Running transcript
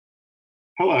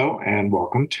Hello, and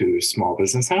welcome to Small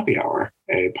Business Happy Hour,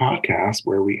 a podcast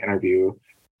where we interview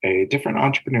a different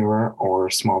entrepreneur or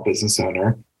small business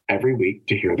owner every week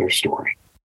to hear their story.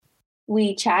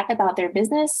 We chat about their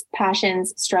business,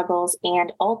 passions, struggles,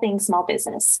 and all things small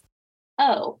business.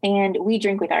 Oh, and we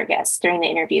drink with our guests during the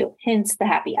interview, hence the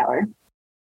happy hour.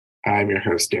 I'm your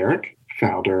host, Derek,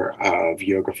 founder of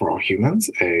Yoga for All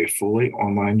Humans, a fully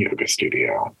online yoga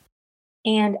studio.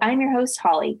 And I'm your host,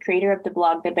 Holly, creator of the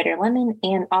blog The Bitter Lemon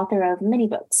and author of many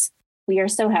books. We are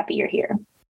so happy you're here.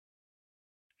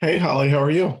 Hey, Holly, how are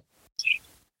you?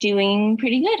 Doing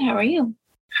pretty good. How are you?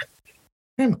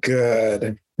 I'm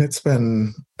good. It's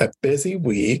been a busy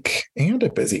week and a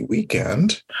busy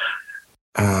weekend.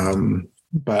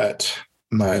 But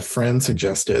my friend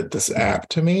suggested this app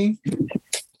to me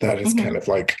that has kind of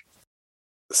like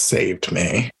saved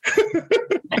me.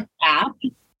 App?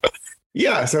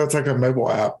 Yeah, so it's like a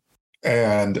mobile app,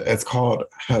 and it's called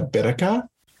Habitica.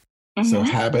 So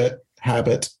Habitica,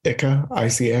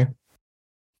 ICA.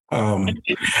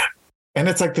 And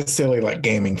it's like the silly like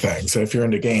gaming thing. So if you're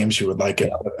into games, you would like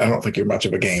it. I don't think you're much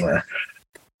of a gamer,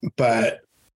 but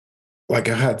like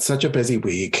I had such a busy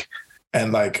week,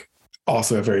 and like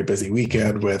also a very busy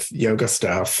weekend with yoga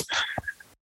stuff.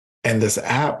 And this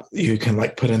app, you can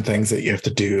like put in things that you have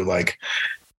to do like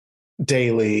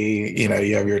daily, you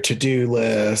have your to-do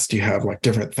list, you have like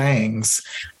different things,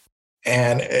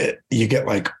 and you get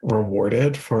like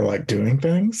rewarded for like doing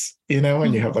things,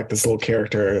 and you have like this little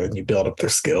character and you build up their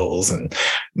skills, and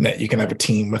you can have a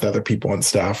team with other people and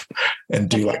stuff and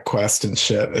do like quests and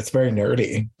shit. It's very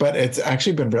nerdy, but it's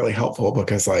actually been really helpful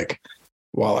because like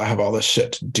while I have all this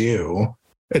shit to do,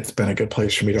 it's been a good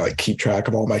place for me to like keep track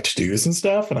of all my to-dos and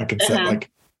stuff, and I can set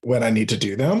like when I need to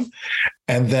do them.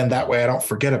 And then that way I don't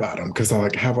forget about them, because I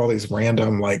like have all these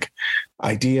random like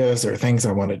ideas or things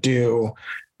I want to do,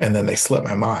 and then they slip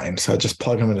my mind. So I just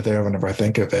plug them into there whenever I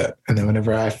think of it. And then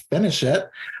whenever I finish it,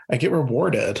 I get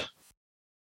rewarded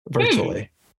virtually.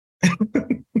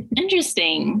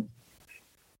 Interesting.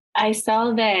 I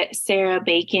saw that Sarah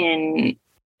Bacon,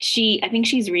 I think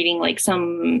she's reading like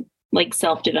some like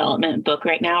self-development book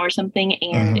right now or something.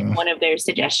 And one of their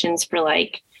suggestions for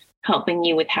like helping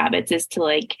you with habits is to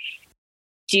like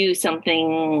do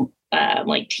something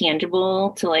like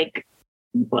tangible to like,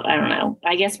 I don't know,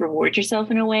 I guess reward yourself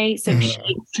in a way. So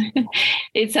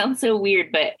it sounds so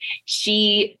weird, but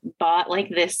she bought like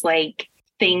this like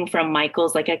thing from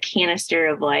Michael's, like a canister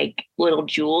of like little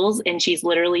jewels. And she's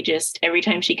literally just, every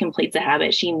time she completes a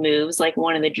habit, she moves like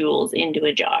one of the jewels into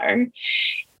a jar.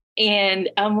 And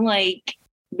I'm like,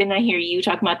 then I hear you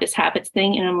talking about this habits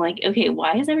thing. And I'm like, okay,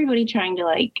 why is everybody trying to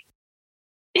like,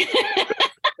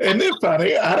 Isn't it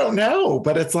funny? I don't know,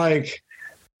 but it's like,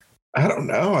 I don't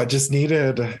know. I just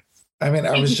needed, I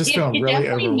was just feeling really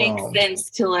overwhelmed. It definitely makes sense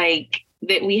to like,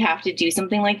 that we have to do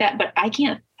something like that, but I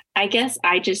guess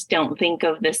I just don't think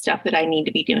of the stuff that I need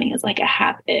to be doing as like a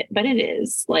habit, but it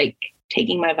is like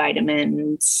taking my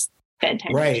vitamins,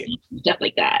 bedtime, right? Stuff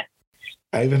like that.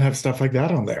 I even have stuff like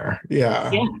that on there.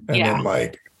 Yeah. Then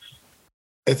like,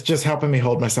 it's just helping me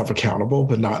hold myself accountable,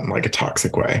 but not in like a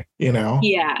toxic way,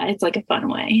 Yeah, it's like a fun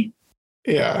way.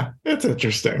 Yeah, it's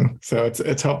interesting. So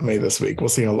it's helped me this week. We'll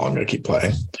see how long I keep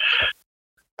playing.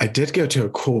 I did go to a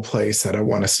cool place that I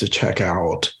want us to check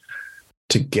out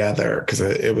together because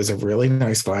it was a really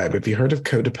nice vibe. Have you heard of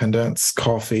Codependence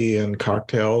Coffee and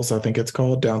Cocktails? I think it's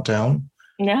called, downtown.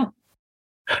 No.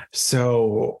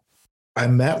 So I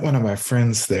met one of my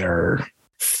friends there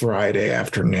Friday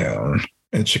afternoon,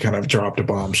 and she kind of dropped a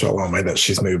bombshell on me that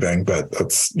she's moving, but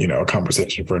that's, a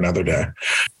conversation for another day.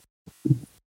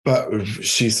 But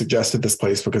she suggested this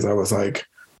place because I was like,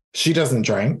 she doesn't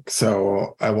drink.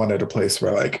 So I wanted a place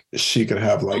where like she could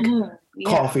have like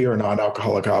coffee or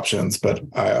non-alcoholic options. But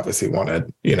I obviously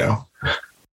wanted,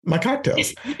 my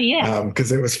cocktails. Yeah.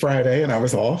 Because it was Friday and I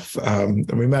was off.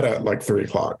 And we met at like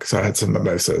 3:00. So I had some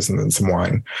mimosas and then some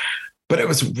wine. But it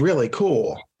was really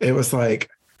cool. It was like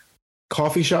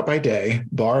coffee shop by day,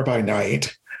 bar by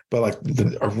night, but like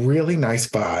a really nice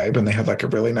vibe. And they had like a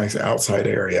really nice outside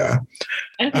area.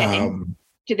 Okay.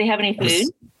 Did they have any food?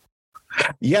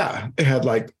 Yeah. It had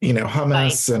like,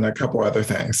 hummus and a couple other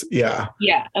things. Yeah.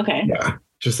 Yeah. Okay. Yeah.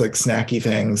 Just like snacky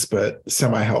things, but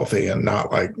semi-healthy and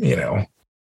not like,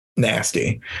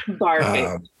 nasty. Bar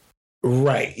food.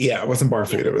 Right. Yeah. It wasn't bar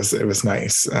food. It was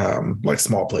nice. Like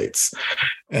small plates.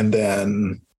 And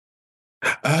then,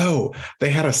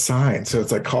 they had a sign. So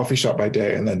it's like coffee shop by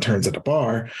day and then turns into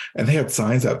bar. And they had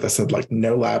signs up that said like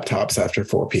no laptops after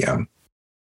 4 p.m.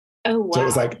 Oh, wow. So it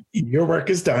was like, your work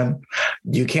is done.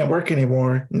 you can't work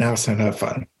anymore. Now it's time to have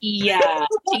fun. Yeah.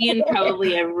 And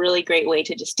probably a really great way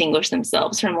to distinguish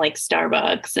themselves from like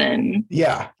Starbucks and.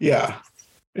 Yeah. Yeah.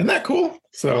 Isn't that cool?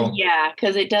 So yeah,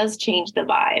 because it does change the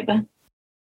vibe.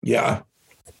 Yeah.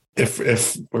 If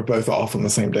we're both off on the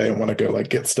same day and want to go like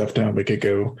get stuff done, we could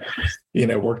go,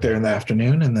 work there in the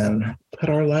afternoon and then put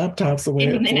our laptops away.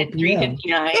 And then at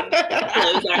 3:59,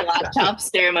 close our laptops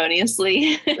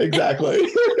ceremoniously. Exactly.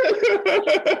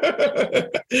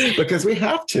 Because we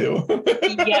have to.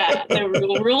 Yeah,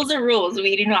 the rules are rules.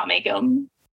 We do not make them.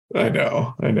 I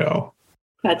know.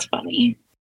 That's funny.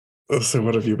 So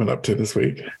what have you been up to this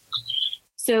week?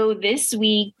 So this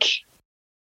week,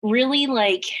 really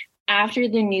like after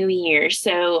the new year.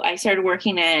 So I started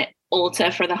working at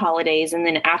Ulta for the holidays. And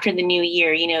then after the new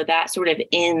year, that sort of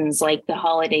ends like the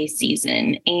holiday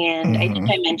season. And I think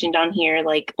I mentioned on here,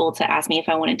 like Ulta asked me if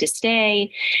I wanted to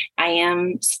stay. I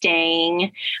am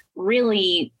staying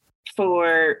really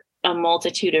for a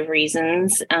multitude of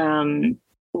reasons.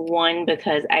 One,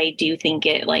 because I do think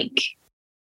it like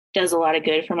does a lot of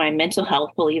good for my mental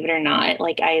health, believe it or not.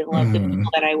 Like I love the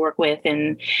people that I work with,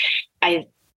 and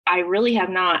I really have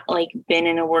not like been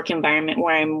in a work environment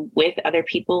where I'm with other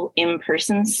people in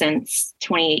person since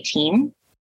 2018.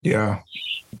 Yeah.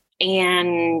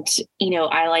 And,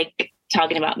 I like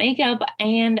talking about makeup,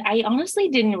 and I honestly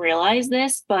didn't realize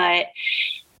this, but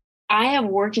I have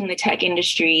worked in the tech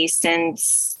industry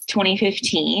since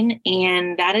 2015.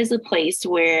 And that is a place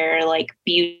where like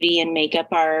beauty and makeup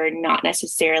are not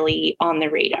necessarily on the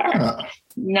radar.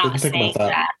 Not saying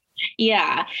that.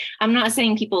 Yeah. I'm not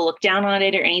saying people look down on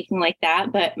it or anything like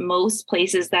that, but most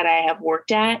places that I have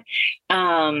worked at,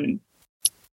 the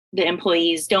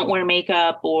employees don't wear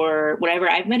makeup or whatever.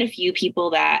 I've met a few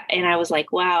people and I was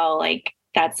like, wow, like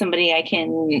that's somebody I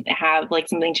can have like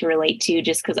something to relate to,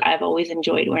 just because I've always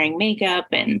enjoyed wearing makeup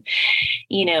and,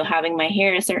 having my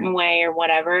hair a certain way or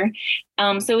whatever.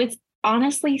 So it's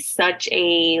honestly such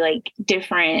a like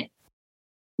different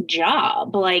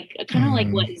job, like kind of like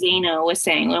what Zaina was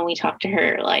saying when we talked to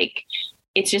her. Like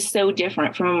it's just so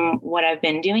different from what I've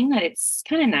been doing that it's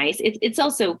kind of nice. It's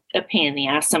also a pain in the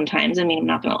ass sometimes. I mean, I'm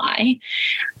not gonna lie,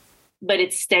 but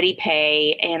it's steady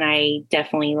pay, and I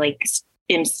definitely like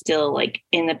am still like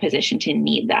in the position to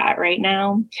need that right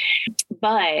now.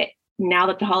 But now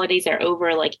that the holidays are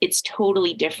over, like it's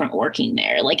totally different working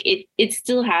there. Like it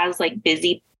still has like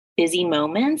busy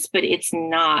moments, but it's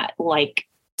not like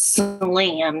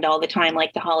slammed all the time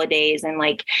like the holidays, and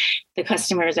like the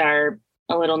customers are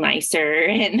a little nicer.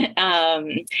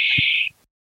 And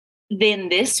then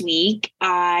this week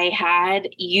I had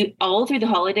all through the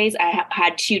holidays, I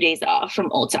had 2 days off from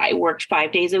Ulta. I worked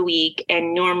 5 days a week,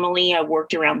 and normally I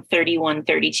worked around 31,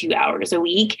 32 hours a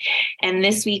week. And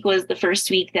this week was the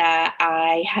first week that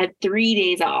I had 3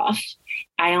 days off.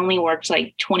 I only worked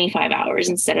like 25 hours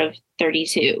instead of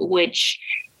 32, which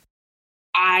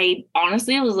I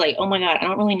honestly was like, oh my God, I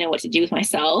don't really know what to do with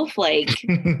myself. Like,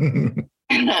 I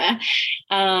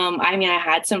mean, I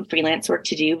had some freelance work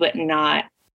to do, but not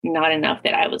enough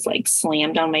that I was like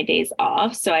slammed on my days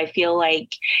off. So I feel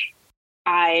like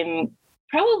I'm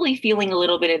probably feeling a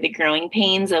little bit of the growing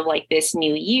pains of like this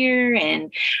new year,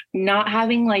 and not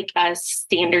having like a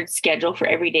standard schedule for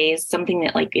every day is something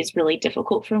that like is really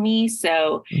difficult for me.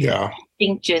 So yeah, I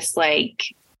think just like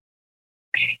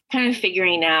kind of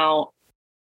figuring out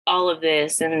all of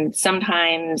this. And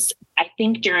sometimes I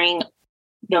think during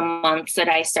the months that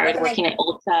I started working at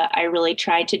Ulta, I really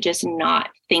tried to just not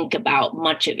think about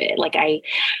much of it. Like I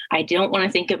don't want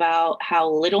to think about how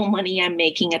little money I'm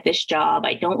making at this job.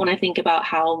 I don't want to think about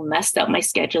how messed up my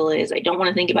schedule is. I don't want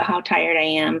to think about how tired I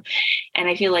am. And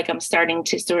I feel like I'm starting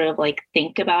to sort of like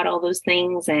think about all those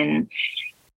things. And,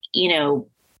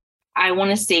 I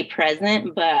want to stay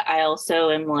present, but I also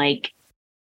am like,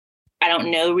 I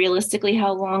don't know realistically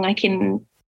how long I can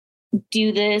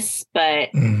do this, but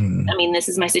I mean, this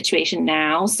is my situation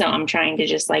now, so I'm trying to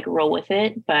just like roll with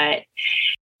it. But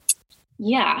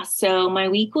yeah, so my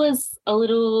week was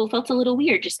felt a little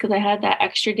weird just because I had that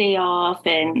extra day off,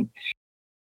 and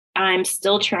I'm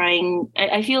still trying.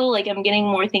 I feel like I'm getting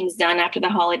more things done after the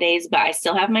holidays, but I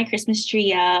still have my Christmas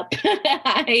tree up.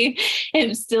 I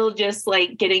am still just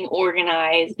like getting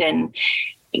organized and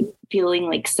feeling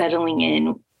like settling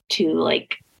in to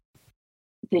like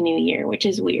the new year, which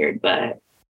is weird, but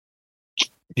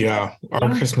yeah,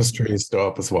 our Christmas tree is still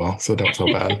up as well, so don't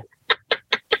feel bad.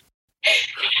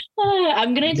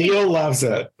 I'm gonna Neil loves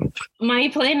it. My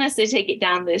plan is to take it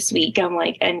down this week.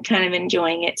 I'm kind of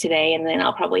enjoying it today, and then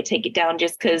I'll probably take it down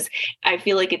just because I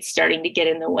feel like it's starting to get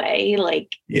in the way.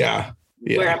 Like yeah.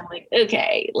 Where I'm like,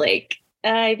 okay, like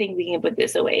I think we can put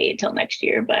this away until next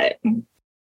year, but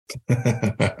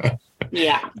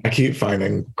Yeah. I keep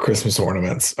finding Christmas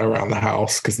ornaments around the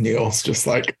house because Neil's just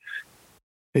like,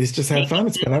 he's just had fun.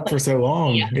 It's been up for so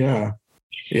long. Yeah.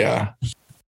 Yeah.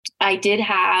 I did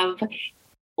have,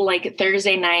 like,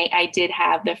 Thursday night, I did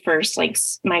have the first, like,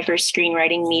 my first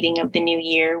screenwriting meeting of the new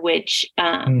year, which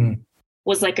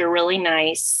was like a really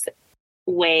nice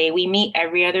way. We meet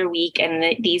every other week,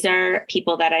 and these are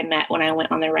people that I met when I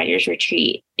went on the writer's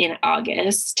retreat in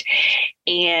August.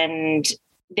 And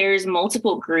there's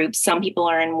multiple groups. Some people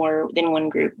are in more than one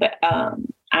group, but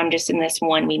I'm just in this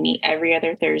one. We meet every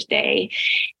other Thursday.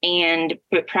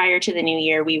 But prior to the new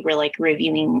year, we were like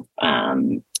reviewing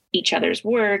each other's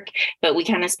work, but we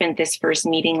kind of spent this first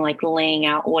meeting like laying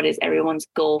out what is everyone's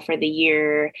goal for the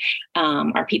year.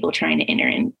 Are people trying to enter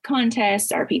in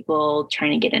contests? Are people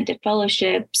trying to get into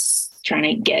fellowships? Trying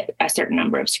to get a certain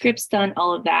number of scripts done?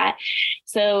 All of that.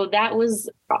 So that was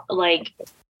like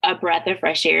a breath of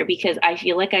fresh air, because I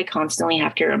feel like I constantly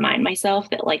have to remind myself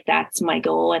that like that's my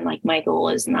goal, and like my goal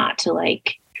is not to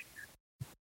like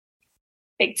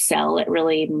excel at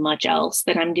really much else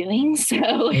that I'm doing.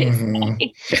 So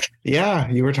yeah,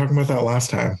 you were talking about that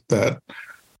last time, that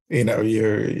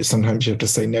you sometimes you have to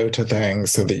say no to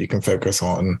things so that you can focus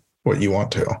on what you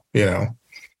want to,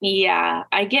 Yeah,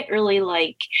 I get really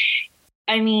like,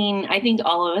 I mean, I think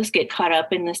all of us get caught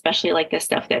up in especially like the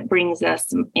stuff that brings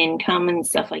us income and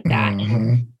stuff like that.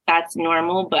 And that's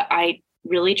normal, but I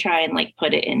really try and like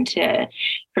put it into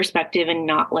perspective and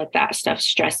not let that stuff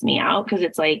stress me out, because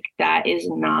it's like that is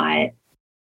not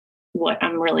what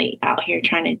I'm really out here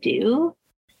trying to do.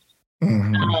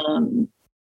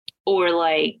 Or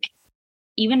like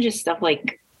even just stuff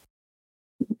like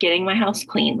getting my house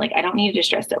clean. Like I don't need to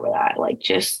stress over that. Like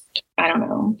just, I don't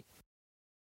know.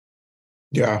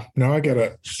 Yeah, no, I get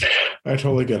it. I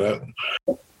totally get it.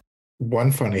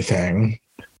 One funny thing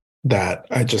that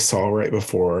I just saw right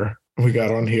before we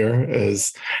got on here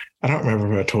is, I don't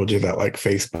remember if I told you that like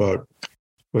Facebook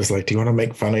was like, do you want to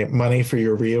make money for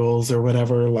your reels or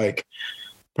whatever? Like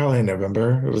probably in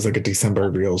November. It was like a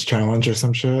December reels challenge or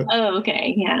some shit. Oh,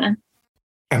 okay. Yeah.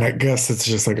 And I guess it's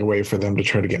just like a way for them to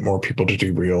try to get more people to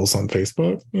do reels on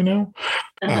Facebook,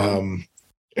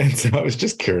 And so I was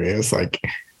just curious, like,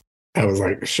 I was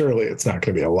like, surely it's not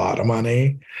going to be a lot of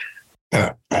money.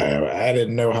 I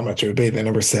didn't know how much it would be. They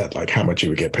never said like how much you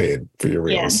would get paid for your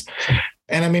reels. Yeah.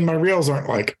 And I mean, my reels aren't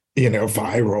like,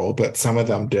 viral, but some of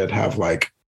them did have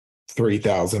like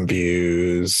 3,000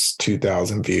 views,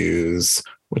 2,000 views,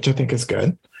 which I think is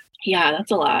good. Yeah,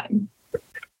 that's a lot.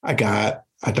 I got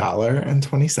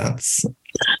 $1.20.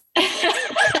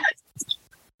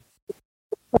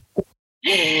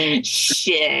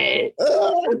 Shit.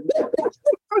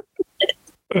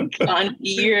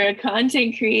 You're a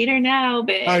content creator now,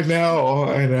 bitch. I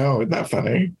know. Isn't that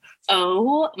funny?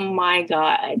 Oh my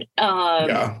God.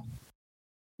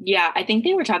 Yeah, I think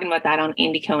they were talking about that on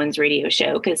Andy Cohen's radio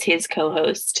show, because his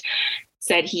co-host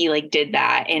said he like did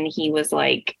that, and he was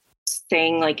like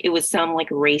saying like it was some like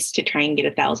race to try and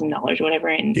get $1,000 or whatever,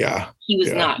 and he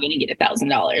was not going to get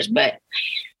 $1,000, but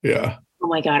oh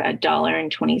my God,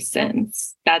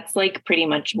 $1.20. That's like pretty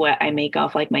much what I make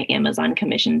off like my Amazon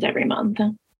commissions every month.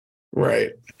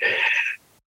 Right.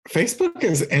 Facebook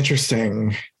is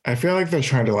interesting. I feel like they're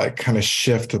trying to like kind of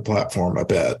shift the platform a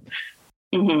bit.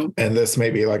 And this may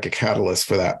be like a catalyst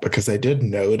for that, because I did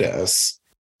notice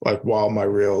like while my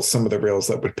reels, some of the reels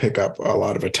that would pick up a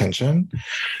lot of attention,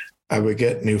 I would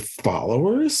get new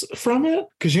followers from it.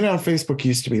 Because, Facebook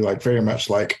used to be like very much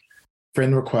like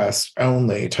friend request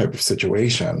only type of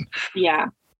situation. Yeah.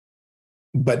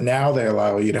 But now they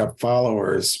allow you to have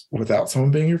followers without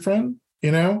someone being your friend,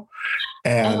 And,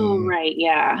 oh, right.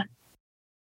 Yeah.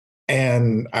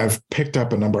 And I've picked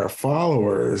up a number of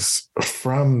followers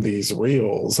from these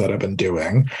reels that I've been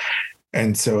doing.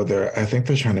 And so I think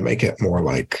they're trying to make it more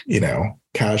like,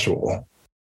 casual.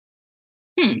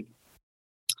 Who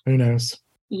knows?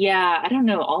 Yeah, I don't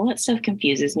know. All that stuff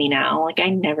confuses me now. Like I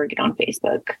never get on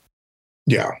Facebook.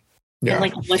 Yeah. Yeah. And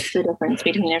like, what's the difference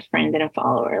between a friend and a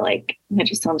follower? Like, that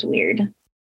just sounds weird.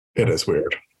 It is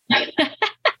weird.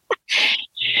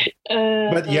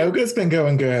 But yoga's been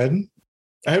going good.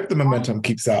 I hope the momentum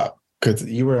keeps up, because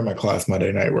you were in my class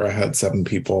Monday night where I had 7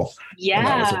 people. Yeah.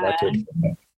 That was a record.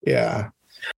 Yeah.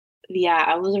 Yeah.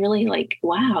 I was really like,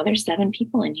 wow, there's 7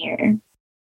 people in here.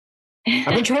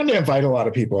 I've been trying to invite a lot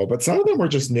of people, but some of them were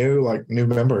just new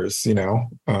members,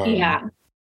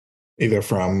 either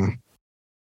from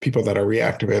people that are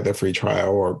reactivated the free trial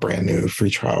or brand new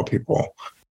free trial people.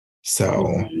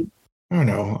 So I don't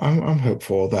know. I'm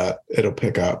hopeful that it'll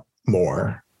pick up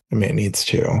more. I mean, it needs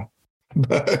to,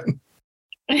 but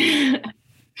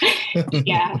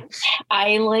Yeah.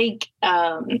 I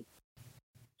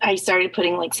I started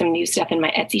putting like some new stuff in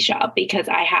my Etsy shop because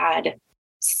I had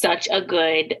such a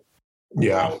good,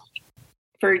 Yeah.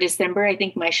 For December, I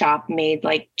think my shop made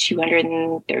like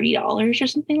 $230 or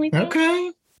something like that.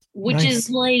 Okay. Which Nice. is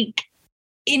like,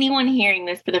 anyone hearing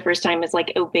this for the first time is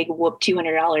like, oh, big whoop,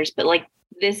 $200. But like,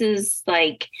 this is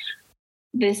a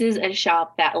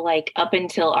shop that like up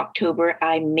until October,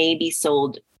 I maybe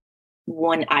sold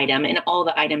one item and all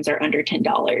the items are under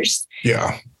 $10.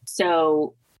 Yeah.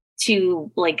 So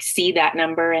to like see that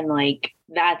number and like,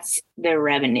 that's the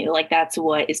revenue, like that's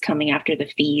what is coming after the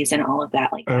fees and all of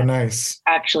that. Like, oh, nice.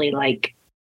 Actually like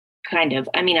kind of,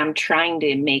 I mean, I'm trying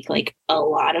to make like a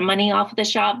lot of money off of the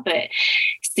shop, but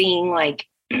seeing like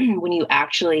when you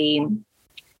actually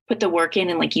put the work in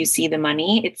and like you see the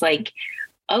money, it's like,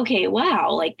 okay,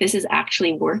 wow, like this is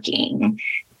actually working.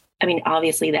 I mean,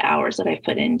 obviously the hours that I've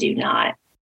put in do not.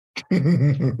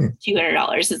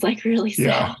 $200 is like really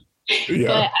sad. Yeah.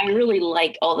 But I really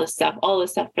like all the stuff. All the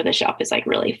stuff for the shop is like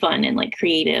really fun and like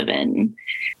creative, and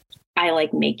I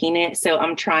like making it. So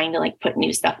I'm trying to like put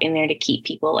new stuff in there to keep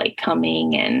people like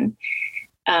coming and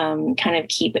kind of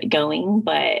keep it going.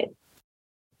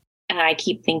 And I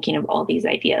keep thinking of all these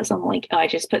ideas. I'm like, oh, I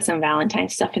just put some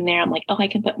Valentine's stuff in there. I'm like, oh, I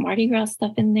can put Mardi Gras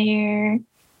stuff in there.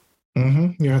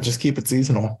 Mm-hmm. Yeah, just keep it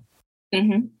seasonal.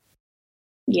 Mm-hmm.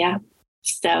 Yeah.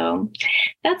 So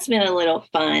that's been a little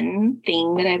fun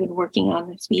thing that I've been working on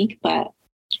this week, but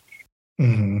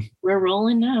we're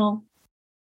rolling now.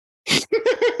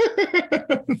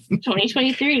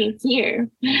 2023, it's here.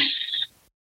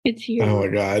 It's here. Oh my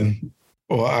God.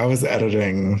 Well, I was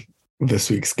editing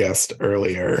this week's guest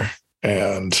earlier,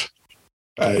 and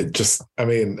I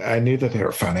knew that they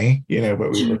were funny,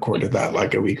 but we recorded that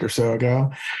like a week or so ago.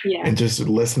 Yeah. And just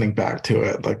listening back to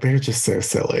it, like they're just so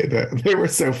silly. They were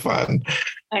so fun.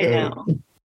 I know.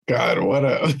 God, what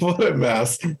a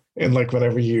mess. And like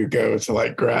whenever you go to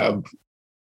like grab,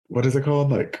 what is it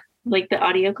called? Like the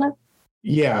audio clip?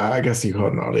 Yeah, I guess you call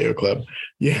it an audio clip.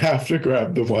 You have to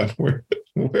grab the one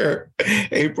where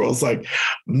April's like,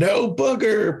 no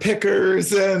booger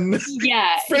pickers and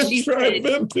French fry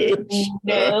vintage.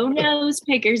 No nose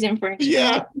pickers and French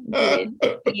fry vintage.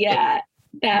 Yeah,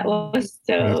 that was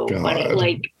so funny.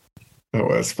 Like, that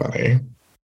was funny.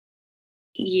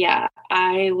 Yeah,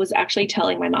 I was actually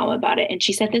telling my mom about it, and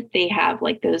she said that they have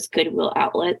like those Goodwill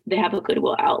outlet. They have a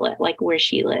Goodwill outlet like where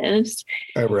she lives.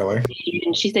 Oh, really?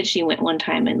 And she said she went one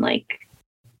time and like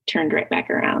turned right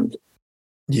back around.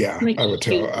 Yeah, like, I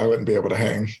wouldn't be able to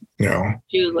hang. No.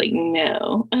 She was like,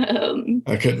 no.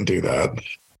 I couldn't do that.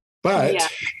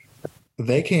 But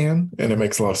they can, and it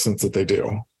makes a lot of sense that they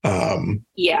do.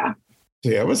 Yeah. So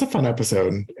yeah, it was a fun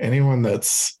episode. Anyone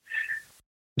that's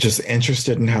just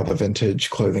interested in how the vintage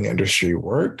clothing industry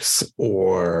works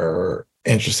or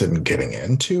interested in getting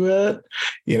into it,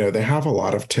 they have a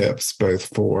lot of tips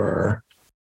both for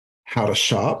how to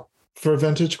shop for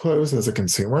vintage clothes as a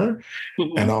consumer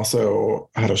and also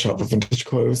how to shop for vintage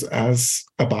clothes as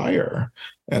a buyer.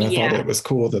 And I thought it was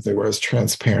cool that they were as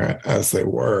transparent as they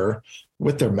were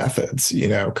with their methods,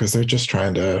 because they're just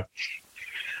trying to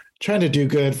do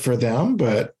good for them.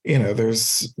 But,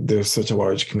 there's such a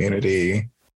large community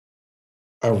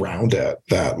around it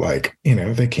that like,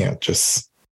 they can't just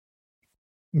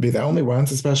be the only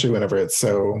ones, especially whenever it's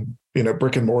so,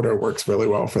 brick and mortar works really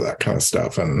well for that kind of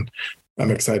stuff. And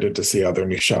I'm excited to see how their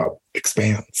new shop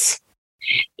expands.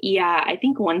 Yeah, I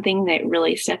think one thing that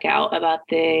really stuck out about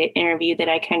the interview that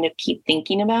I kind of keep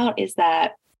thinking about is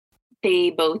that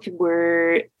they both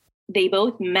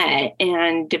met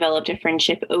and developed a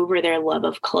friendship over their love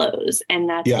of clothes. And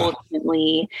that's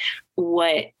ultimately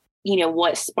what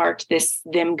sparked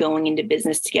them going into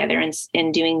business together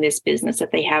and doing this business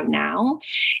that they have now.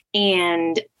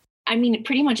 And I mean,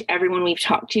 pretty much everyone we've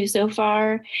talked to so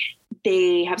far,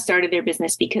 they have started their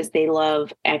business because they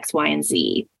love X, Y, and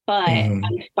Z. But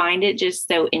I find it just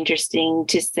so interesting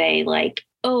to say like,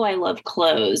 oh, I love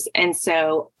clothes. And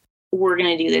so we're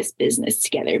going to do this business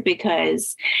together,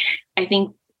 because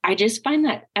I just find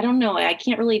that, I don't know, I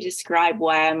can't really describe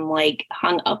why I'm like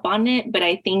hung up on it, but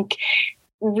I think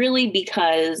really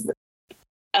because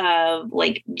of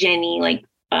like Jenny, like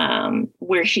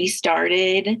where she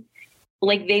started,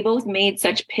 like they both made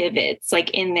such pivots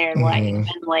like in their life and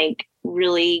like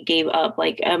really gave up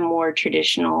like a more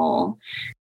traditional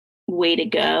way to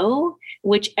go,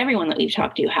 which everyone that we've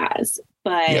talked to has.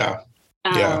 But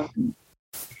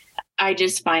I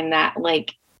just find that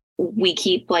like we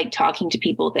keep like talking to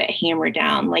people that hammer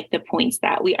down like the points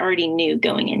that we already knew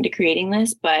going into creating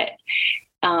this, but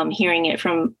hearing it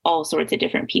from all sorts of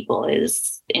different people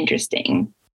is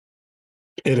interesting.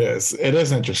 It is. It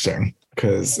is interesting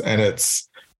and it's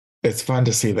fun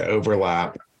to see the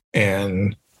overlap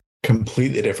and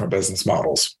completely different business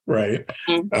models, right?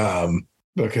 Mm-hmm.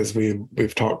 Because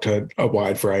we've talked to a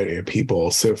wide variety of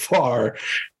people so far,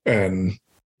 and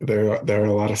there are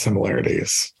a lot of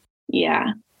similarities.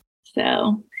 Yeah.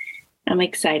 So I'm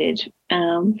excited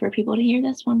for people to hear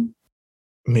this one.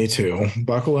 Me too.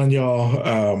 Buckle in,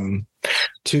 y'all.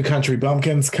 Two country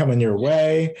bumpkins coming your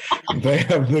way. They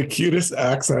have the cutest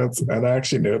accents, and I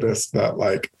actually noticed that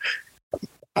like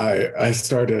I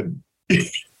started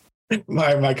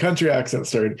my country accent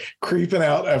started creeping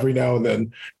out every now and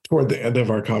then toward the end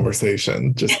of our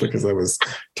conversation, just because I was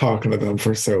talking to them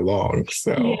for so long.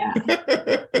 So Yeah.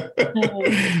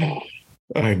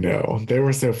 I know they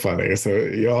were so funny. So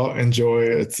y'all enjoy.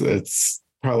 It's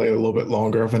probably a little bit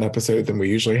longer of an episode than we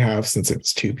usually have since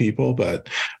it's two people, but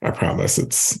I promise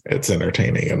it's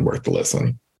entertaining and worth the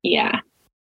listen. Yeah.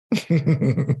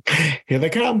 Here they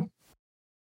come.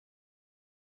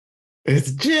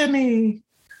 It's Jenny.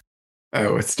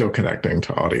 Oh, it's still connecting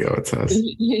to audio, it says.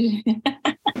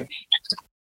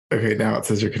 Okay, now it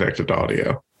says you're connected to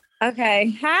audio.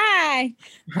 Okay. Hi.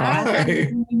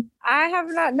 Hi. I have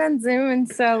not done Zoom in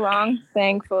so long,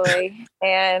 thankfully.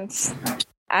 And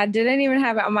I didn't even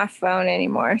have it on my phone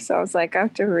anymore. So I was like, I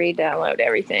have to re-download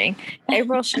everything.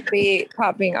 April should be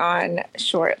popping on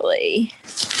shortly.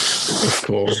 That's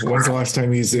cool. When's the last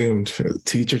time you Zoomed?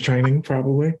 Teacher training,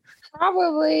 probably?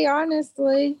 Probably,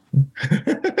 honestly.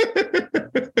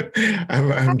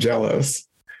 I'm jealous.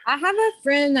 I have a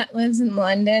friend that lives in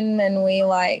London and we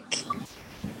like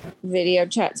video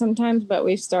chat sometimes, but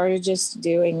we've started just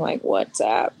doing like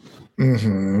WhatsApp.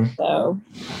 Mm-hmm. So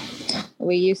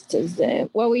we used to Zoom.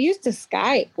 Well, we used to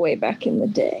Skype way back in the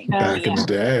day. Back in the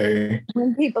day.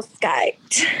 When people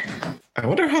Skyped. I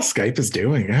wonder how Skype is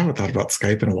doing. I haven't thought about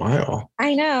Skype in a while.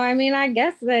 I know. I mean, I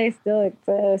guess they still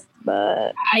exist,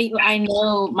 but I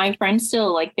know my friend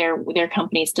still like their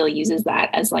company still uses that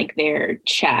as like their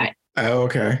chat. Oh,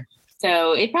 okay.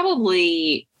 So it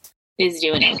probably is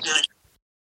doing it.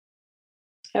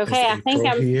 Okay, I think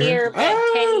I'm here, but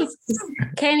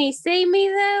can you see me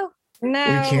though?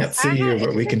 no. We can't see you,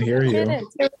 but we can hear you. Until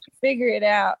we figure it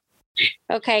out.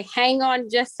 Okay, hang on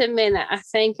just a minute. I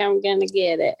think I'm gonna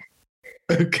get it.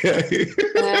 Okay.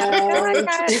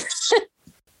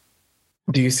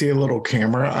 Do you see a little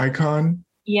camera icon?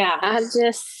 Yeah. I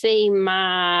just see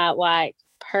my like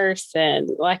person,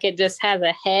 like it just has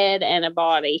a head and a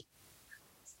body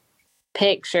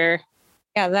picture.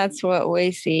 Yeah, that's what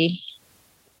we see.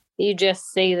 You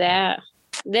just see that.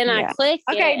 Then Yeah. I click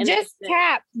it. Okay, and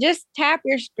just tap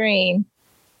your screen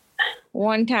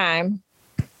one time.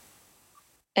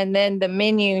 And then the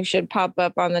menu should pop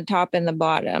up on the top and the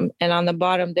bottom. And on the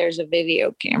bottom, there's a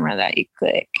video camera that you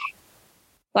click.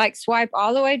 Like swipe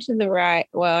all the way to the right.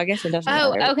 Well, I guess it doesn't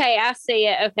matter. Oh, okay. I see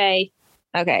it. Okay.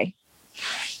 Okay.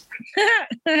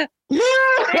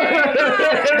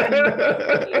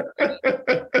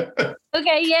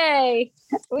 Okay, yay.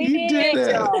 You did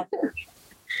it.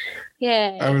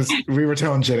 Yeah. We were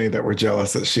telling Jenny that we're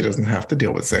jealous that she doesn't have to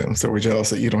deal with Zoom. So we're jealous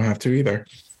that you don't have to either.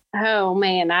 Oh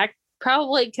man, I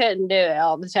probably couldn't do it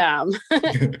all the time.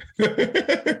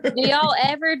 Do y'all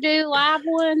ever do live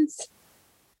ones?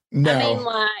 No, I mean,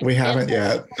 like, we haven't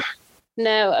yet.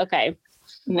 No, okay.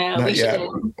 No, Not we yet.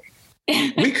 should.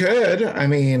 We could. I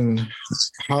mean,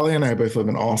 Holly and I both live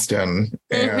in Austin,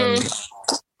 and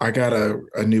I got a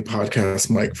new podcast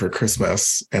mic for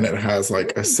Christmas, and it has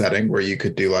like a setting where you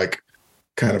could do like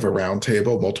kind of a round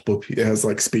table, it has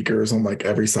like speakers on like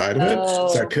every side of it.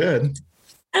 So I could.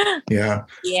 Yeah.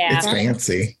 Yeah. It's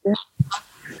fancy.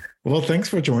 Well, thanks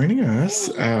for joining us.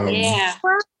 Yeah.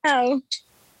 Wow.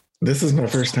 This is my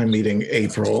first time meeting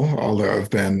April, although I've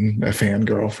been a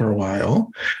fangirl for a while.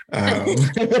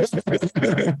 That's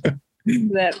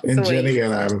And sweet. Jenny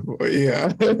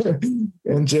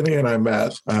and I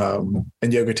met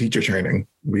in yoga teacher training.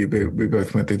 We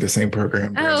both went through the same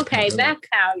program. Oh, okay. That's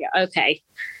how you, okay.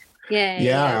 Yeah.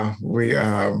 Yeah. We,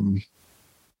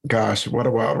 gosh, what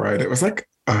a wild ride. It was like,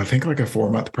 I think like a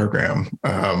 4-month program.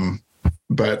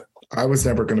 But I was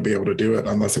never going to be able to do it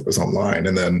unless it was online.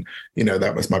 And then,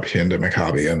 that was my pandemic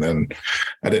hobby. And then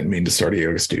I didn't mean to start a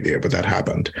yoga studio, but that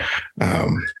happened. But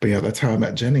yeah, that's how I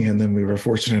met Jenny. And then we were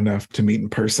fortunate enough to meet in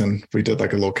person. We did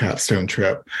like a little capstone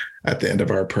trip at the end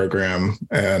of our program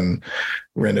and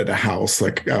rented a house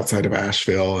like outside of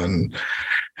Asheville and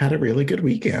had a really good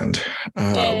weekend.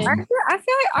 I feel like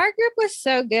our group was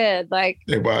so good. Like,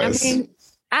 It was. I mean,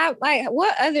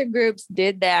 what other groups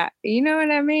did that? You know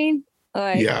what I mean?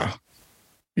 Like, Yeah.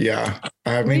 Yeah.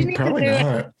 I We mean, need to probably do it.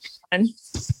 not. And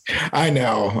I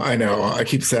know. I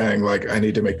keep saying like I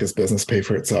need to make this business pay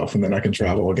for itself and then I can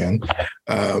travel again.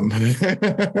 well,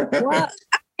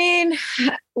 I mean,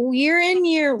 you're in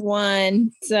year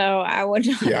 1, so I would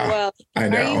not. Yeah, Well, I are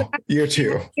you know. Year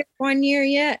 2. 1 year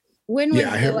yet? When was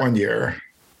Yeah, I hit 1 year.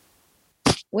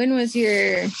 When was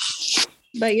your?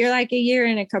 But you're like a year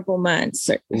and a couple months,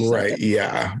 or Right. something.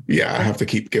 Yeah. Yeah. I have to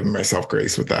keep giving myself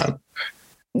grace with that.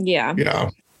 Yeah. Yeah.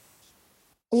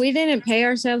 We didn't pay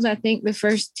ourselves, I think, the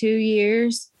first 2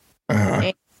 years.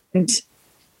 Uh-huh. And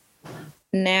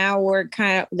now we're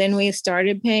then we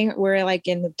started paying, we're like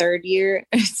in the 3rd year.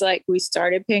 It's like we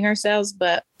started paying ourselves,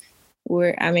 but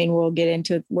we'll get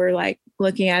into it. We're like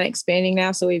looking at expanding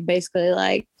now. So we basically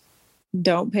like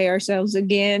don't pay ourselves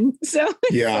again. So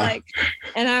it's like,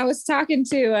 and I was talking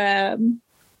to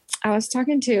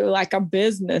like a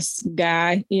business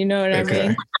guy, you know what I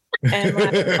mean? And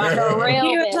like a real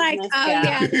he was like,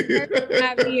 yeah, the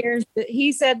first 5 years.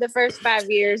 He said the first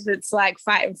 5 years, it's like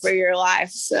fighting for your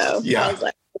life. So I was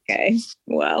like, okay,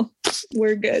 well,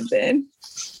 we're good then.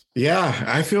 Yeah,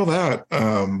 I feel that.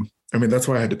 I mean, that's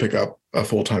why I had to pick up a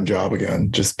full-time job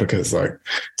again, just because like,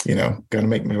 got to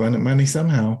make my money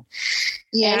somehow.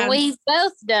 Yeah. And we've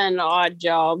both done odd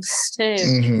jobs too.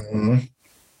 Mm-hmm.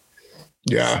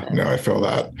 Yeah, no, I feel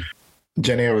that.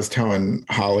 Jenny, I was telling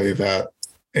Holly that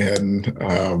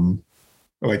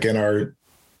like in our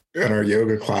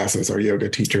yoga classes, our yoga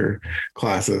teacher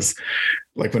classes,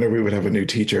 like whenever we would have a new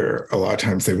teacher, a lot of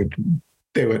times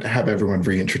they would have everyone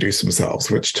reintroduce themselves,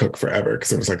 which took forever because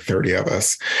there was like 30 of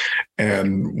us.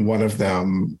 And one of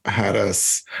them had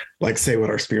us like say what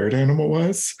our spirit animal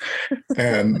was.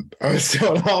 And I was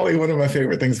telling Holly, one of my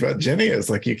favorite things about Jenny is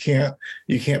like, you can't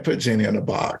put Jenny in a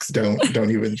box. Don't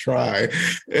even try.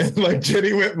 And like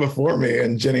Jenny went before me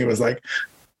and Jenny was like,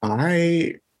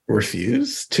 I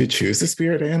refuse to choose a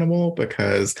spirit animal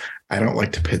because I don't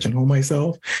like to pigeonhole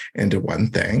myself into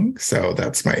one thing. So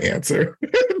that's my answer.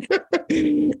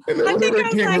 I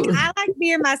like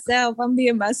being myself. I'm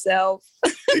being myself.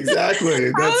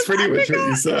 Exactly. That's pretty much what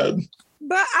you said.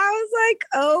 But I was like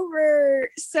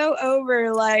so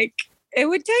over. Like it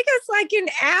would take us like an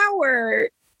hour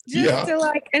just to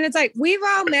like, and it's like we've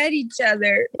all met each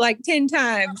other like 10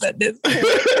 times at this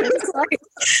point.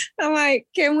 I'm like,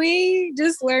 can we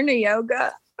just learn a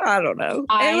yoga? I don't know.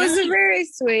 It was very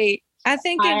sweet. I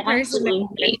think in person.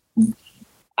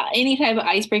 Any type of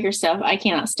icebreaker stuff, I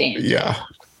cannot stand. Yeah.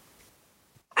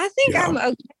 I think I'm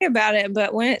okay about it,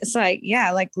 but when it's like,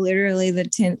 like literally the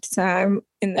 10th time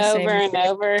in the over and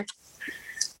over.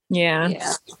 Yeah.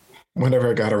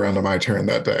 Whenever I got around to my turn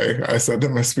that day, I said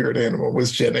that my spirit animal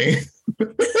was Jenny.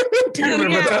 Do you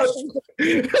remember that?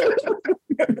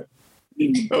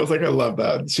 I was like, I love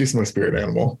that. She's my spirit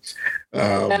animal.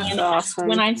 That's awesome.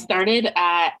 When I started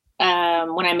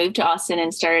when I moved to Austin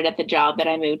and started at the job that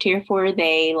I moved here for,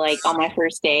 they like on my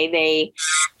first day, they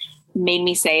made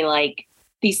me say like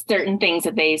these certain things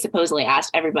that they supposedly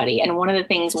asked everybody. And one of the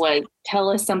things was, tell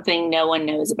us something no one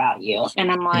knows about you.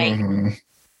 And I'm like,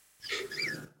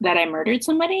 that I murdered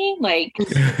somebody? Like, she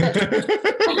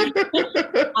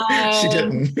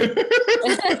didn't.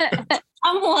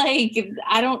 I'm like,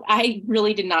 I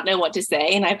really did not know what to say.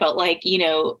 And I felt like,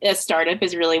 a startup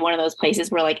is really one of those places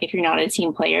where like, if you're not a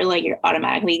team player, like you're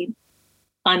automatically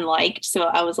unliked. So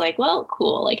I was like, well,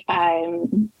 cool. Like I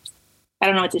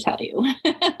don't know what to tell you.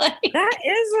 Like, that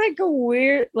is like a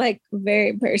weird, like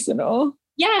very personal.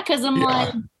 Yeah. Cause I'm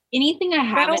like, anything I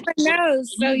haven't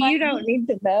knows, so you don't need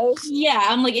to know. Yeah.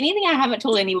 I'm like, anything I haven't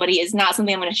told anybody is not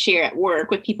something I'm going to share at work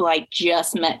with people I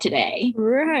just met today.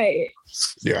 Right.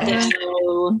 Yeah.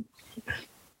 So,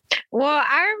 well,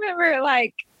 I remember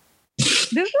like,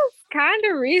 this was kind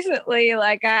of recently,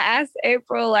 like I asked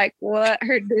April like what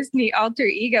her Disney alter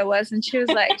ego was, and she was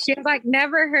like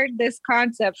never heard this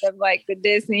concept of like the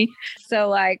Disney. So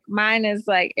like mine is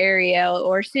like Ariel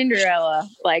or Cinderella,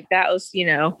 like that was,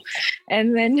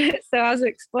 and then so I was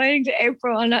explaining to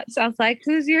April and I was like,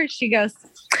 who's yours? She goes,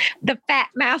 the Fat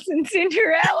Mouse and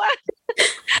Cinderella,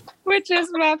 which is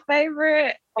my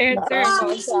favorite answer of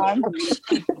all time.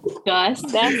 Gus,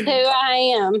 that's who I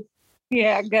am.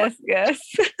 Yeah, Gus.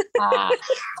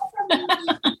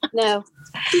 No.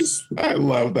 I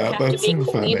love that. That's so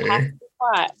funny.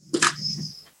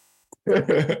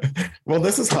 Well,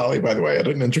 this is Holly, by the way. I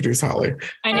didn't introduce Holly.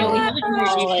 I know we haven't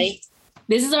Holly.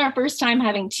 This is our first time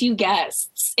having 2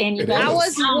 guests, and you guys I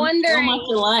was wondering so much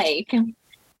alike.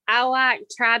 I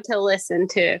tried to listen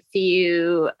to a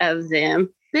few of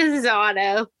them. This is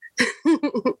Otto.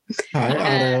 Hi,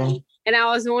 Otto. And I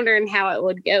was wondering how it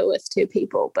would go with 2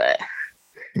 people, but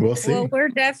We'll see. Well, we're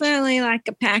definitely like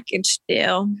a package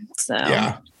deal. So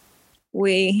Yeah.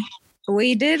 we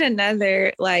did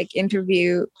another like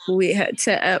interview we had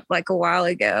set up like a while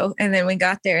ago, and then we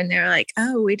got there and they were like,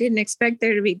 "Oh, we didn't expect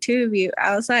there to be two of you."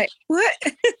 I was like, "What?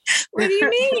 What do you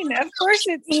mean? Of course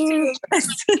it's two of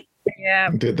us." Yeah.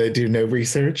 Did they do no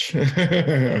research?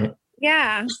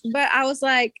 Yeah. But I was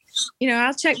like,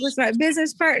 I'll check with my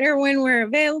business partner when we're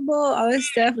available, all this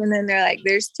stuff. And then they're like,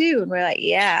 "There's two." And we're like,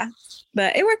 "Yeah."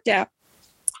 But it worked out.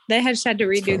 They just had to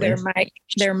redo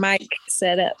their mic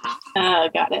setup.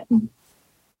 Got it.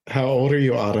 How old are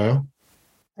you, Otto?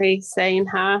 Are you saying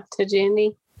hi to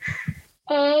Jenny?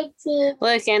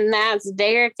 Look, and that's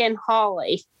Derek and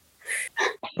Holly.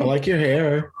 I like your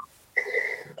hair.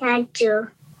 Thank you.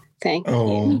 Thank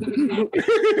Oh. you.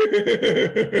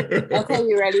 Okay,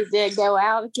 you ready to go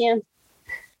out again?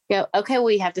 Go. Okay,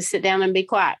 we have to sit down and be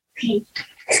quiet.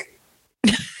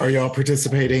 Are y'all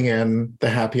participating in the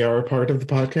happy hour part of the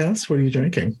podcast? What are you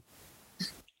drinking?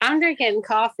 I'm drinking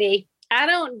coffee. I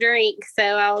don't drink, so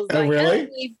I was Oh, like, really? "Oh,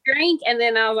 you drink?" And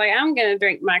then I was like, "I'm going to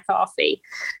drink my coffee."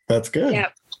 That's good.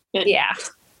 Yep. Yeah.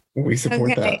 We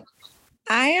support that.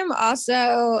 I am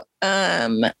also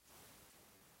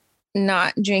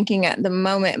not drinking at the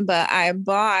moment, but I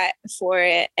bought for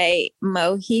it a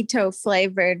mojito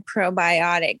flavored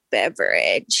probiotic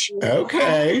beverage.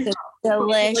 Okay.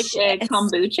 Delicious. Like a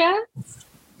kombucha?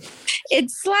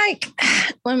 It's like,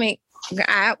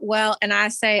 and I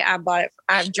say I bought it.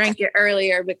 I drank it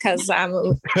earlier because I'm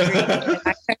I couldn't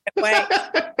wait.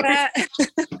 But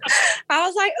I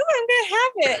was like, "Oh, I'm gonna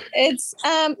have it." It's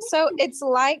so it's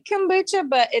like kombucha,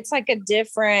 but it's like a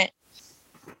different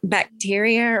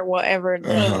bacteria or whatever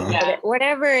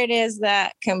whatever it is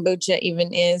that kombucha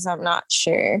even is. I'm not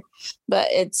sure, but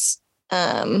it's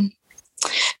the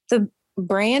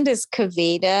brand is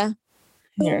Kavita.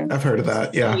 Here. I've heard of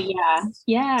that. Yeah.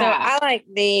 Yeah. So I like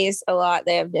these a lot.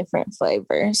 They have different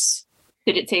flavors.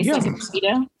 Did it taste like a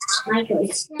mosquito?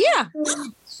 Yeah.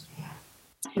 That's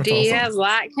Do you awesome. have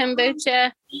like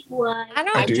kombucha?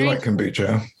 I do like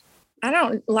kombucha. I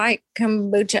don't like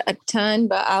kombucha a ton,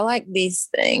 but I like these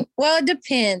things. Well, it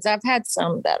depends. I've had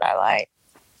some that I like.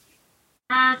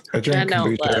 I drink I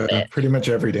don't love kombucha it. pretty much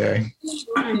every day.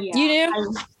 Yeah. You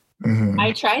do? Mhm.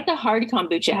 I tried the hard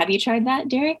kombucha. Have you tried that,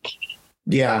 Derek?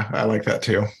 Yeah, I like that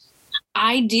too.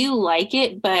 I do like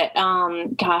it, but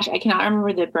gosh, I cannot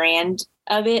remember the brand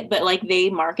of it, but like they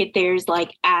market theirs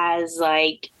like as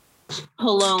like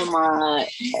Paloma,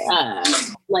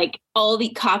 like all the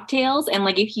cocktails. And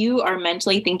like if you are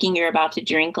mentally thinking you're about to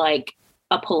drink like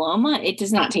a Paloma, it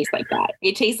does not taste like that.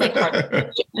 It tastes like hard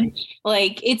kombucha.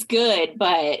 Like it's good,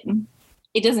 but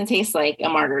it doesn't taste like a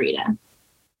margarita.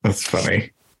 That's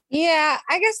funny. Yeah,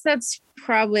 I guess that's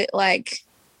probably like,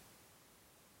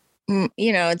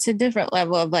 it's a different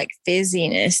level of like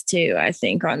fizziness too, I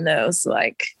think, on those.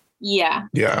 Like, Yeah,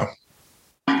 Yeah.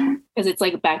 because it's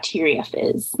like bacteria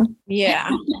fizz. yeah.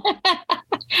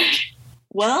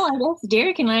 Well, I guess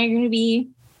Derek and I are going to be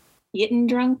getting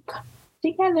drunk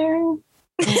together.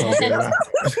 It's all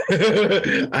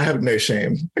good. I have no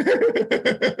shame.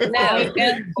 No,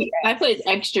 I put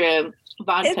extra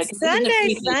vodka. 'cause It's this is a Sunday,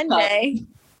 free cup. Sunday.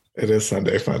 It is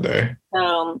Sunday fun day.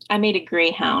 So I made a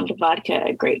Greyhound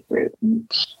vodka grapefruit.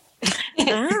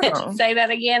 Oh. Say that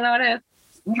again, Otto.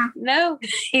 No,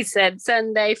 he said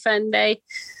Sunday fun day.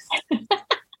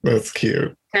 That's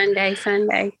cute. Sunday fun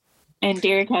day. And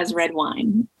Derek has red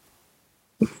wine.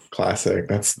 Classic.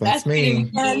 That's me.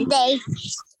 Sunday.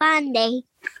 Sunday.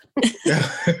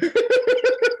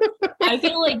 I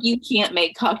feel like you can't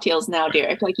make cocktails now,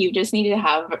 Derek. Like you just need to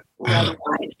have red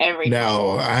wine every night.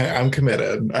 No, I'm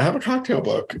committed. I have a cocktail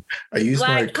book. I used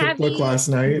my Like, have cookbook you- last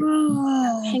night. Hang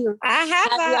on. I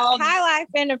have Have a y'all- High Life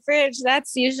in the fridge.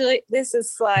 This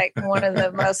is like one of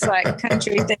the most like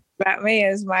country things about me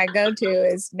is my go-to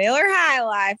is Miller High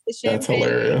Life. The That's champagne.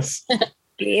 hilarious.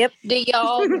 Yep. Do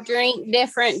y'all drink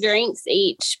different drinks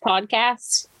each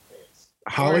podcast?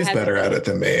 Holly's has- better at it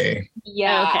than me.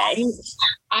 Yeah. Okay.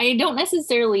 I don't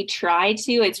necessarily try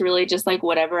to. It's really just like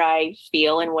whatever I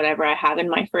feel and whatever I have in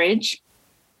my fridge.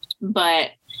 But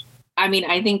I mean,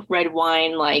 I think red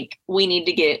wine, like we need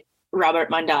to get Robert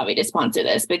Mondavi to sponsor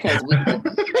this because we drink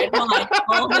red wine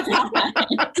all the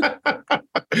time.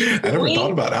 I never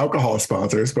thought about alcohol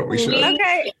sponsors, but we should.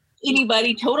 Okay.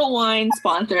 Anybody, Total Wine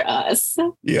sponsor us.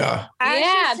 Yeah. I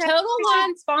Yeah, should say- Total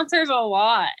Wine sponsors a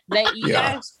lot. You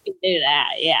Yeah. guys can do that.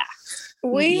 Yeah.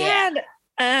 We Yeah. had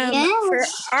For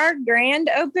our grand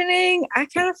opening, I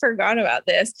kind of forgot about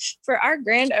this. For our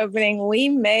grand opening, we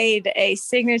made a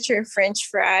signature French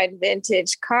fried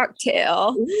vintage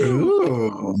cocktail.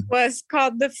 Ooh. Was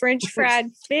called the French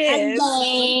fried fizz.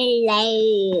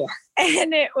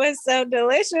 And it was so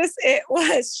delicious. It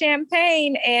was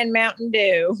champagne and Mountain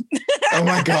Dew. Oh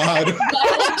my God.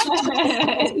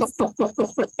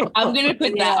 I'm going to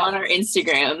put that on our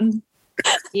Instagram.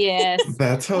 Yes.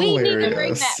 That's We need hilarious. to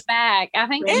bring that back. I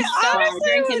think It we started honestly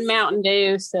drinking was- Mountain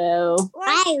Dew, so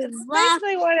It's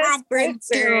basically what a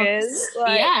spritzer is.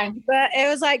 Like, Yeah. but it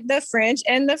was like the French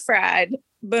and the fried.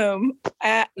 Boom.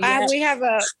 We have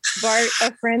a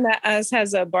friend that has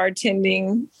a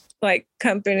bartending like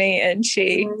company, and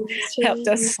she helped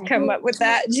us come up with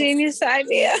that genius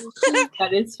idea.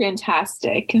 That is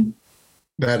fantastic.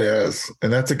 That is.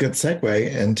 And that's a good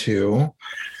segue into,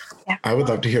 I would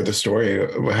love to hear the story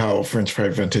of how French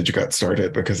Fried Vintage got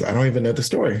started, because I don't even know the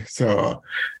story. So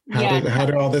how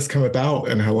did all this come about,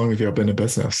 and how long have y'all been in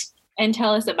business? And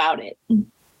tell us about it.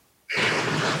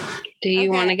 do you Okay.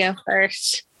 want to go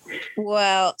first?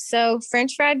 Well, so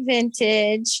French Fried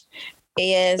Vintage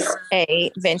is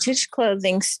a vintage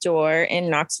clothing store in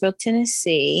Knoxville,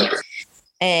 Tennessee,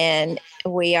 and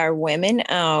we are women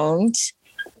owned.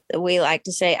 We like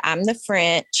to say I'm the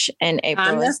French and April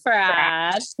I'm the is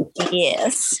fried.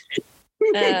 yes.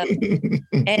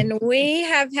 And we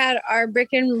have had our brick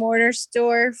and mortar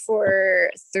store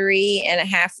for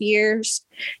 3.5 years.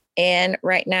 And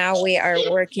right now we are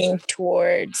working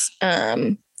towards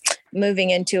moving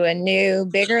into a new,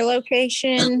 bigger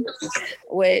location,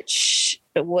 which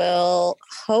will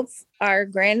hope our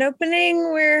grand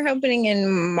opening. We're hoping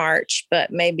in March,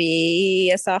 but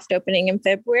maybe a soft opening in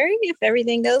February if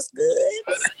everything goes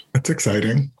good. That's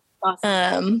exciting.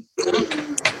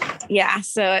 Yeah,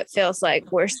 so it feels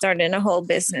like we're starting a whole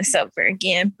business over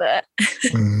again. But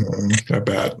I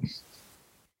bet.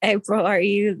 April, are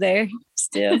you there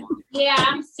still? Yeah,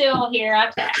 I'm still here.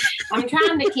 I'm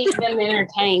trying to keep them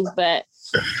entertained, but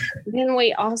then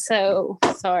we also,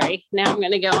 sorry, now I'm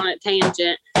going to go on a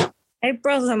tangent.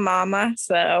 April's a mama,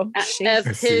 so Of I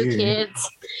 2 see. kids.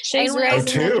 she's And we-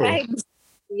 raising Oh, the two. babies.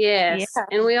 Yes. Yeah.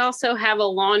 And we also have a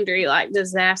laundry like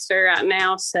disaster right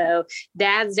now. So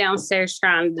dad's downstairs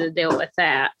trying to deal with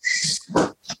that.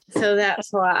 So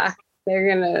that's why they're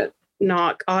going to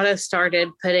knock. Otto started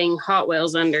putting Hot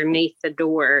Wheels underneath the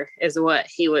door is what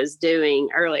he was doing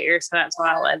earlier. So that's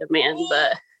why I let him in.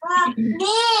 But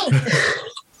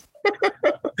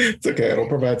It's okay. It'll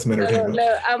provide some I don't entertainment.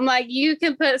 know. I'm like, you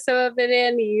can put some of it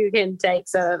in, you can take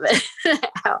some of it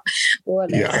out.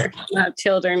 Whatever. My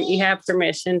children, you have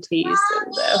permission to use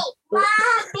them though.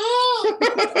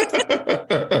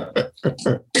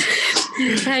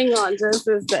 Hang on just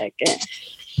a second.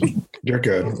 You're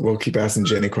good. We'll keep asking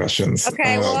Jenny questions.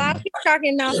 Okay, well, I'll keep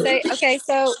talking now. Okay,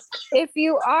 so if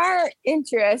you are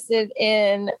interested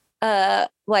in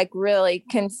like really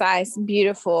concise,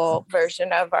 beautiful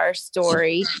version of our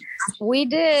story, we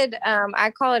did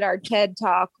I call it our TED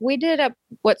Talk. We did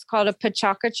what's called a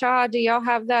Pachaka-cha. Do y'all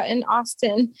have that in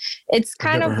Austin? It's I've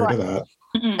kind never of heard like of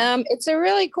that. it's a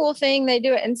really cool thing. They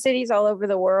do it in cities all over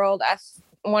the world. I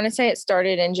want to say it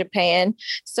started in Japan.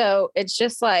 So it's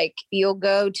just like you'll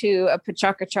go to a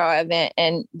Pachaka-cha event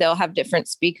and they'll have different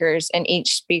speakers, and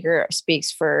each speaker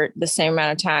speaks for the same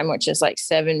amount of time, which is like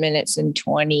 7 minutes and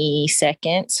 20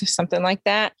 seconds or something like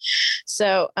that.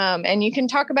 So, and you can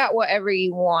talk about whatever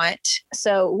you want.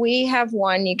 So we have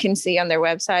one you can see on their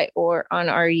website or on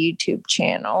our YouTube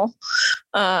channel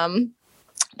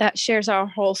that shares our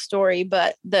whole story,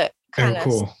 but the kind of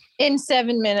cool. in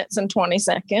 7 minutes and 20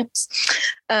 seconds.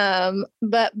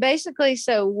 But basically,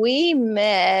 so we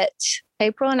met,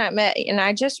 April and I met, and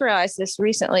I just realized this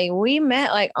recently. We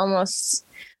met like almost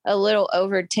a little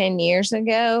over 10 years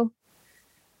ago.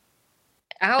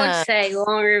 I would say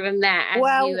longer than that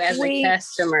as a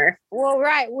customer. Well,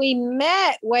 right. We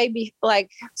met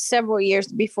like several years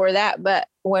before that, but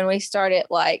when we started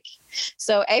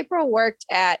so April worked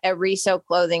at a resale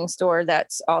clothing store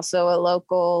that's also a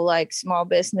local like small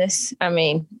business. I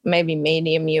mean, maybe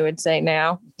medium you would say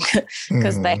now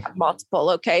because they have multiple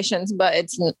locations, but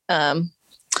it's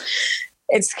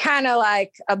kind of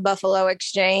like a Buffalo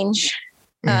Exchange.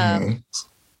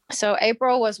 So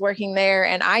April was working there,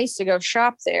 and I used to go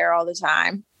shop there all the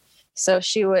time. So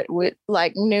she would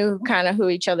like knew kind of who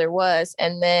each other was.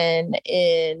 And then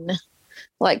in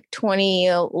like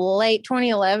late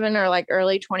 2011 or like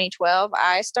early 2012,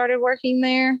 I started working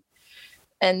there.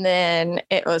 And then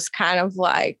it was kind of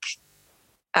like,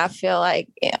 I feel like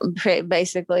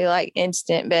basically like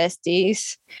instant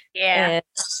besties. Yeah. And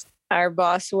our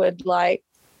boss would like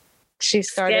she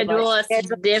started Schedule like, us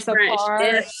different apart.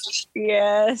 shifts.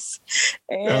 Yes.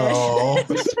 And Oh,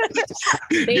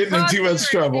 getting in too much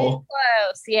trouble.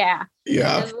 Close, yeah.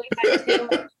 Yeah. Because we had too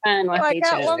much fun with like each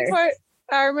at one other. point,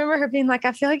 I remember her being like,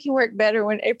 I feel like you work better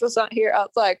when April's not here. I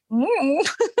was like,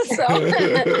 So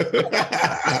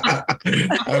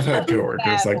I've had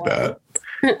coworkers like that.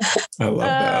 I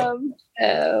love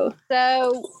that.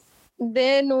 So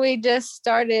then we just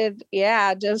started,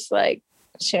 just like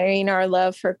sharing our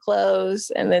love for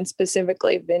clothes and then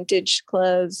specifically vintage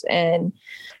clothes. And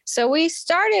so we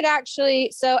started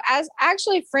actually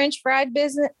French fried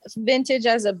business vintage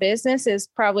as a business is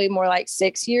probably more like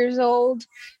 6 years old.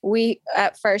 We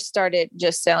at first started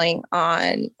just selling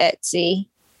on Etsy.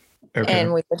 Okay.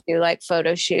 And we would do like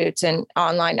photo shoots and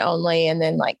online only. And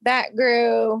then like that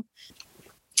grew.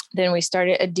 Then we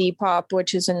started a Depop,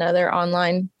 which is another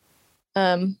online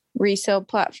resale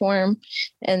platform.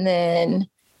 And then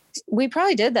we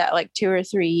probably did that like 2 or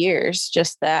 3 years,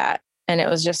 just that. And it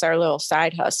was just our little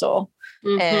side hustle.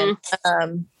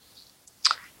 Mm-hmm.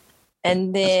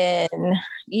 And then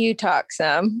you talk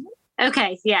some.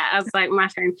 Okay, yeah, I was like my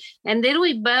turn. And then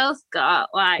we both got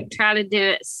like try to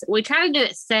do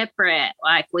it separate.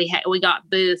 Like we got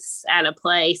booths at a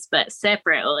place, but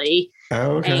separately.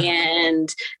 Oh, okay.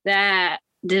 And that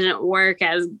didn't work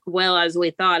as well as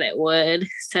we thought it would.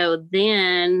 So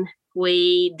then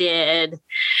we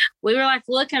were like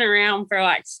looking around for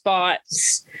like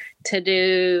spots to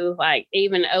do, like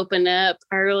even open up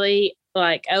a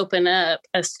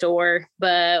store,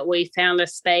 but we found a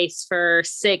space for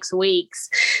 6 weeks.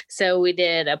 So we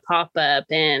did a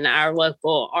pop-up in our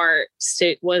local art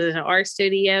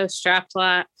studio, Striped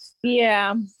Light?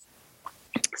 Yeah.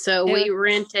 So we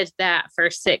rented that for a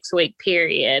 6-week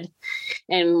period,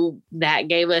 and that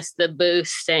gave us the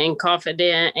boost and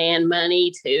confidence and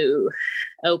money to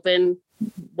open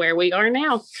where we are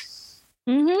now.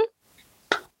 Mm-hmm.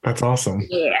 That's awesome.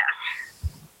 Yeah.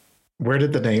 Where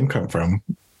did the name come from?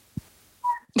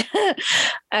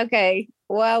 Okay.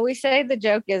 Well, we say the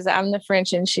joke is I'm the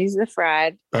French and she's the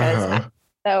fried. So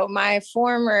I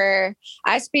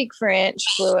speak French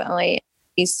fluently. I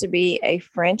used to be a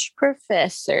French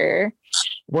professor.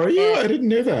 Were you? I didn't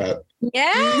know that.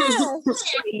 Yes.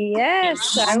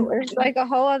 Yes. It was like a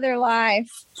whole other life.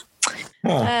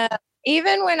 Huh.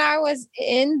 Even when I was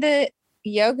in the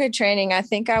yoga training, I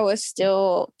think I was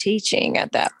still teaching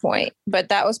at that point, but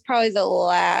that was probably the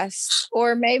last,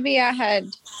 or maybe I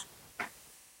had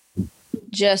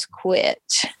just quit.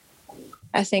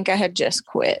 I think I had just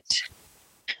quit.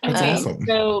 That's awesome.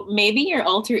 So maybe your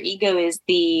alter ego is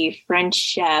the French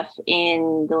chef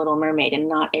in The Little Mermaid and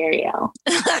not Ariel.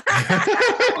 That's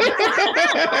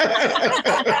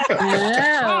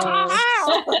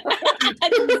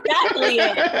exactly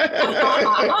it.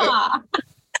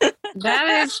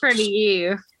 That is pretty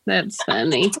you. That's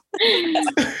funny.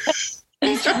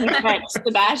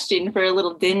 Sebastian for a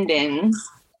little din-din.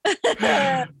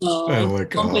 Oh my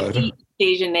God.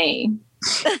 Déjeuner.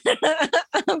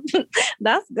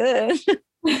 That's good.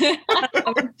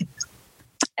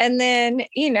 And then,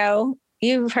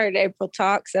 you've heard April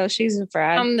talk, so she's a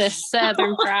fried. I'm the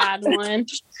Southern fried one.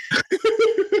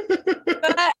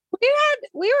 But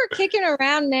we were kicking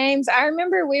around names. I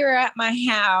remember we were at my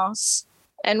house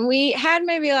and we had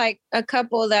maybe like a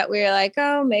couple that we were like,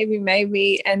 oh,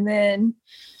 maybe. And then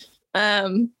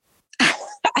I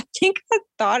think I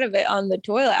thought of it on the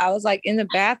toilet. I was like in the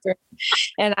bathroom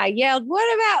and I yelled,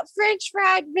 what about French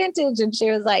fried vintage? And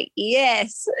she was like,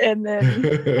 yes. And then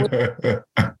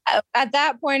at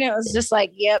that point, it was just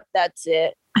like, yep, that's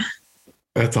it.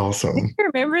 That's awesome. Do you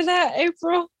remember that,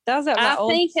 April? That was at my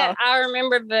old think house. that I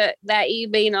remember that you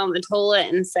being on the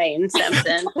toilet and saying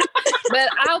something. But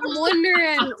I'm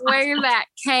wondering where that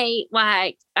came.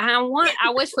 Like, I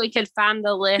wish we could find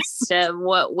the list of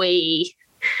what we,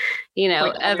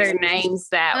 other names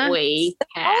that we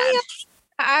had. Oh, yeah.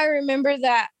 I remember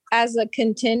that as a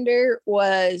contender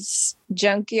was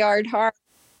Junkyard Heart.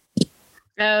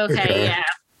 Okay, yeah.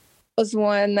 Was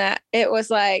one that it was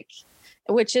like,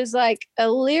 which is like a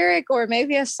lyric or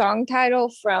maybe a song title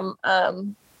from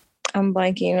I'm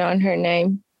blanking on her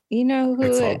name. You know who?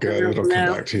 It's all good. It'll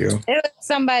come back to you. It was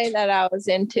somebody that I was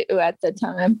into at the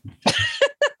time.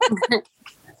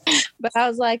 But I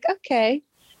was like, okay.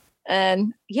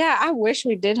 And yeah, I wish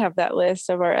we did have that list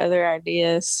of our other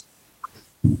ideas.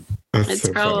 It's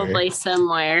so probably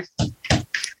somewhere.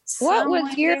 What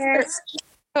was your?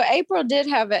 So April did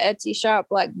have an Etsy shop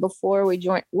like before we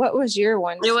joined. What was your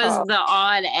one? It was the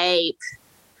Odd Ape.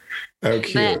 Oh,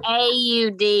 cute.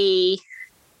 The AUD.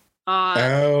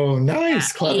 Oh,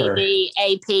 nice, clever.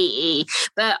 APE.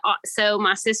 But so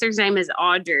my sister's name is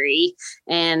Audrey,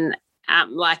 and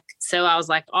so I was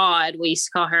like Odd. We used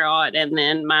to call her Odd, and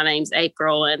then my name's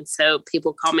April, and so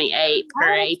people call me Ape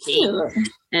or AP,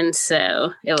 and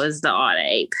so it was the Odd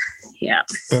Ape. Yeah,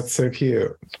 That's so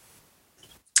cute.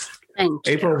 Thank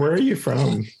you. April, where are you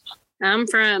from? I'm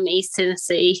from East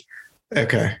Tennessee.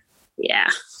 Okay. Yeah,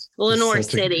 Lenore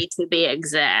Such a- City to be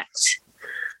exact.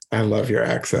 I love your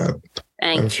accent.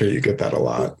 Thank I'm you. sure you get that a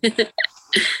lot.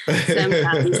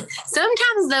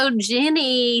 Sometimes though,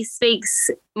 Jenny speaks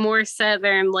more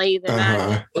southernly than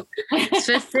I do.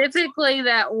 Specifically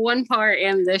that one part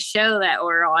in the show that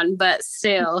we're on, but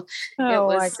still, it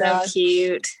was so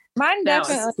cute. Mine That was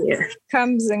definitely cute.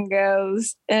 comes and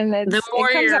goes, and it's, The more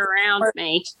it comes you're out- around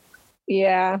me,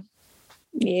 Yeah,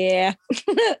 yeah.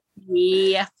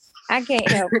 yeah. I can't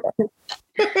help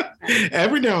it.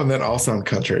 Every now and then I'll sound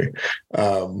country.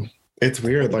 It's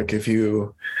weird. Like if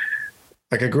you,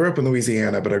 like I grew up in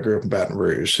Louisiana, but I grew up in Baton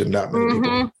Rouge, and not many people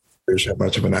in Baton Rouge have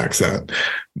much of an accent.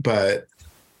 But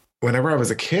whenever I was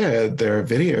a kid, there are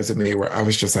videos of me where I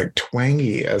was just like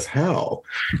twangy as hell.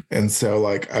 And so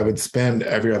like I would spend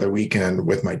every other weekend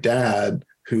with my dad,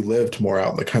 who lived more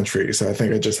out in the country. So I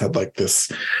think I just had like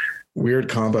this weird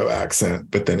combo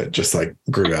accent, but then it just like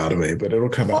grew out of me. But it'll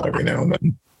come out every now and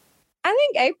then. I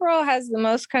think April has the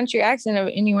most country accent of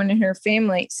anyone in her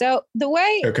family. So the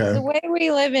way we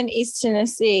live in East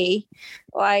Tennessee,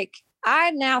 like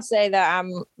I now say that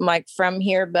I'm like from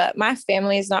here, but my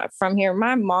family is not from here.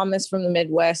 My mom is from the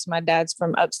Midwest. My dad's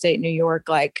from upstate New York.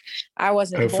 Like I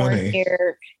wasn't born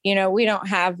here. You know, we don't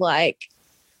have like,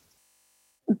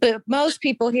 but most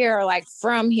people here are like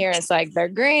from here. It's like their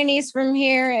granny's from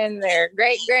here and their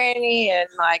great granny and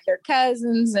like their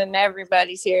cousins and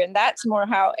everybody's here. And that's more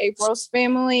how April's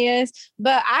family is.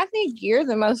 But I think you're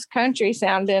the most country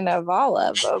sounding of all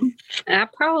of them. I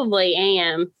probably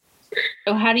am.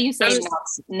 So how do you say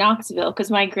Knoxville?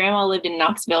 Because my grandma lived in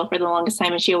Knoxville for the longest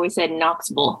time, and she always said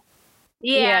Knoxville.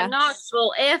 Yeah,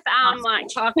 Knoxville. If I'm like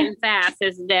talking fast,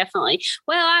 it's definitely.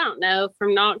 Well, I don't know.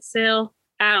 From Knoxville,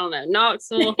 I don't know.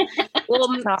 Knoxville. Well,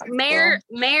 Maryville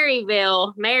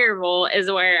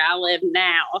is where I live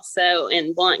now. So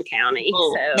in Blount County.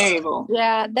 Oh, so Maryville.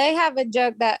 Yeah, they have a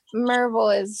joke that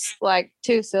Merville is like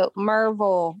two. So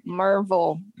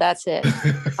Merville. That's it.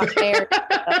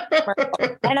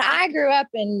 And I grew up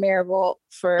in Maryville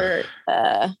for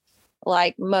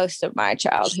like most of my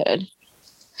childhood.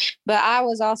 But I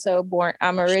was also born.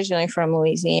 I'm originally from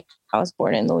Louisiana. I was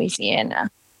born in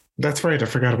Louisiana. That's right. I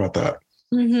forgot about that.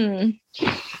 Mm-hmm.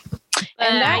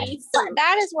 And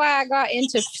that is why I got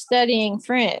into studying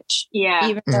French. Yeah.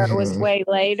 Even though it was way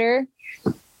later.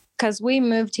 Because we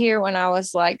moved here when I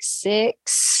was like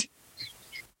 6.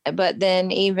 But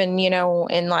then even, you know,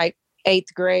 in like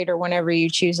 8th grade or whenever you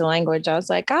choose a language, I was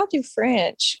like, I'll do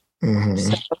French. Mm-hmm.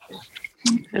 So,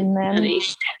 and then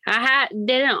I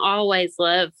didn't always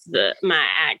love my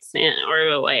accent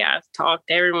or the way I've talked.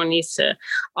 Everyone used to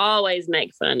always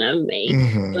make fun of me,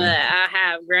 but I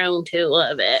have grown to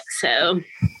love it. So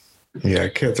yeah,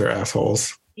 kids are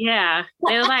assholes. Yeah,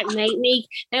 they would like make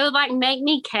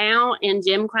me count in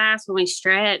gym class when we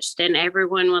stretched, and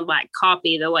everyone would like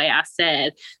copy the way I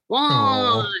said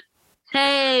 1,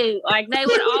 2. Like they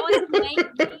would always make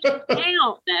me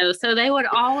count though, so they would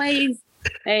always.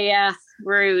 Yeah,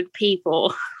 rude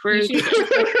people. Rude.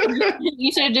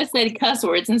 You should have just said cuss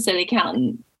words instead of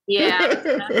counting. Yeah.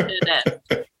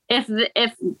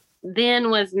 If then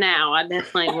was now, I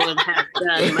definitely would have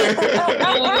done.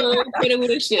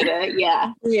 Coulda, shoulda.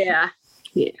 Yeah. Yeah.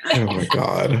 Yeah. Oh my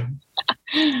God.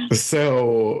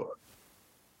 So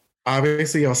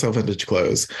obviously y'all sell vintage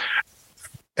clothes.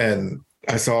 And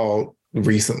I saw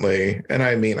recently, and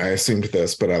I mean, I assumed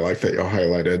this, but I like that y'all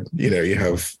highlighted, you know, you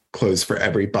have clothes for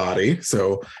every body.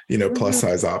 So, you know, plus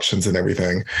size options and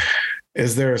everything.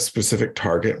 Is there a specific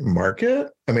target market?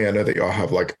 I mean, I know that y'all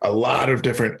have like a lot of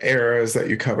different eras that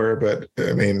you cover, but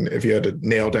I mean, if you had to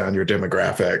nail down your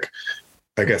demographic,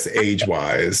 I guess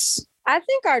age-wise. I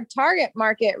think our target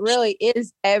market really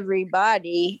is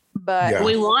everybody, but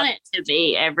we want it to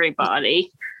be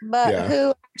everybody. But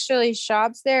who actually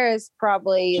shops there is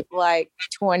probably like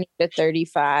 20 to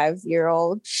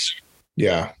 35-year-olds.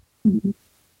 Yeah.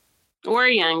 Or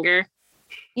younger.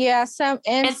 Yeah, it's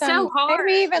so hard.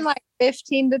 Maybe even like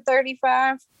 15 to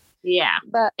 35. Yeah,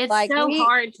 but it's like so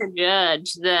hard to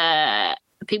judge the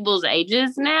people's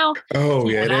ages now. Oh,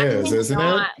 yeah, it is, isn't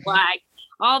it? Like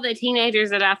all the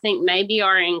teenagers that I think maybe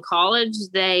are in college,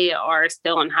 they are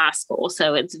still in high school.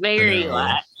 So it's very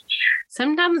like.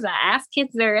 Sometimes I ask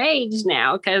kids their age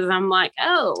now because I'm like,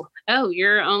 oh, oh,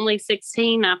 you're only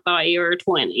 16. I thought you were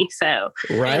 20. So,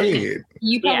 Right.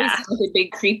 You probably Yeah. sound like a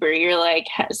big creeper. You're like,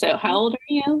 so how old are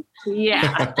you?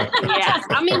 yeah. Yeah.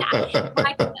 I mean,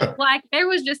 like there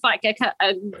was just like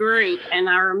a group, and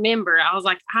I remember I was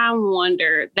like, I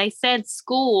wonder. They said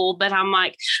school, but I'm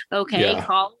like, okay, Yeah.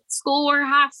 college school or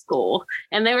high school,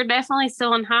 and they were definitely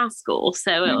still in high school.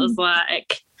 So it was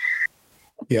like,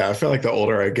 Yeah, I feel like the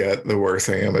older I get, the worse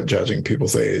I am at judging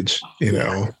people's age. You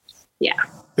know. Yeah.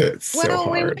 It's so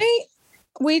hard.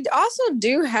 We also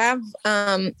do have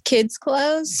kids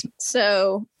clothes.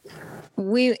 So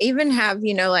we even have,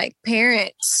 like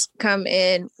parents come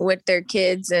in with their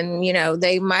kids, and,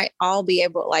 they might all be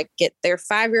able to like get their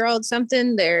 5-year-old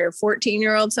something, their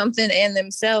 14-year-old something, and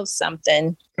themselves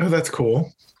something. Oh, that's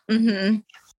cool. Mm-hmm.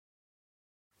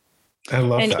 I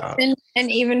love that.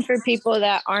 Even for people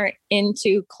that aren't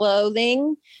into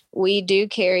clothing, we do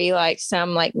carry like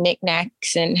some like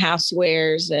knickknacks and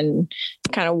housewares and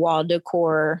kind of wall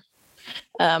decor.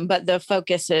 But the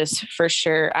focus is for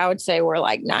sure, I would say we're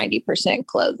like 90%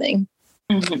 clothing.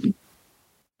 Mm-hmm.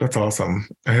 That's awesome.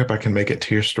 I hope I can make it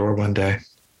to your store one day.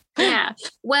 yeah.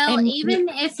 Well, And- even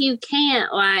if you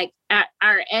can't, like at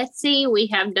our Etsy, we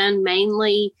have done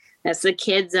mainly. That's the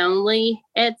kids only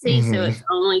Etsy, so it's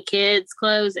only kids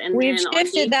clothes. And We've then on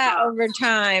shifted that Depop- over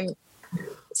time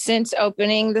since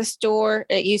opening the store.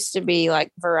 It used to be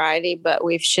like variety, but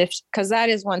we've shifted because that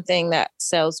is one thing that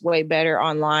sells way better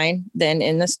online than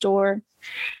in the store.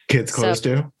 Kids clothes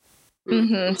do?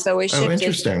 Mm-hmm. So we Oh, shifted.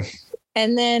 interesting.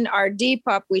 And then our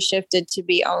Depop, we shifted to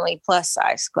be only plus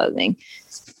size clothing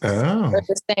Oh, for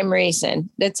the same reason.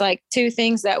 It's like two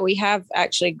things that we have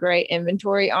actually great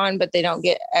inventory on, but they don't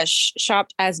get as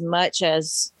shopped as much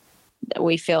as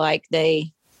we feel like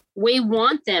they we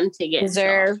want them to get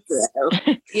deserve. shopped,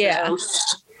 so- Yeah.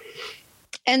 so,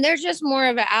 And there's just more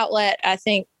of an outlet. I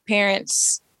think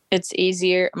parents, it's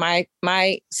easier. My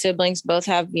siblings both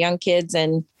have young kids,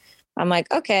 and I'm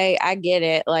like, okay, I get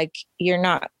it. Like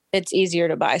it's easier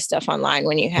to buy stuff online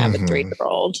when you have Mhm. a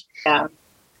 3-year-old. Yeah.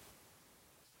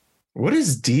 what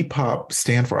does Depop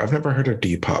stand for? I've never heard of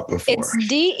Depop before. It's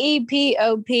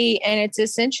DEPOP, and it's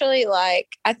essentially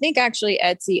like, I think actually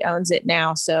Etsy owns it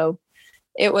now. So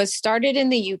it was started in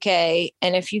the UK.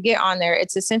 And if you get on there,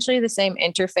 it's essentially the same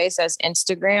interface as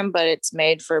Instagram, but it's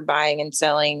made for buying and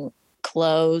selling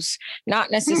clothes,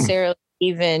 not necessarily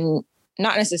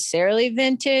not necessarily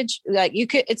vintage. Like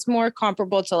it's more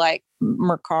comparable to like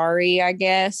Mercari, I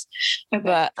guess. Okay.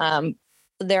 But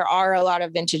there are a lot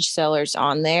of vintage sellers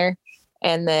on there.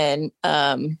 And then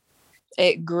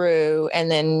it grew,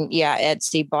 and then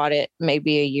Etsy bought it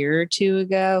maybe a year or two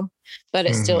ago, but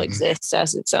it still Mhm. exists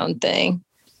as its own thing.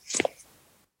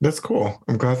 That's cool.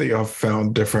 I'm glad that y'all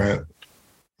found different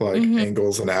Mhm.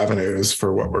 angles and avenues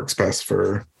for what works best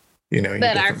for, your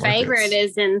but our different favorite markets.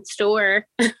 is in store.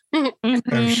 I'm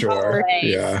Mhm. sure. Always.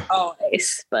 Yeah.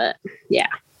 Always. But yeah.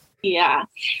 Yeah.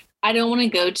 I don't want to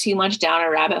go too much down a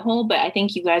rabbit hole, but I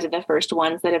think you guys are the first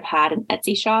ones that have had an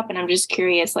Etsy shop. And I'm just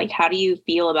curious, like, how do you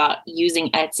feel about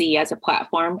using Etsy as a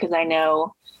platform? Because I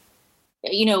know,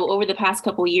 over the past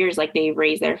couple of years, like they've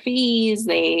raised their fees.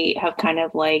 They have kind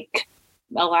of like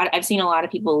I've seen a lot of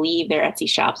people leave their Etsy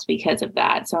shops because of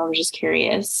that. So I'm just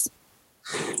curious.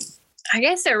 I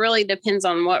guess it really depends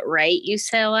on what rate you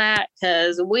sell at,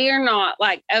 because we're not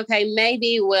like, okay,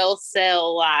 maybe we'll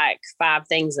sell like 5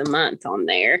 things a month on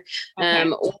there.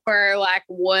 Okay. Or like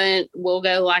we'll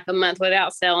go like a month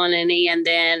without selling any, and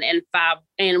then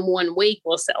in 1 week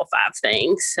we'll sell 5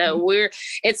 things. So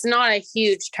it's not a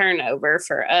huge turnover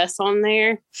for us on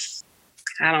there.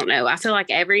 I don't know. I feel like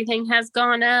everything has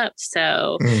gone up.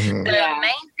 So Mhm. the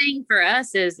main thing for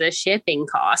us is the shipping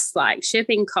costs. Like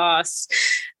shipping costs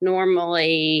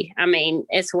normally, I mean,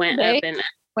 it's went They up and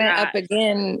went Right. up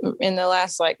again in the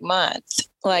last month.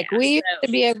 Like we used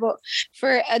to be able,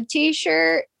 for a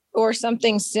t-shirt or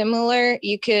something similar,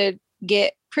 you could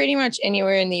get pretty much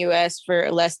anywhere in the US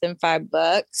for less than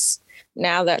 $5.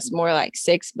 Now that's more like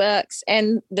 $6.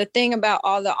 And the thing about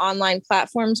all the online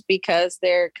platforms, because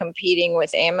they're competing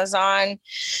with Amazon,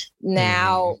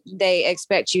 now they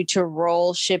expect you to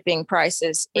roll shipping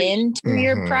prices into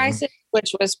your Mhm. prices,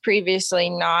 which was previously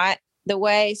not the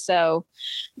way. So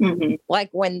Mhm. like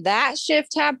when that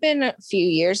shift happened a few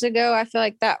years ago, I feel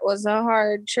like that was a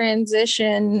hard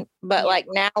transition. But like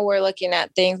now we're looking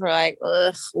at things, we're like,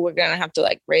 ugh, we're going to have to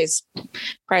like raise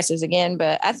prices again.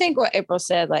 But I think what April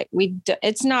said, like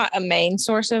it's not a main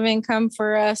source of income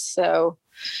for us. So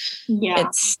Yeah.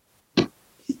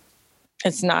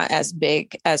 it's not as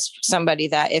big as somebody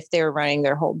that if they're running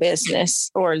their whole business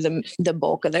or the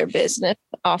bulk of their business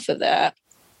off of that.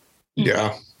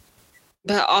 Yeah.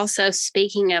 But also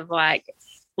speaking of like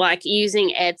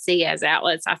using Etsy as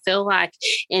outlets, I feel like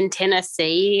in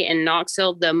Tennessee and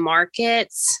Knoxville, the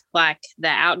markets, like the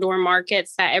outdoor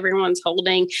markets that everyone's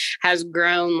holding, has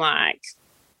grown like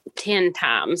 10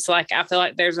 times. Like I feel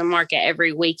like there's a market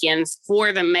every weekend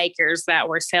for the makers that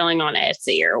were selling on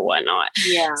Etsy or whatnot.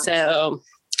 Yeah. So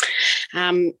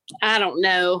I don't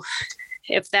know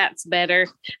if that's better.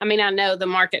 I mean, I know the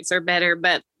markets are better,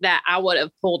 but that I would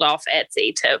have pulled off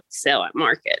Etsy to sell at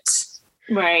markets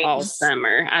Right. all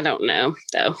summer. I don't know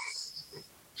though.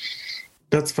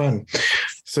 That's fun.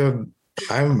 So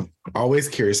I'm always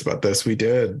curious about this. We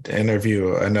did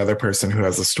interview another person who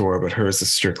has a store, but hers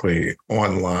is strictly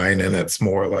online, and it's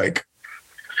more like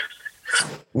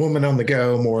woman on the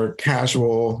go, more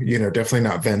casual, definitely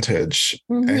not vintage.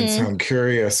 And so I'm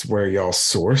curious where y'all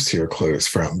source your clothes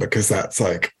from, because that's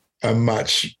like a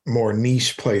much more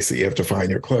niche place that you have to find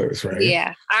your clothes, right?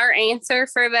 Yeah. Our answer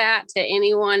for that to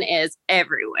anyone is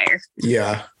everywhere.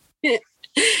 Yeah. I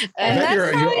And bet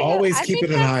that's you're always I keeping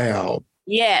think an eye out.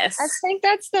 Yes. I think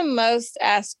that's the most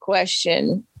asked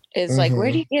question is like,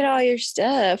 where do you get all your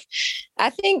stuff? I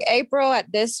think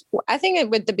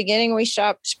with the beginning, we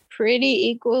shopped pretty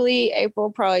equally.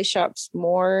 April probably shops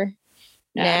more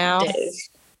now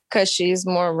because she's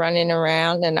more running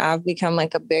around, and I've become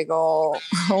like a big old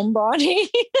homebody.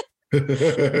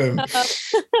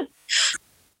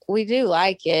 We do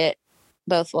like it,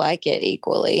 both like it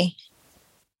equally.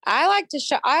 I like to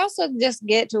shop. I also just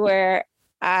get to where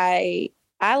I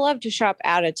love to shop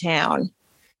out of town.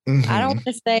 I don't want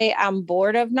to say I'm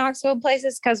bored of Knoxville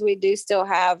places, because we do still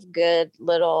have good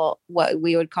little, what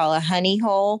we would call a honey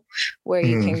hole, where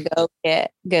you can go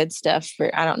get good stuff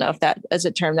for, I don't know if that is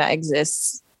a term that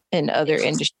exists in other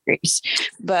industries,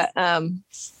 but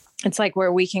it's like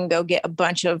where we can go get a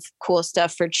bunch of cool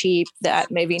stuff for cheap that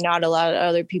maybe not a lot of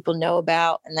other people know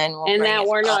about. And then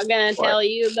we're not going to tell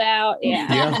you about.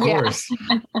 Yeah. Yeah, of course.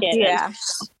 Yeah.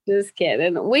 Just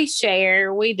kidding. We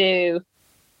share. We do.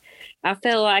 I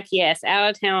feel like, yes, out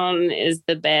of town is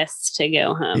the best to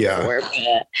go hunt for,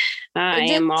 but I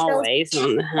am always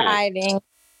on the hunt.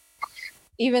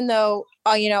 Even though,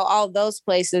 all those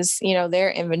places, their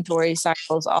inventory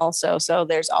cycles also. So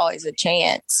there's always a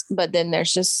chance. But then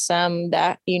there's just some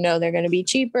that, they're going to be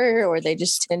cheaper, or they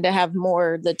just tend to have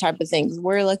more the type of things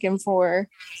we're looking for.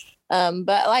 But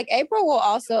like April will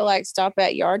also like stop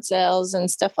at yard sales and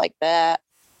stuff like that.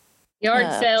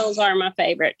 Yard sales are my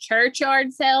favorite.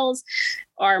 Churchyard sales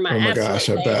are my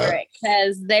absolute favorite,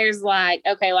 because there's like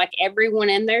everyone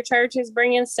in their church is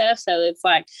bringing stuff. So it's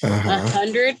like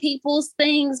 100 people's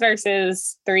things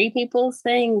versus 3 people's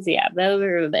things. Yeah, those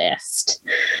are the best.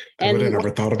 I would have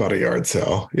never thought about a yard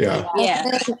sale. Yeah.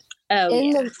 Yeah.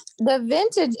 The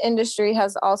vintage industry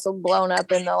has also blown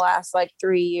up in the last like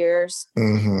 3 years.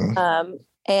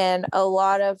 And a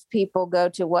lot of people go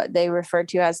to what they refer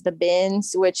to as the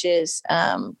bins, which is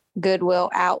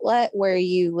Goodwill outlet, where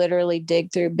you literally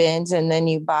dig through bins and then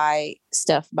you buy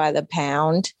stuff by the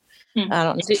pound. I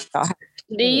don't know.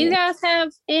 Do you guys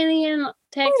have any in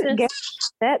Texas?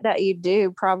 That you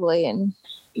do probably.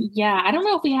 Yeah, I don't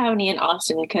know if we have any in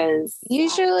Austin, because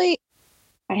usually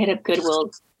I hit up Goodwill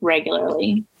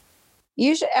regularly.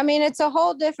 It's a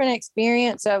whole different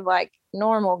experience of like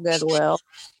normal Goodwill.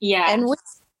 Yeah. And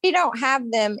we don't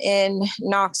have them in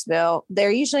Knoxville.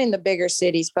 They're usually in the bigger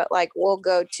cities, but like we'll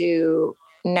go to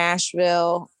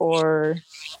Nashville or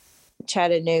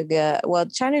Chattanooga. Well,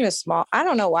 Chattanooga's small. I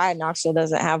don't know why Knoxville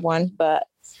doesn't have one, but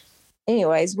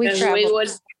anyways,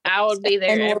 I would be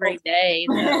there every day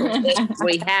if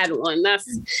we had one.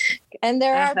 And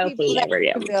there are people that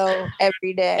go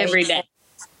every day. Every day.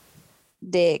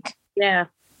 Dig. Yeah.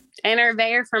 And are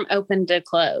there from open to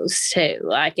close too.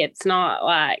 Like it's not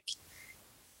like,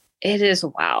 it is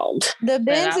wild. The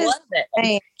bins is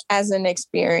as an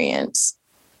experience.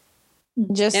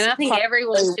 And I think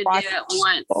everyone should do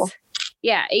it once.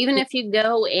 Yeah, even if you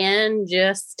go in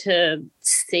just to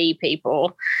see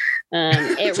people.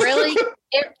 It really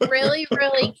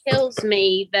kills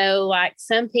me though. Like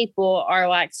some people are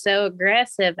like so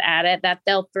aggressive at it that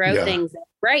they'll throw things and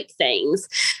break things.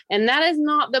 And that is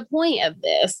not the point of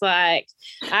this. Like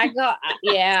I've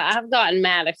gotten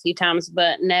mad a few times,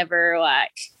 but never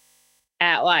like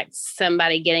at like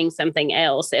somebody getting something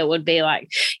else. It would be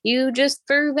like, you just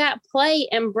threw that plate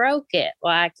and broke it.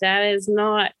 Like that is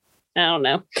not, I don't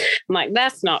know. I'm like,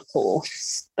 that's not cool.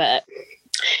 But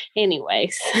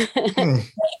anyways,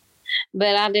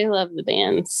 but I do love the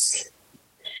bins.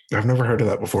 I've never heard of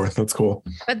that before. That's cool.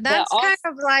 But that's kind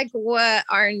of like what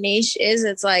our niche is.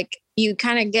 It's like you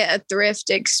kind of get a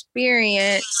thrift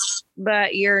experience,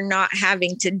 but you're not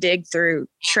having to dig through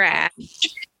trash.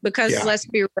 because Yeah. let's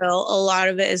be real, a lot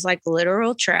of it is like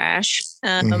literal trash.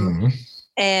 Mhm.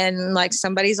 And like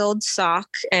somebody's old sock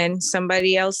and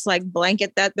somebody else like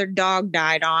blanket that their dog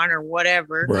died on or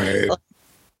whatever. Right.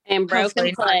 And broken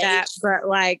Hopefully not plates. that, but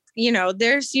like, you know,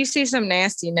 you see some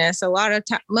nastiness. A lot of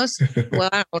time, I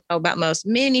don't know about most,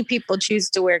 many people choose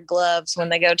to wear gloves when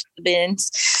they go to the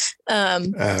bins.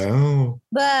 Oh.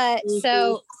 But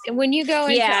so when you go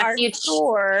into Yeah, our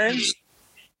store,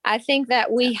 I think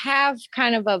that we have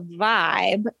kind of a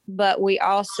vibe, but we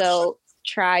also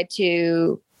try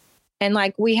to, and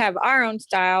like we have our own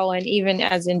style, and even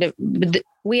as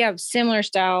we have similar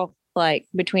style, like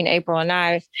between April and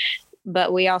I,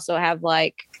 but we also have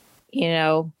like, you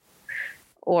know,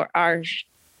 or our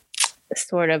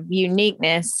sort of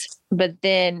uniqueness. But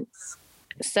then,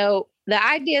 so the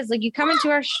idea is like you come into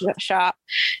our shop,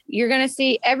 you're going to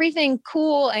see everything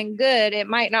cool and good. It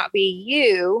might not be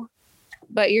you,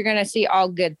 but you're going to see all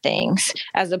good things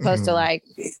as opposed to like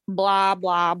blah,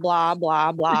 blah, blah,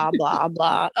 blah, blah, blah,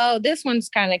 blah. Oh, this one's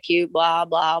kind of cute. Blah,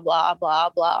 blah, blah, blah,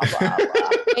 blah, blah, blah.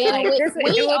 And Like,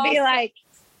 it will be like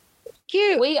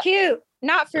cute.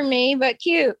 Not for me, but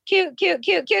cute.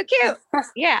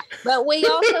 Yeah. But we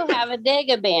also have a Dig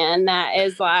a bin that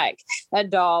is like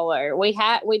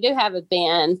 $1. We do have a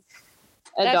bin,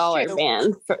 That's $1 true.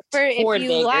 bin for if you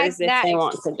diggers like if that they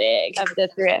want to dig. of the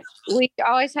thrift, we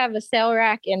always have a sale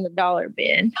rack in the dollar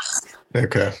bin.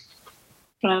 Okay.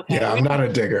 Okay. Yeah, I'm not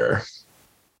a digger.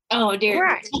 Oh, dear.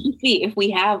 Right. See if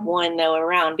we have one though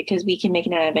around because we can make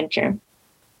an adventure.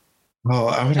 Well,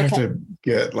 I would have to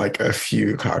get like a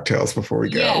few cocktails before we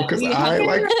go because I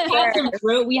like.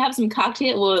 We have some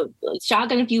cocktail. We'll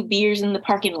shotgun a few beers in the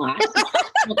parking lot.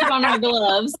 We'll put on our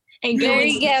gloves and go. There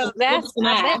you go.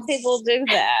 I bet people do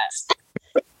that.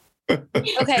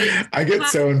 Okay. I get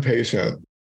so impatient.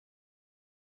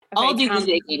 I'll do the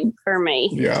digging for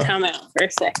me. Yeah. Come out for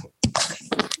a second.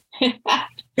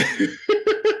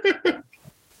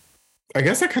 I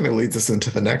guess that kind of leads us into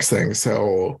the next thing.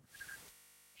 So,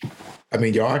 I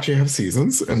mean, y'all actually have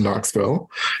seasons in Knoxville.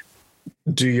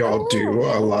 Do y'all do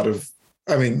a lot of,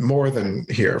 I mean, more than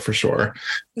here for sure.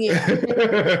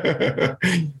 Yeah.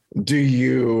 Do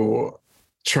you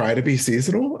try to be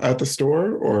seasonal at the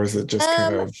store or is it just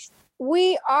kind of?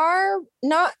 We are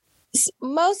not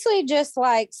mostly just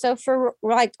like, so for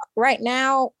like right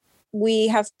now, we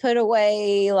have put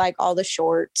away like all the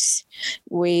shorts.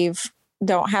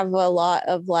 Don't have a lot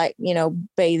of like, you know,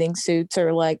 bathing suits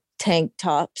or like tank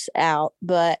tops out,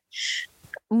 but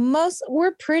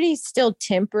we're pretty still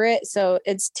temperate. So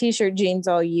it's t-shirt, jeans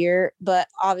all year, but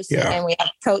obviously, and we have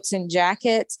coats and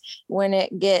jackets when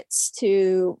it gets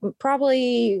to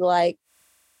probably like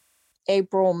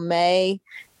April, May.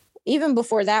 Even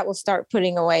before that, we'll start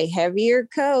putting away heavier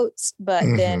coats, but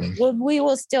then we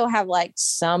will still have like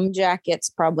some jackets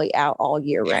probably out all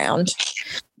year round.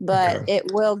 But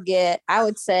it will get, I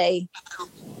would say,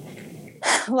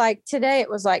 like today it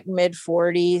was like mid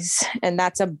 40s, and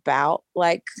that's about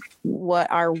like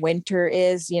what our winter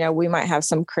is. You know, we might have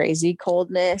some crazy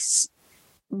coldness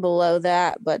below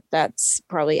that, but that's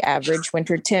probably average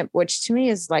winter temp, which to me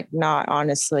is like not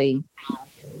honestly,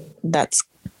 that's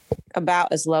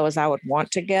about as low as I would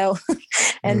want to go.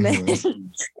 And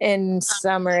then in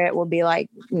summer it will be like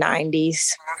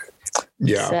 90s.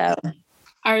 Yeah. So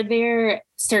are there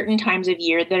certain times of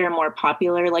year that are more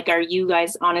popular? Like, are you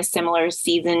guys on a similar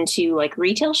season to like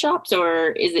retail shops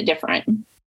or is it different?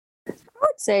 I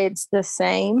would say it's the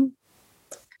same.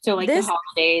 So like the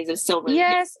holidays is still really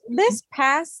yes, this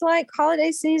past like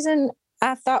holiday season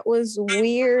I thought was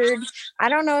weird. I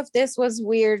don't know if this was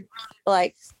weird,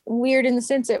 like weird in the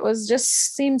sense it was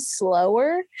just seemed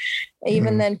slower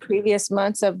even than previous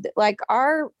months of like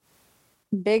our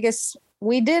biggest.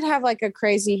 We did have like a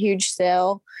crazy huge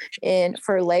sale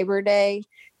for Labor Day,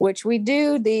 which we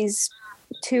do these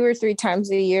 2 or 3 times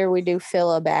a year. We do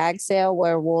fill a bag sale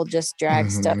where we'll just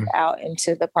drag stuff out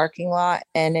into the parking lot.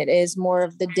 And it is more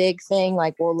of the dig thing.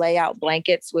 Like we'll lay out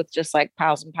blankets with just like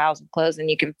piles and piles of clothes and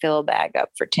you can fill a bag up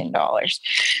for $10.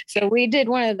 So we did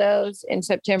one of those in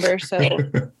September. So,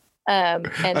 and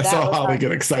I saw Holly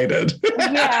get excited.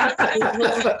 Yeah.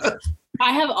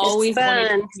 I have always wanted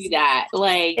to do that.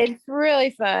 Like it's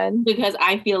really fun because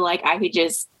I feel like I could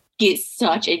just get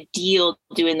such a deal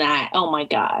doing that. Oh my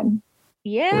God.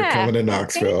 Yeah. We're coming to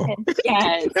Knoxville.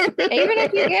 Yes. Even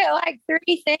if you get like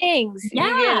 3 things, you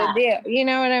get a deal. You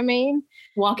know what I mean?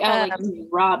 Walk out like you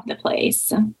robbed the place.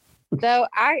 So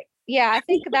I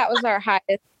think that was our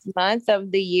highest month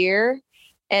of the year.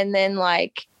 And then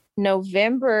like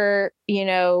November, you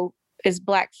know, is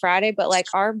Black Friday, but like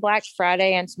our Black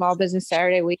Friday and Small Business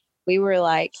Saturday, we were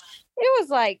like, it was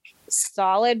like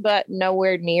solid, but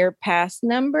nowhere near past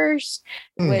numbers.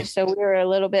 Which so we were a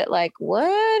little bit like,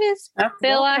 what is? I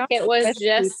feel like it was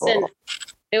people?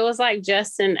 It was like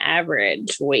just an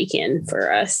average weekend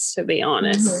for us, to be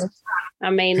honest. I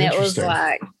mean, it was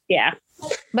like, yeah.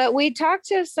 But we talked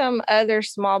to some other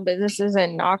small businesses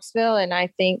in Knoxville, and I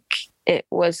think it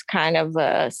was kind of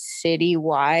a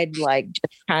citywide, like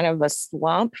just kind of a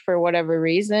slump for whatever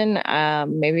reason.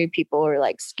 Maybe people were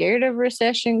like scared of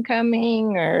recession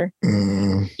coming or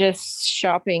just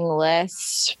shopping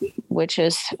less, which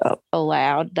is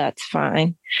allowed. That's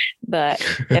fine. But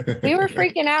we were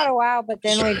freaking out a while, but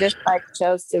then we just like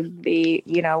chose to be,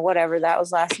 whatever. That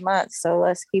was last month. So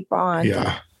let's keep on.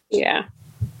 Yeah. Yeah.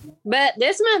 But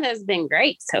this month has been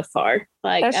great so far.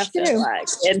 Like, That's I feel true. like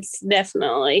it's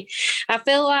definitely, I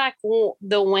feel like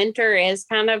the winter is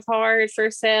kind of hard for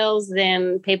sales.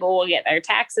 Then people will get their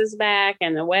taxes back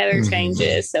and the weather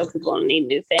changes. So people need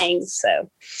new things. So,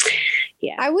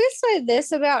 yeah. I will say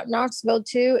this about Knoxville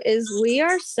too, is we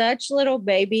are such little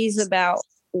babies about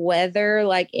weather,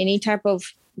 like any type of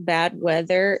bad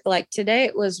weather. Like today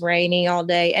it was rainy all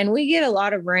day and we get a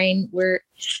lot of rain. We're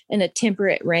in a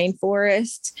temperate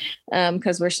rainforest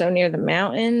because we're so near the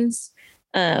mountains.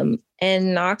 And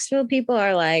Knoxville people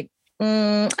are like,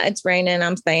 it's raining,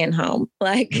 I'm staying home.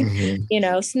 Like,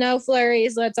 snow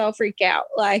flurries, let's all freak out.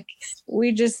 Like,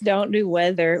 we just don't do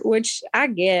weather, which I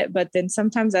get. But then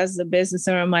sometimes as a business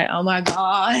owner, I'm like, oh my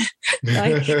God.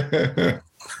 Like,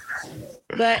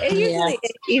 but it usually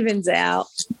it evens out.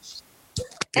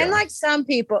 And like some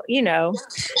people,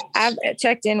 I've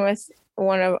checked in with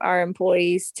one of our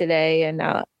employees today and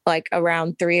like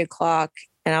around 3:00.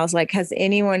 And I was like, has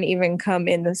anyone even come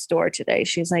in the store today?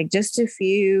 She's like, just a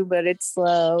few, but it's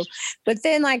slow. But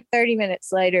then like 30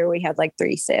 minutes later, we had like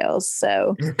 3 sales.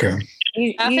 So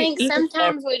I think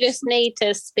sometimes we just need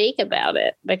to speak about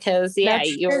it because,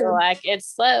 you were like, it's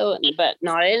slow, but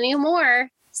not anymore.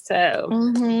 So,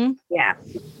 yeah.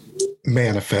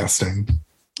 Manifesting.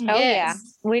 Oh, yeah.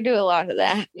 We do a lot of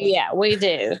that. Yeah, we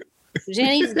do.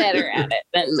 Jenny's better at it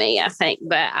than me, I think,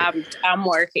 but I'm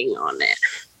working on it.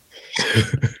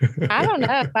 I don't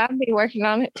know if I'd be working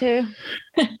on it too.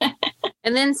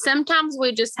 And then sometimes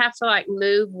we just have to like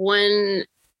move one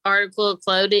article of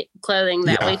clothing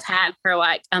that we've had for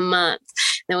like a month.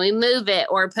 Then we move it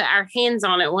or put our hands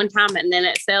on it one time and then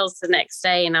it sells the next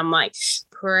day. And I'm like,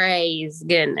 praise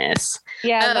goodness.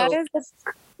 Yeah, that is.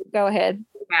 Go ahead.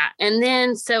 Yeah. And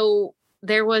then so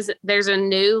there's a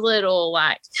new little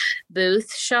like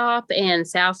booth shop in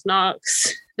South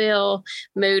Knoxville,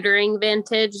 Mootering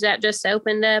Vintage, that just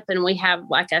opened up, and we have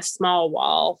like a small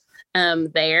wall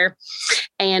there,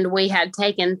 and we had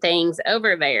taken things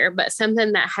over there, but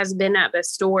something that has been at the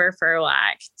store for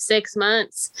like 6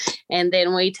 months, and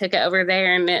then we took it over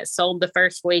there and it sold the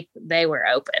first week they were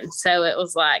open. So it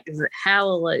was like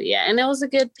hallelujah, and it was a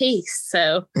good piece.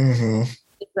 So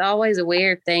it's always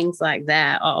weird things like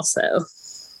that also.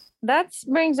 That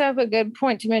brings up a good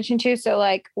point to mention too. So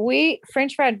like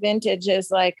French Fried Vintage is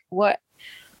like what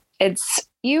I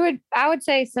would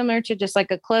say similar to just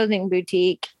like a clothing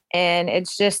boutique, and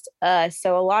it's just us.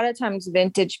 So a lot of times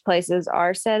vintage places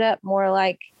are set up more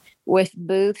like with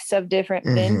booths of different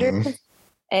vendors.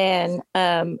 And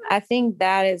I think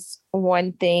that is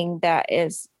one thing that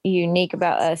is unique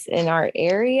about us in our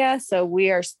area. So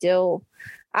we are still,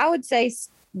 I would say,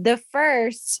 the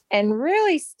first and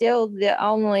really still the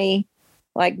only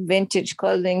like vintage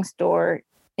clothing store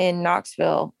in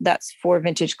Knoxville that's for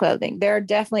vintage clothing. There are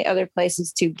definitely other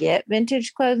places to get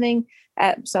vintage clothing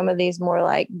at some of these more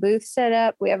like booth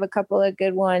setup. We have a couple of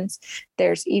good ones.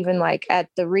 There's even like at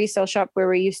the resale shop where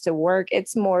we used to work,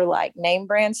 it's more like name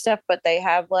brand stuff, but they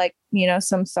have like,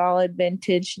 some solid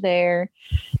vintage there.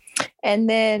 And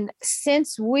then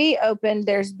since we opened,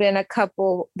 there's been a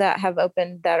couple that have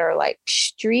opened that are like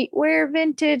streetwear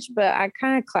vintage, but I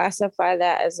kind of classify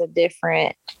that as a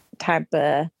different type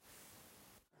of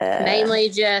mainly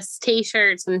just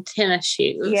t-shirts and tennis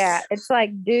shoes. Yeah, it's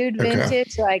like dude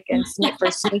vintage, like and for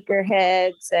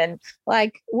sneakerheads, and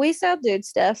like we sell dude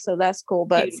stuff, so that's cool.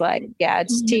 But it's like,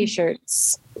 it's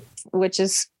t-shirts, which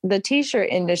is the t-shirt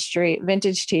industry,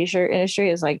 vintage t-shirt industry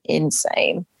is like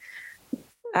insane.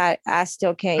 I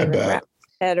still can't even wrap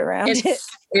my head around it.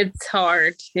 It's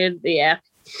hard.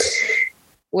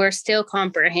 We're still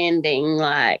comprehending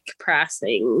like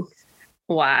pricing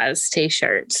wise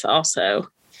t-shirts also.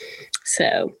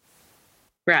 So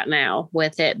right now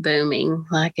with it booming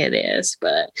like it is,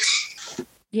 but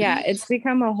yeah, it's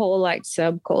become a whole like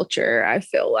subculture, I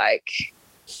feel like.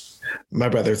 My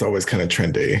brother's always kind of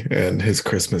trendy, and his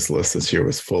Christmas list this year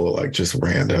was full of like just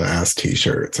random ass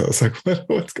t-shirts. I was like,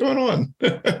 what's going on?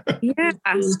 Yeah.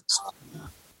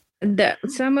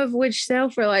 Some of which sell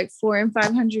for like $400 and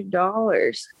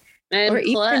 $500. And Or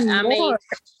plus, even I mean, more.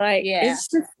 Like, yeah. it's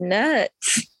just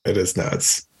nuts. It is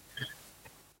nuts.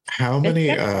 How many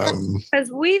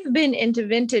Because we've been into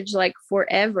vintage like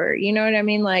forever. You know what I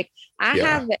mean? Like, I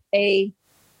have a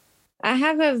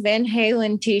Van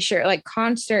Halen t-shirt, like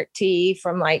concert tee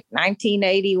from like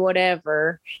 1980,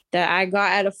 whatever, that I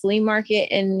got at a flea market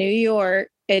in New York,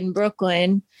 in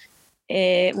Brooklyn,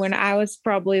 when I was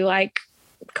probably like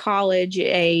college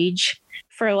age,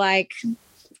 for like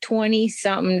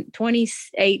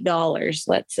 $28,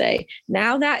 let's say.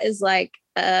 Now that is like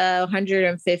a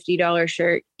 $150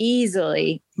 shirt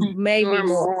easily, maybe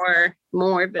more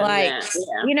than like that.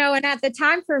 Yeah. you know. And at the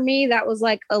time for me that was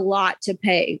like a lot to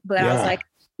pay, but I was like,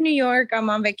 New York, I'm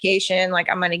on vacation, like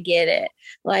I'm gonna get it,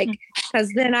 like,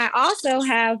 because then I also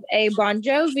have a Bon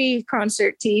Jovi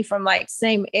concert tee from like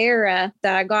same era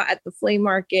that I got at the flea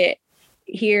market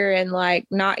here in like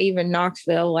not even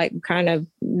Knoxville, like kind of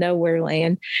nowhere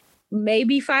land.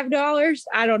 Maybe $5.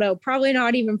 I don't know. Probably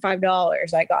not even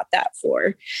 $5 I got that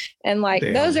for. And like,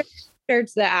 those are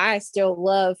shirts that I still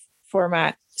love for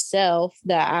myself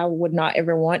that I would not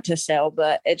ever want to sell.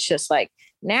 But it's just like,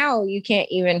 now you can't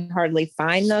even hardly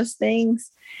find those things.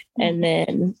 And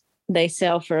then they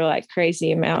sell for like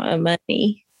crazy amount of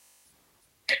money.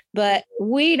 But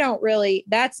we don't really,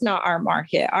 that's not our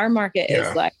market. Our market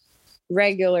is like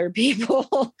regular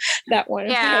people that want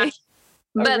to pay.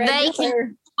 But they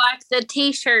can, like the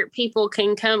t-shirt people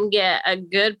can come get a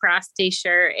good price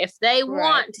t-shirt if they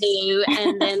want to,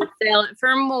 and then sell it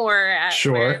for more.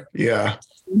 Sure. Yeah.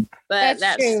 But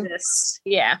that's true. Just,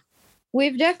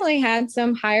 We've definitely had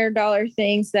some higher dollar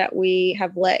things that we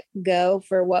have let go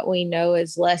for what we know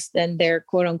is less than their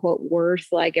quote unquote worth.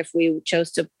 Like if we chose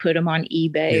to put them on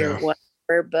eBay or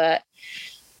whatever, but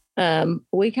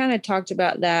we kind of talked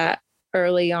about that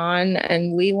early on,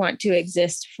 and we want to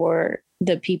exist for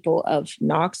the people of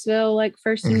Knoxville, like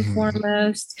first and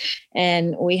foremost.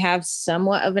 And we have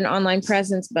somewhat of an online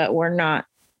presence, but we're not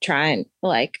trying,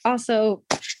 like, also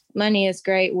money is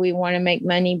great. We want to make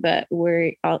money, but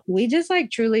we just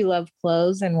like truly love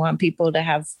clothes and want people to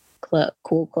have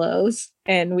cool clothes.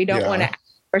 And we don't want to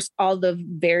force all the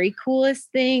very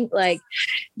coolest thing. Like,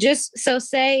 just so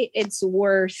say it's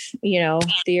worth,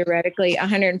 theoretically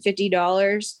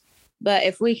 $150. But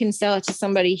if we can sell it to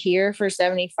somebody here for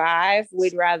 $75,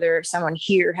 we'd rather someone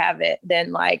here have it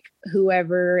than like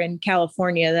whoever in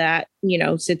California that,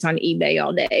 sits on eBay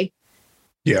all day.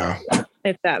 Yeah.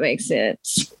 If that makes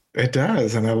sense. It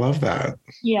does. And I love that.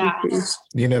 Yeah.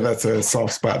 That's a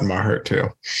soft spot in my heart too.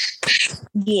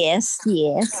 Yes.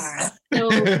 So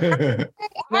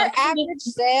our average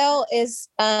sale is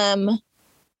between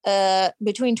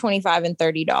 $25 and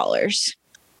 $30.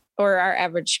 Or our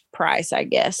average price, I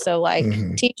guess. So like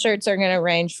t-shirts are going to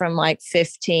range from like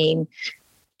 15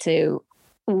 to,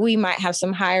 we might have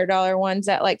some higher dollar ones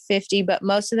at like 50, but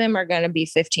most of them are going to be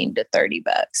 15 to $30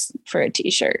 for a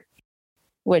t-shirt,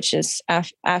 which is,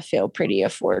 I feel pretty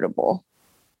affordable.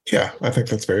 Yeah, I think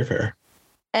that's very fair.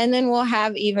 And then we'll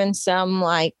have even some,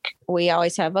 like, we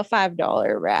always have a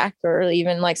 $5 rack or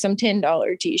even like some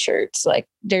 $10 t-shirts. Like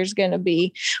there's going to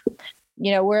be,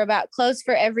 we're about clothes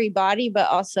for everybody, but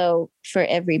also for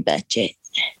every budget.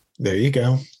 There you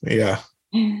go. Yeah.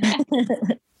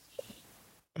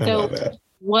 So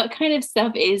what kind of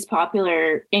stuff is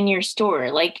popular in your store?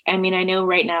 Like, I mean, I know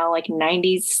right now, like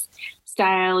 90s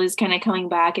style is kind of coming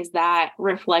back. Is that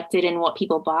reflected in what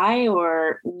people buy,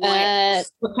 or what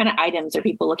kind of items are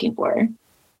people looking for?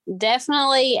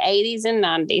 Definitely 80s and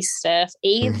 90s stuff,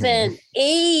 even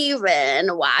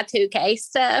Y2K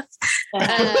stuff.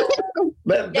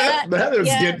 That is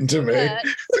getting to me.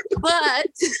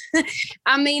 But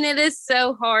I mean, it is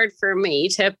so hard for me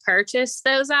to purchase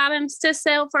those items to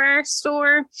sell for our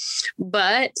store,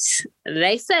 but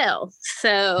they sell.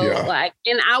 So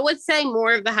and I would say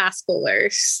more of the high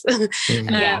schoolers. But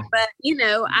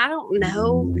I don't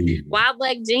know. Wide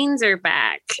leg jeans are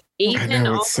back. Even I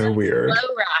know, it's so weird.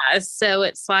 Low rise, so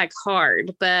it's like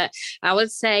hard. But I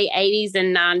would say 80s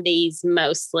and 90s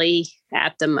mostly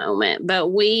at the moment. But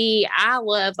I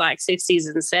love like 60s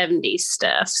and 70s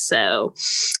stuff. So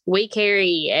we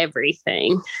carry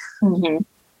everything.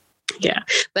 Yeah.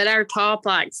 But our top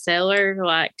like seller,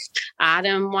 like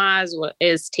item wise,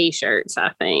 is t-shirts,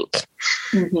 I think.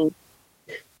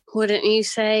 Wouldn't you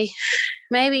say?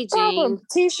 Maybe jeans.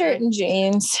 T-shirt and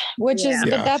jeans, which is,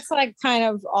 but that's like kind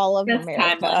of all of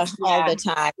America all the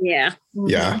time. Yeah.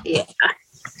 Yeah.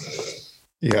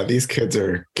 Yeah, these kids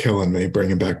are killing me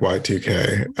bringing back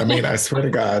Y2K. I mean, I swear to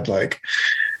God, like,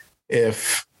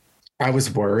 if I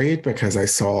was worried because I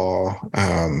saw,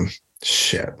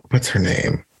 what's her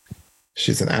name?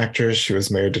 She's an actress. She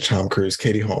was married to Tom Cruise,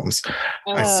 Katie Holmes.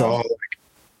 I saw like,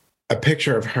 a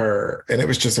picture of her, and it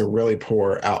was just a really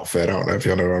poor outfit. I don't know if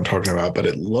you know what I'm talking about, but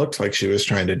it looked like she was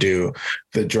trying to do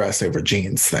the dress over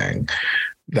jeans thing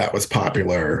that was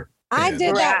popular. I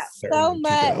did that so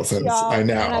much, 2000s. y'all. I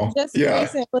know. And I just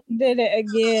recently did it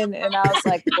again, and I was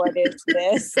like, "What is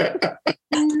this?"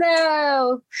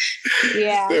 No.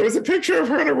 Yeah. There was a picture of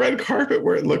her on a red carpet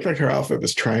where it looked like her outfit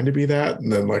was trying to be that,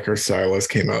 and then like her stylist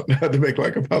came out and had to make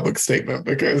like a public statement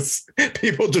because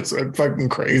people just went fucking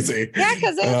crazy. Yeah,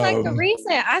 because it was like the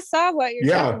recent. I saw what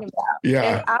you're talking about.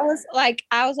 Yeah. And I was like,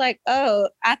 oh,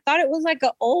 I thought it was like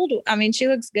an old. I mean, she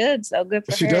looks good, so good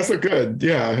for her. She does look good.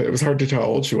 Yeah, it was hard to tell how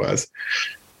old she was.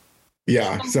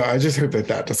 Yeah, so I just hope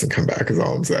that doesn't come back. Is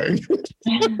all I'm saying.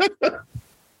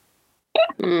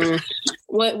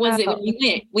 What was it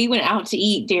when we went out to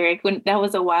eat, Derek? When that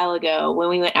was a while ago, when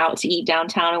we went out to eat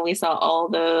downtown and we saw all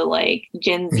the like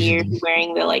Gen Zers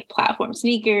wearing the like platform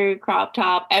sneaker, crop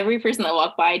top. Every person that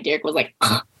walked by, Derek was like,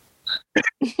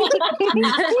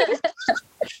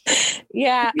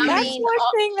 yeah, that's one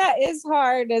thing that is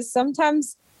hard is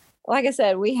sometimes, like I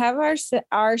said, we have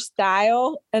our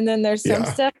style, and then there's some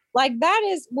stuff like that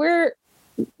is we're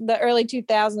the early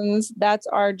 2000s. That's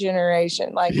our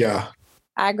generation. Like,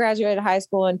 I graduated high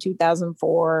school in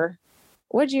 2004.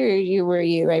 What year were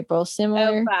you, April?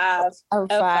 Similar? 05.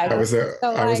 05. I was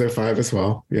at 5 as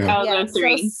well. Yeah. I was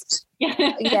 03.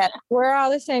 Yeah, we're all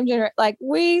the same generation. Like,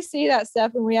 we see that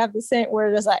stuff and we have the same,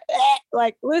 we're just like,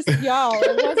 listen, y'all,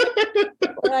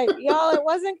 it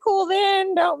wasn't cool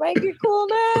then. Don't make it cool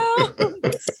now.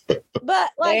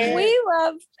 But like, we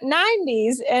love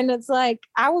 90s, and it's like,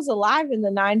 I was alive in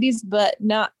the 90s, but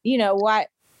not, you know what?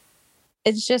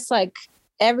 It's just like,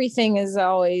 everything is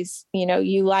always,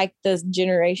 you like the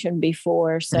generation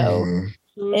before. So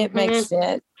it makes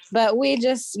sense. But we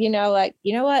just, like,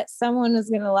 you know what? Someone is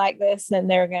going to like this and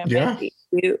they're going to make it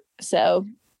cute. So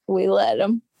we let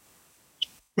them.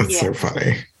 That's so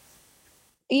funny.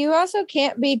 You also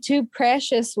can't be too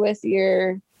precious with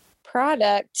your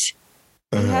product.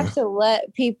 You have to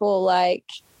let people like,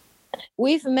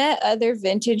 we've met other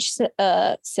vintage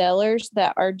sellers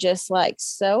that are just like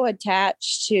so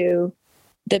attached to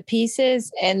the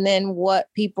pieces and then what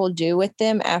people do with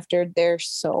them after they're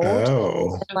sold.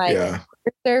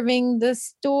 Preserving the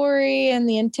story and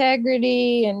the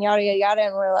integrity and yada, yada, yada.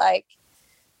 And we're like,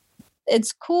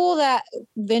 it's cool that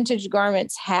vintage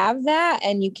garments have that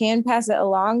and you can pass it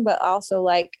along, but also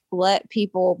like let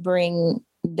people bring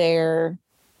their,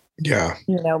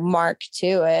 mark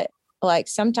to it. Like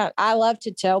sometimes I love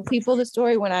to tell people the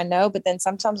story when I know, but then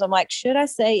sometimes I'm like, should I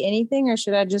say anything or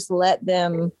should I just let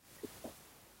them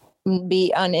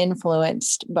be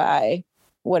uninfluenced by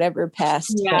whatever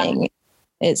past thing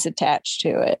is attached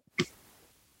to it?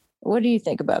 What do you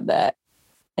think about that,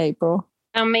 April?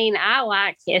 I mean, I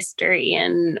like history,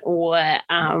 and what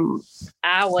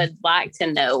I would like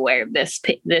to know where this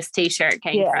T-shirt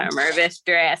came from, or this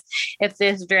dress. If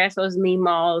this dress was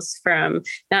Meemaw's from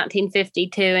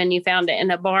 1952, and you found it in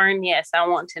a barn, yes, I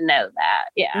want to know that.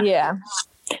 Yeah.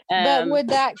 But would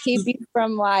that keep you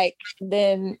from like,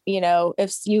 then,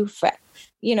 if you,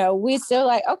 we still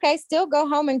like, okay, still go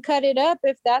home and cut it up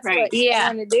if that's what you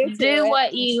want to do. Do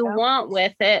what you want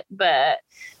with it. But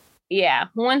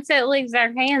once it leaves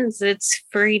our hands, it's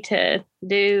free to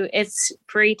do. It's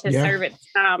free to serve its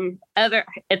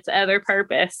other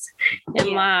purpose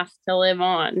in life to live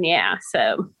on. Yeah.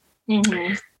 So.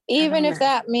 Mm-hmm. Even if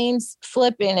that means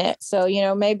flipping it. So,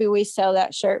 maybe we sell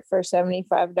that shirt for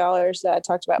 $75 that I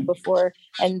talked about before,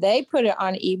 and they put it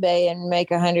on eBay and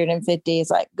make $150. It's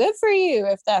like, good for you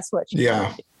if that's what you do.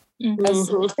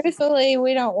 Mm-hmm. Truthfully,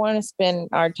 we don't want to spend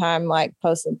our time like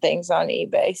posting things on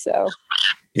eBay. So,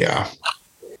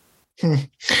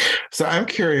 So I'm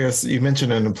curious, you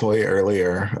mentioned an employee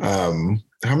earlier. How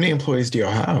many employees do you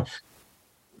have?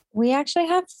 We actually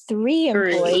have 3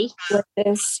 employees with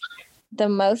this. The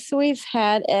most we've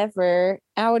had ever.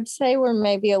 I would say we're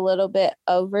maybe a little bit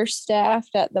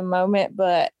overstaffed at the moment,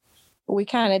 but we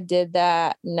kind of did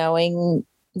that knowing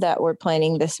that we're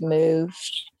planning this move.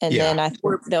 And then I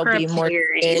think there'll be more.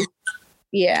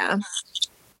 Yeah.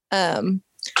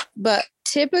 But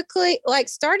typically, like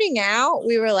starting out,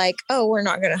 we were like, oh, we're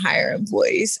not going to hire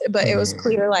employees. But it was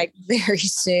clear like very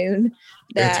soon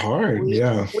that it's hard.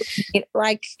 Yeah.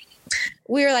 Like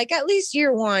we were like, at least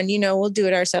year one, we'll do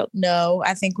it ourselves. No,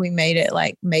 I think we made it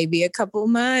like maybe a couple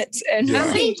months. And Yeah. I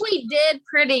think we did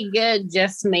pretty good,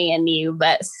 just me and you,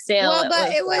 but still.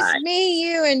 It was me,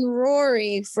 you, and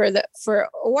Rory for a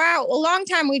while. A long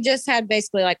time, we just had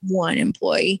basically like one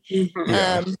employee.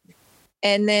 Yeah.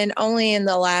 And then only in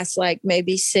the last like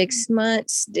maybe 6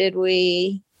 months did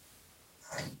we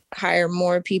hire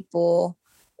more people.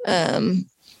 And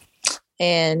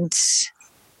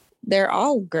they're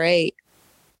all great.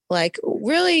 Like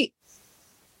really,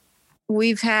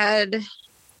 we've had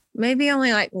maybe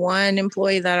only like one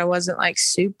employee that I wasn't like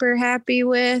super happy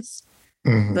with,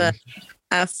 but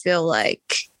I feel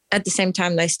like at the same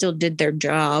time, they still did their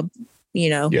job,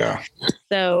 Yeah.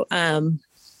 So,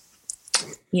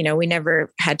 we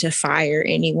never had to fire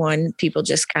anyone. People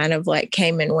just kind of like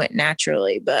came and went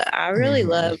naturally. But I really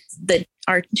love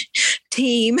our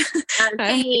team. Our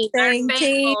team, but right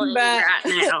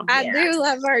now. I do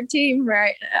love our team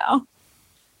right now.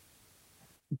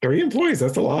 3 employees.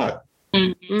 That's a lot.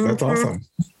 That's awesome.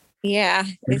 Yeah,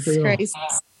 it's crazy.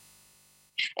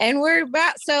 And we're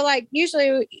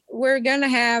usually we're going to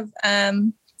have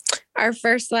our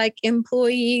first like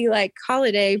employee like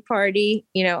holiday party,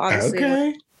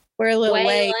 obviously we're a little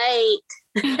late.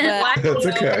 But That's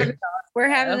okay. We're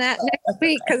having that next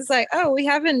week because like, oh, we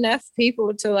have enough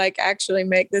people to like actually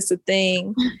make this a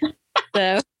thing.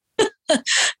 So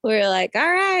we're like,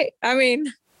 all right. I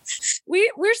mean,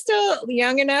 we're still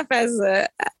young enough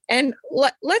and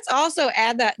let's also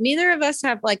add that neither of us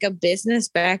have like a business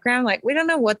background. Like we don't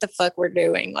know what the fuck we're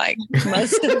doing. Like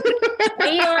most of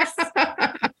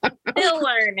Still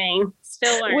learning.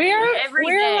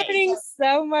 We're learning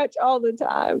so much all the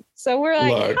time. So we're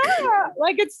like,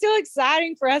 like it's still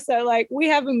exciting for us that like we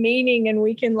have a meeting and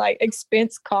we can like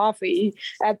expense coffee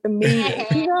at the meeting.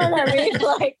 You know what I mean?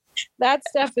 Like that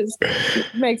stuff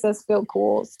makes us feel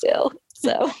cool still.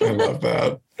 So I love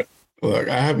that. Look,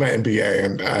 I have my MBA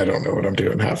and I don't know what I'm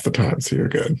doing half the time, so you're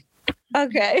good.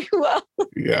 Okay. Well.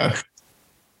 Yeah.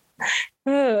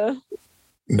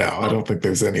 No, I don't think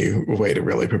there's any way to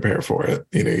really prepare for it.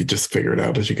 You just figure it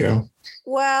out as you go.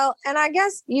 Well, and I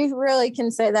guess you really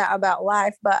can say that about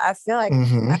life, but I feel like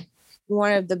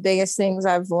one of the biggest things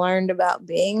I've learned about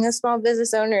being a small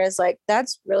business owner is like,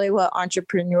 that's really what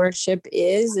entrepreneurship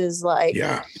is like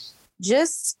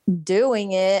just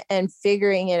doing it and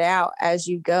figuring it out as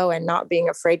you go and not being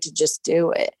afraid to just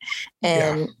do it.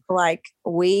 And like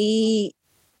we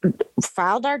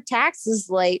filed our taxes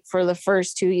late for the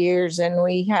first 2 years and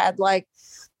we had like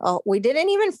we didn't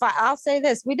even I'll say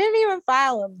this, we didn't even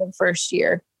file them the first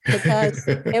year because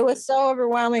it was so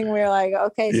overwhelming. We were like,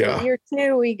 okay, so year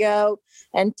 2 we go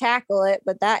and tackle it,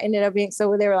 but that ended up being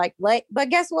so they were like late. But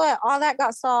guess what, all that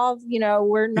got solved.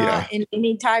 We're not in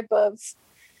any type of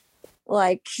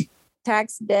like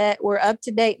tax debt. We're up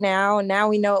to date now, and now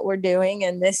we know what we're doing.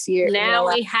 And this year, now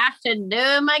we have to do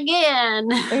them again.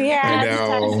 Yeah, I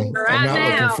know. I'm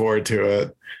not looking forward to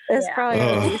it. It's probably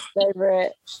my least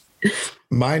favorite.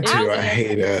 Mine too. I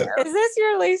hate it. Is this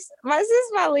your least? This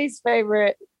is my least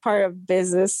favorite part of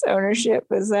business ownership.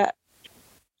 Is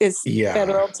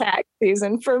federal tax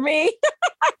season for me.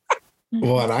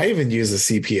 Well, and I even use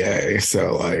a CPA.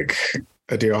 So, like,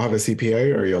 do y'all have a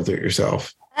CPA or you'll do it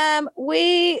yourself?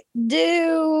 We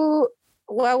do.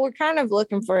 Well, we're kind of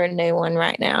looking for a new one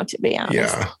right now, to be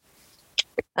honest.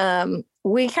 Yeah.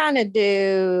 We kind of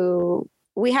do.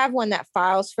 We have one that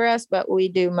files for us, but we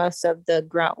do most of the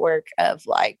grunt work of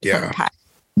like to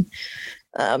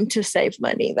save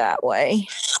money that way.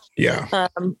 Yeah.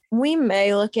 We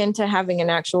may look into having an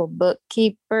actual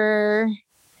bookkeeper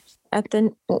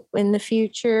in the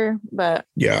future, but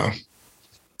yeah,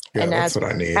 and that's what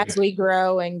I need as we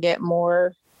grow and get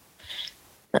more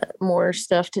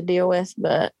stuff to deal with.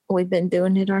 But we've been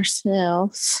doing it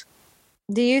ourselves.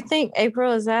 Do you think,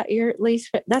 April, is that your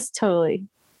least? That's totally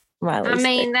my least.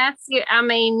 I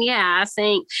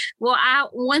think. Well,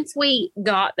 once we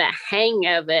got the hang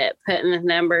of it, putting the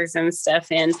numbers and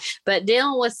stuff in, but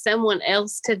dealing with someone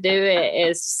else to do it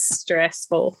is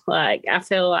stressful. Like I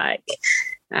feel like,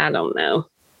 I don't know.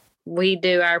 We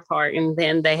do our part and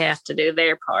then they have to do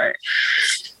their part.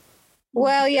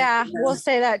 Well, yeah, we'll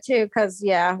say that too, because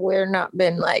we're not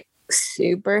been like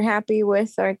super happy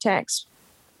with our tax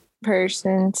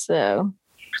person. So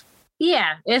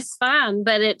yeah, it's fine,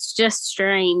 but it's just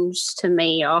strange to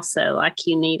me also. Like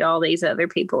you need all these other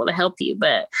people to help you,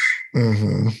 but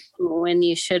when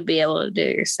you should be able to do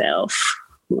it yourself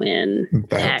when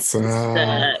that's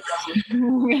taxes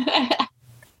suck.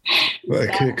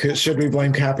 Like, should we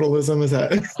blame capitalism? Is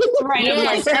that Right?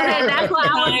 Yes, that's what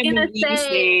I was gonna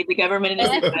say. The government is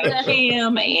a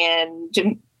scam, and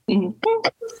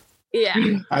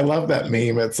Yeah. I love that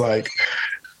meme. It's like,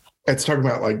 it's talking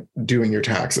about like doing your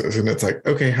taxes, and it's like,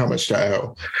 okay, how much do I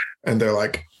owe? And they're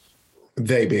like,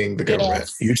 they being the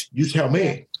government, you tell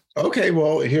me. Okay,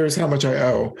 well, here's how much I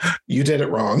owe. You did it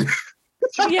wrong.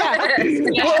 Yeah.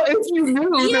 Well, if you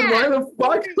knew, then why the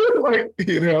fuck? Like,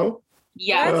 you know?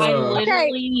 yeah, I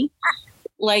literally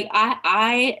like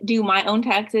I do my own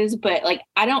taxes, but like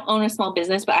I don't own a small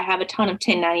business, but I have a ton of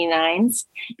 1099s.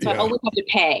 So I always have to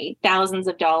pay thousands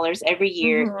of dollars every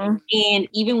year. Mhm. And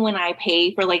even when I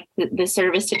pay for like the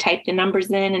service to type the numbers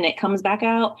in and it comes back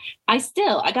out, I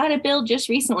got a bill just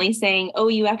recently saying, oh,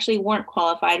 you actually weren't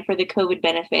qualified for the COVID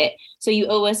benefit. So you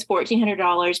owe us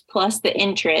 $1,400 plus the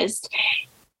interest.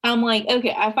 I'm like,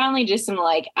 okay, I finally just am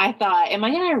like, I thought, am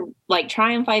I going to like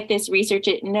try and fight this, research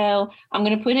it? No, I'm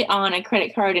going to put it on a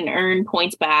credit card and earn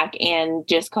points back and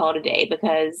just call it a day,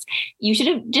 because you should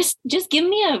have just give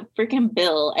me a freaking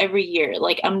bill every year.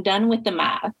 Like, I'm done with the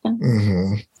math.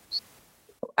 Mm-hmm.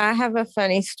 I have a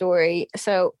funny story.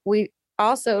 So we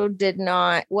also did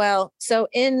not, so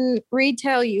in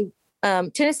retail,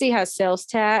 Tennessee has sales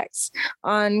tax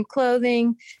on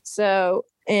clothing. So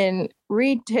in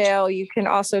retail, you can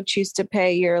also choose to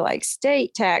pay your like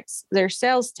state tax, their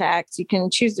sales tax. You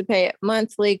can choose to pay it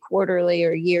monthly, quarterly,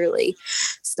 or yearly.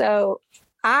 So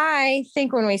I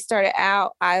think when we started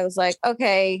out, I was like,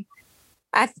 okay,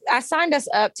 I signed us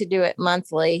up to do it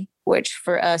monthly, which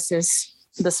for us is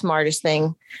the smartest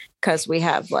thing because we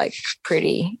have like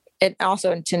it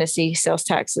also in Tennessee, sales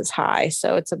tax is high.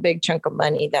 So it's a big chunk of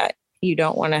money that you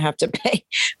don't want to have to pay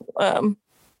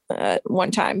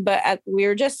one time. But we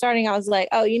were just starting, I was like,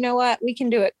 oh, you know what? We can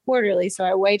do it quarterly. So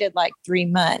I waited like 3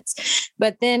 months.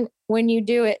 But then when you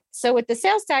do it, so with the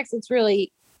sales tax, it's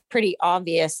really pretty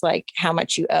obvious like how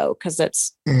much you owe because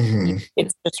it's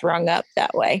just rung up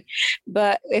that way.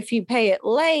 But if you pay it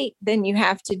late, then you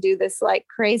have to do this like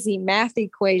crazy math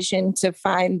equation to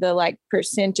find the like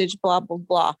percentage, blah, blah,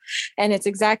 blah. And it's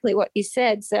exactly what you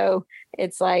said. So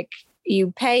it's like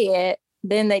you pay it,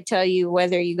 then they tell you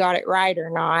whether you got it right or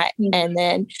not. And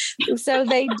then, so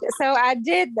I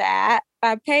did that.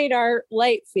 I paid our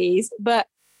late fees,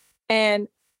 and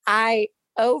I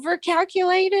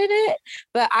overcalculated it,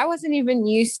 but I wasn't even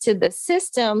used to the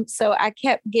system. So I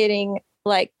kept getting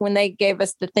like, when they gave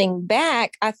us the thing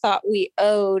back, I thought we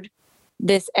owed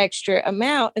this extra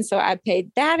amount. And so I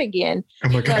paid that again. Oh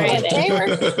my God.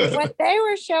 What they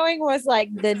were showing was like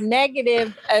the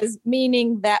negative as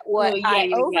meaning that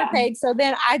I overpaid. So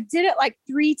then I did it like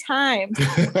 3 times.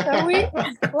 So we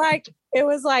it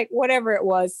was like whatever it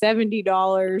was,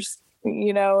 $70,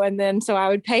 and then so I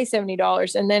would pay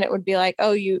 $70 and then it would be like,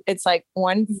 oh, it's like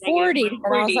 $140. And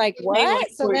I was like,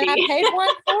 what? So then I paid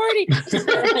 $140.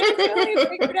 I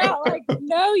figured out like,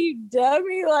 no, you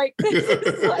dummy. Like, this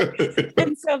is like,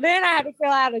 and so then I had to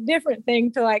fill out a different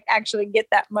thing to like actually get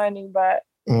that money. But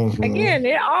again,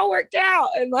 it all worked out.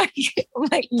 And like, I'm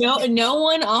like, no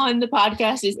one on the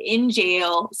podcast is in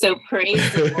jail. So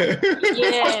praise the Lord.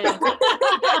 Yes.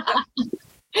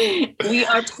 We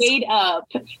are paid up.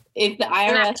 If the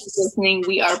IRS is listening,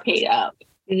 we are paid up.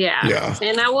 Yeah.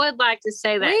 And I would like to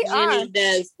say that Jenny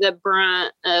does the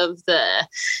brunt of the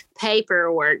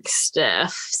paperwork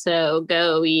stuff. So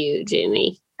go you,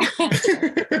 Jenny.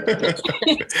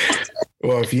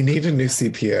 Well, if you need a new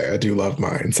CPA, I do love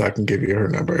mine, so I can give you her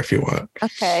number if you want.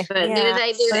 Okay. But do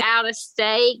they do out of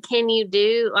state? Can you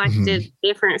do like did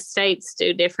different states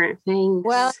do different things?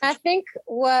 Well, I think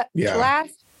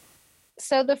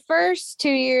so the first 2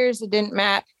 years it didn't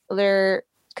matter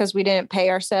because we didn't pay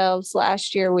ourselves.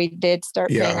 Last year we did start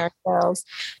paying ourselves.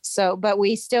 So, but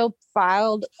we still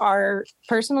filed our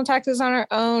personal taxes on our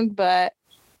own. But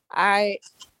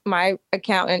my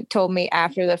accountant told me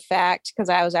after the fact, because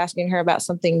I was asking her about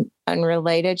something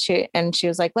unrelated. She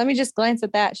was like, let me just glance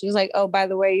at that. She was like, oh, by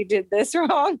the way, you did this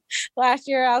wrong last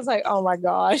year. I was like, oh my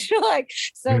gosh.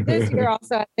 So this year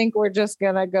also, I think we're just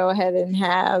going to go ahead and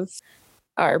have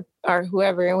our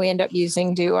whoever we end up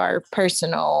using do our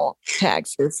personal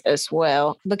taxes as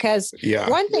well. Because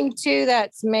one thing too,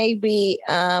 that's maybe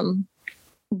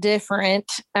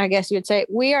different, I guess you would say,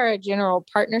 we are a general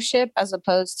partnership as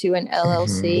opposed to an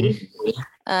LLC,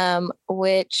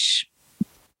 which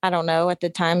I don't know, at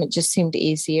the time it just seemed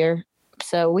easier.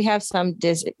 So we have some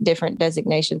different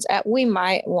designations. We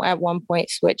might at one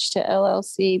point switch to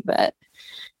LLC, but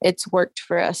it's worked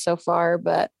for us so far.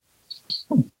 But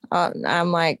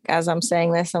I'm like, as I'm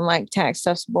saying this, I'm like, tax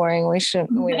stuff's boring. We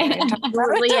don't need to talk about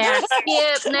it. Yeah,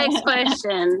 skip. Next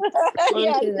question.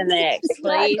 On to the next,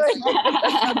 please.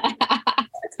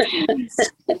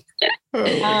 Oh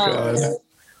my God.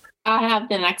 I have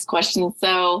the next question.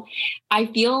 So I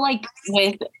feel like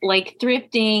with like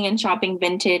thrifting and shopping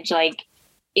vintage, like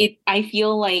I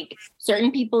feel like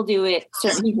certain people do it,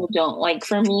 certain people don't. Like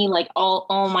for me, like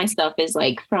all my stuff is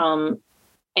like from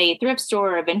a thrift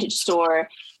store or a vintage store.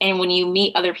 And when you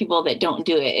meet other people that don't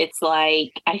do it, it's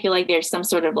like, I feel like there's some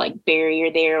sort of like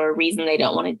barrier there or reason they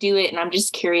don't want to do it. And I'm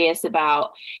just curious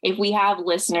about if we have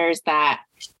listeners that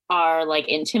are like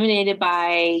intimidated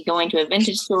by going to a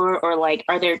vintage store, or like,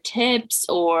 are there tips,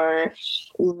 or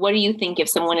what do you think if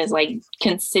someone is like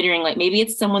considering, like maybe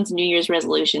it's someone's New Year's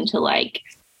resolution to like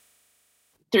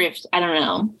thrift? I don't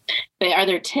know, but are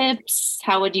there tips?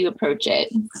 How would you approach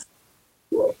it?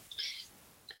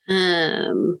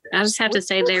 I just have to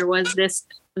say there was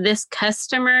this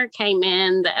customer came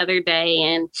in the other day,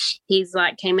 and he's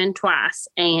like came in twice,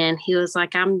 and he was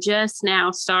like, I'm just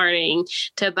now starting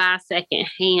to buy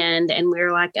secondhand. And we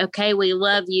were like, okay, we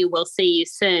love you. We'll see you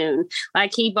soon.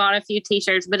 Like he bought a few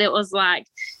t-shirts, but it was like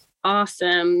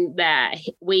awesome that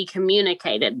we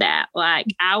communicated that. Like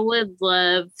I would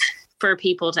love for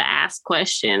people to ask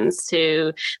questions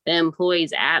to the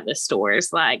employees at the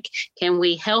stores. Like, can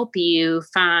we help you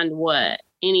find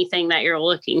anything that you're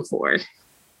looking for?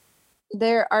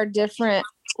 There are different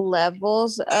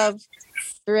levels of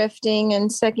thrifting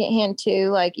and secondhand too.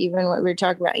 Like even what we were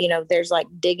talking about, there's like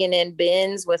digging in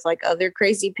bins with like other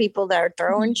crazy people that are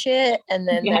throwing shit. And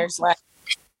then there's like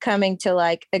coming to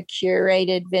like a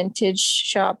curated vintage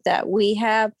shop that we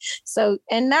have. So,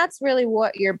 and that's really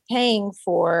what you're paying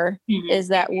for, is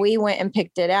that we went and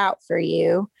picked it out for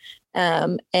you.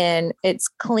 And it's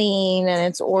clean and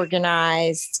it's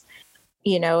organized.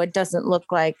 It doesn't look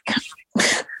like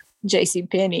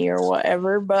JCPenney or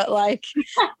whatever, but like,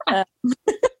 I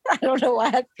don't know why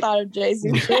I thought of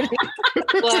JCPenney.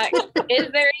 Like,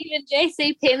 is there even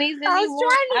JCPenney's anymore? I was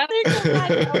trying to think of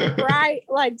like a bright,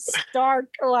 like stark,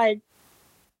 like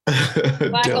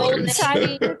Old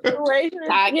tiny situation.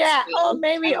 Yeah,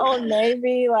 maybe Old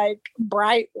Navy, like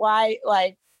bright white,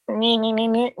 like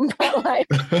but like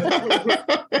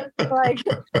like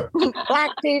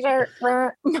black t-shirt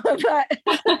front,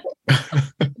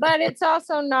 but it's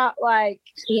also not like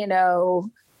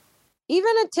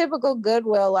even a typical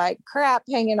Goodwill, like crap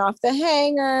hanging off the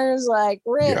hangers, like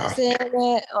rips in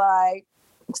it, like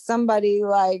somebody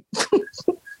like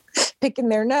picking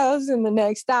their nose in the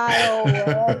next aisle,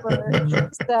 whatever.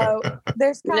 So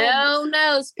there's no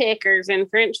nose pickers in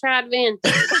French fried vintage.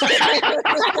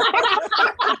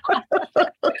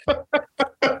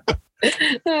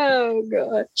 Oh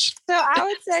gosh. So I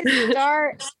would say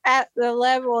start at the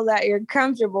level that you're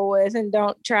comfortable with and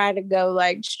don't try to go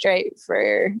like straight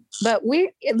for, but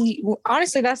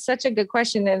honestly, that's such a good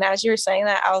question. And as you were saying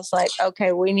that, I was like,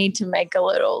 okay, we need to make a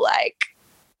little like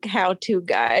how-to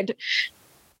guide.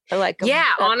 Or like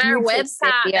on our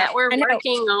website that we're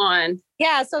working on.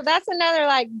 Yeah, so that's another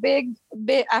like big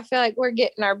bit. I feel like we're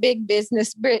getting our big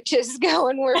business britches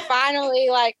going. We're finally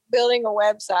like building a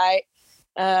website,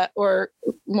 or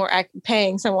more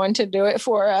paying someone to do it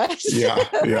for us. Yeah.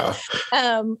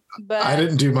 But I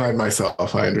didn't do mine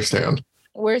myself. I understand.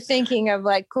 We're thinking of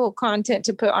like cool content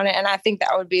to put on it. And I think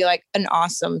that would be like an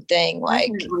awesome thing. Like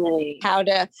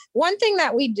one thing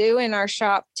that we do in our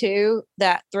shop too,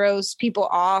 that throws people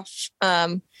off.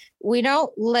 We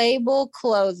don't label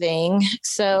clothing.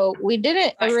 So we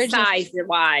didn't originally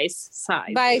by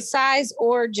size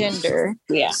or gender.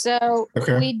 Yeah. So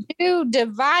we do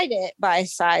divide it by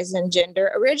size and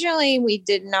gender. Originally, we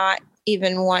did not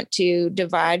even want to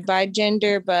divide by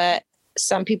gender, but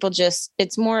some people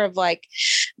it's more of like,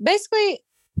 basically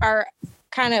our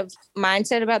kind of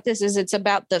mindset about this is it's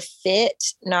about the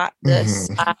fit, not the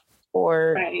size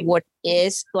or what it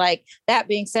is. Like that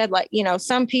being said, like,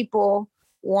 some people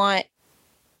want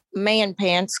man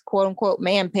pants, quote unquote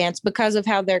man pants, because of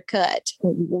how they're cut,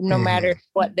 no matter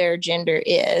what their gender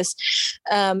is.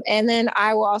 And then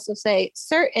I will also say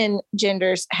certain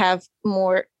genders have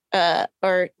more,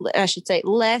 or I should say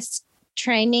less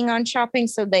training on shopping,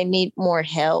 so they need more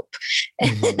help,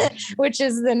 which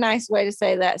is the nice way to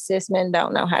say that cis men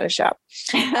don't know how to shop.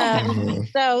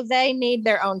 So they need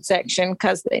their own section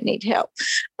because they need help.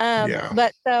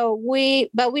 But we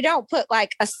don't put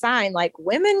like a sign like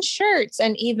women's shirts,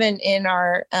 and even in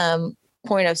our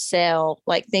point of sale,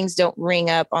 like things don't ring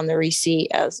up on the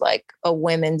receipt as like a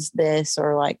women's this,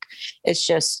 or like it's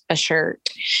just a shirt.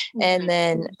 And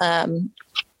then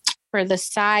for the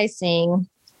sizing,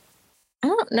 I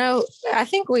don't know. I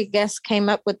think we came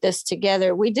up with this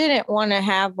together. We didn't want to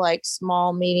have like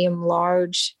small, medium,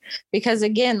 large, because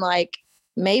again, like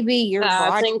maybe your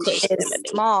body is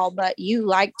small, but you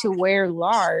like to wear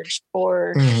large,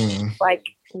 or like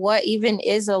what even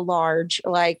is a large,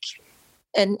 like,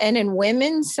 and in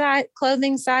women's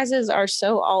clothing sizes are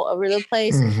so all over the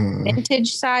place.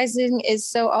 Vintage sizing is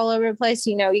so all over the place.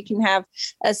 You know, you can have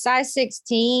a size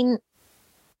 16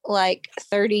 like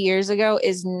 30 years ago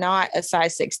is not a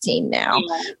size 16 now.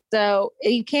 Yeah. So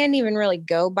you can't even really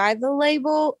go by the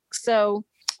label. So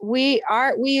we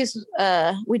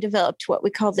developed what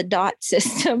we call the DOT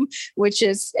system, which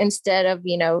is instead of,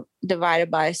 you know,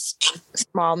 divided by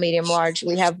small, medium, large,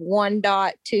 we have 1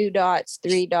 dot, 2 dots,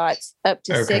 3 dots, up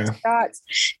to 6 dots.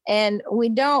 And we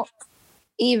don't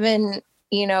even,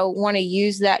 you know, want to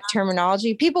use that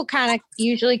terminology. People kind of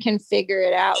usually can figure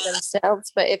it out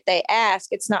themselves. But if they ask,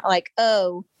 it's not like,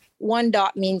 oh, 1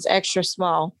 dot means extra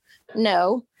small.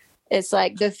 No, it's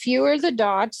like the fewer the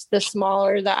dots, the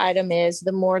smaller the item is,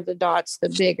 the more the dots, the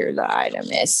bigger the item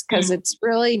is. Because it's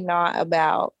really not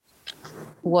about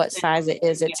what size it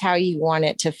is. It's how you want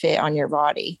it to fit on your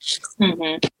body.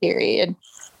 Period.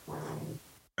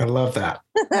 I love that.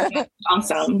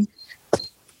 Awesome.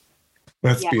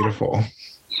 That's beautiful.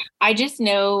 I just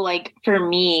know, like, for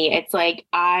me, it's like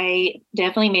I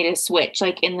definitely made a switch,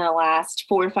 like, in the last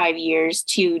 4 or 5 years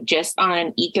to just on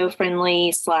an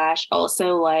eco-friendly /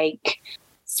 also, like,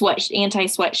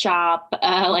 anti-sweatshop,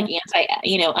 like,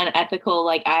 unethical.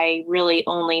 Like, I really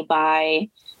only buy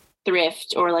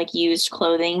thrift or like used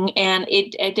clothing, and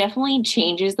it definitely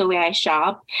changes the way I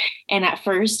shop. And at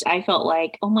first I felt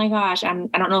like, oh my gosh, I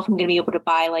don't know if I'm going to be able to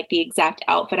buy like the exact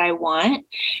outfit I want.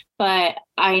 But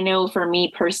I know for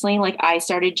me personally, like I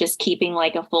started just keeping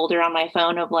like a folder on my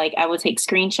phone of like, I would take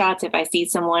screenshots if I see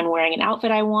someone wearing an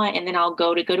outfit I want, and then I'll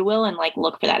go to Goodwill and like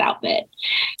look for that outfit.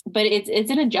 But it's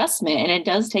an adjustment, and it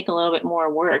does take a little bit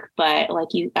more work. But like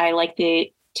I like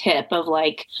the tip of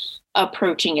like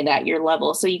approaching it at your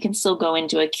level, so you can still go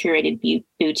into a curated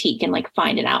boutique and like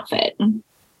find an outfit.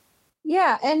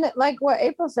 Yeah. And like what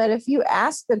April said, if you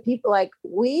ask the people, like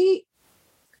we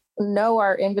know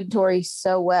our inventory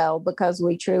so well because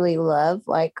we truly love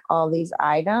like all these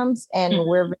items, and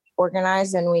we're very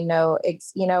organized, and we know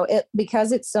it's, you know, it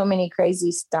because it's so many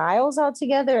crazy styles all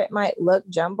together, it might look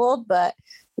jumbled, but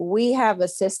we have a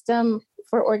system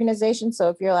for organization. So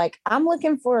if you're like, I'm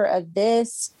looking for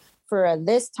this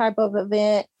type of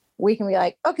event, we can be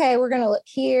like, okay, we're going to look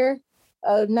here.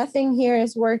 Oh, nothing here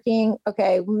is working.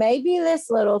 Okay, maybe this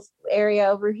little area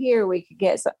over here we could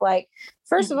get. So, like,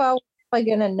 first of all, we're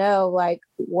going to know like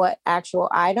what actual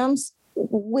items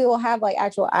we will have, like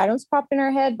actual items pop in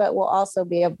our head, but we'll also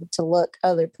be able to look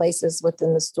other places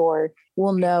within the store.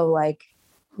 We'll know like,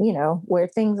 you know, where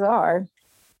things are.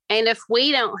 And if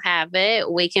we don't have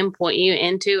it, we can point you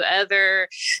into other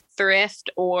thrift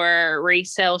or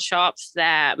resale shops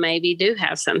that maybe do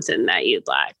have something that you'd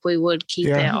like. We would keep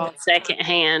it all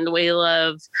secondhand. We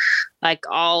love like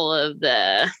all of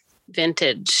the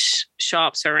vintage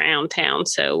shops around town.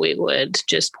 So we would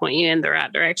just point you in the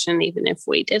right direction, even if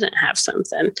we didn't have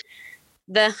something.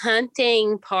 The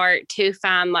hunting part to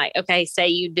find like, okay, say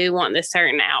you do want this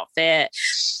certain outfit.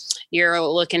 You're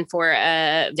looking for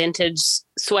a vintage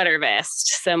sweater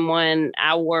vest.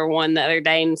 I wore one the other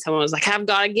day and someone was like, I've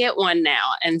got to get one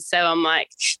now. And so I'm like,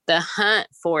 the hunt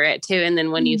for it too. And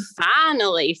then when you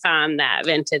finally find that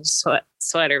vintage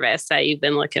sweater vest that you've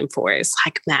been looking for, it's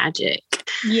like magic.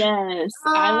 Yes,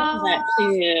 I love that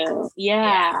too.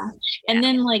 Yeah. And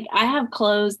then like I have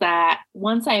clothes that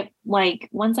once I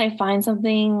find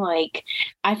something, like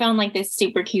I found like this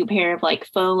super cute pair of like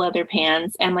faux leather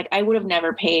pants, and like I would have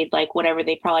never paid like whatever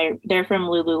they're from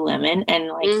Lululemon, and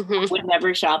like I would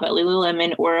never shop at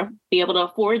Lululemon or be able to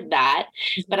afford that.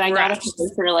 But I got a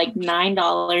for like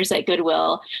 $9 at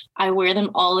Goodwill. I wear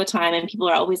them all the time, and people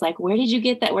are always like, where did you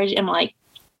get that? I'm like,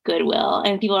 Goodwill.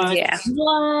 And people are like,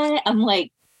 what? I'm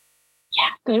like, yeah,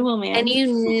 Goodwill, man. And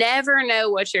you never know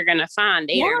what you're going to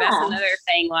find either. Yeah. That's another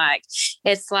thing. Like,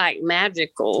 it's like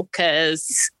magical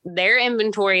because their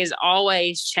inventory is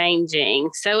always changing.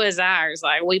 So is ours.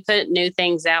 Like, we put new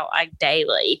things out like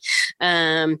daily,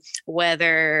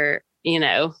 whether, you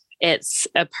know, it's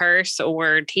a purse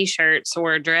or t-shirts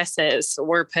or dresses,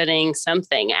 we're putting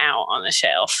something out on the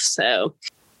shelf. So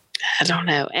I don't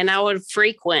know. And I would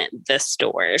frequent the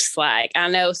stores. Like, I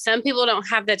know some people don't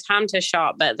have the time to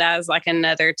shop, but that is like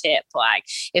another tip. Like,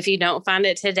 if you don't find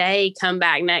it today, come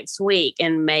back next week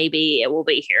and maybe it will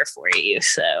be here for you.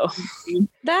 So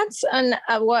that's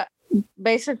what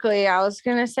basically I was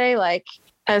going to say, like,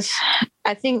 as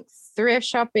I think thrift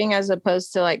shopping as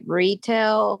opposed to like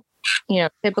retail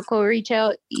typical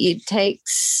retail, it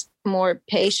takes more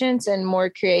patience and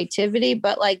more creativity,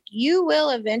 but like you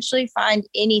will eventually find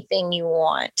anything you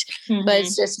want. But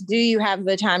it's just, do you have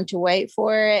the time to wait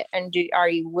for it? And are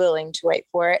you willing to wait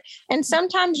for it? And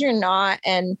sometimes you're not.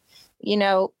 And,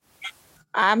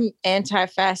 I'm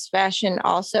anti-fast fashion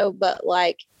also, but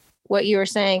like what you were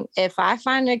saying, if I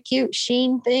find a cute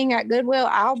Shein thing at Goodwill,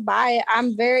 I'll buy it.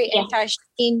 I'm very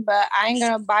anti-Shein, but I ain't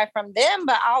going to buy from them,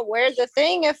 but I'll wear the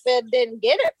thing if it didn't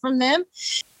get it from them.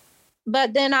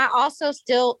 But then I also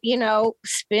still,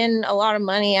 spend a lot of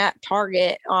money at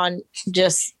Target on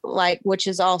just like, which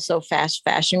is also fast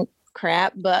fashion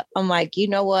crap. But I'm like, you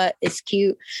know what? It's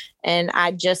cute. And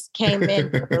I just came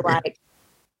in for like,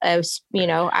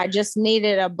 I just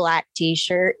needed a black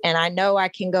t-shirt and I know I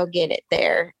can go get it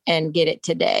there and get it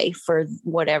today for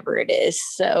whatever it is.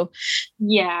 So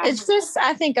yeah, it's just,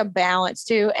 I think, a balance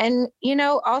too. And,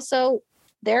 also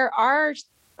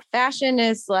fashion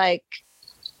is like,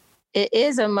 it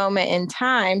is a moment in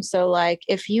time. So like,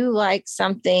 if you like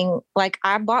something, like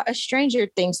I bought a Stranger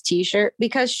Things t-shirt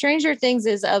because Stranger Things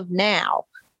is of now.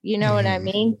 You know what I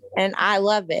mean? And I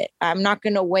love it. I'm not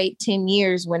going to wait 10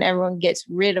 years when everyone gets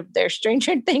rid of their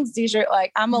Stranger Things t-shirt.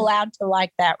 Like I'm allowed to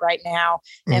like that right now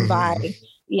and buy,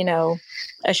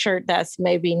 a shirt that's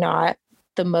maybe not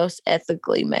the most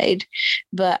ethically made,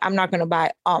 but I'm not going to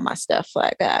buy all my stuff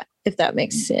like that, if that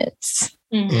makes sense.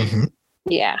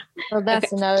 Yeah. So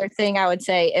that's another thing I would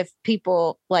say. If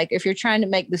people if you're trying to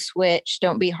make the switch,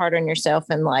 don't be hard on yourself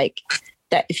and like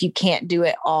that if you can't do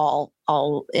it all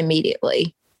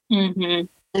immediately.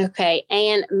 Okay.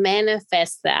 And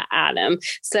manifest that item.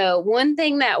 So one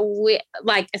thing that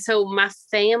so my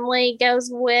family goes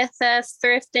with us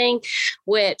thrifting,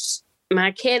 which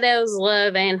my kiddos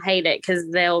love and hate it because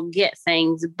they'll get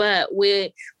things. But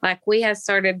we have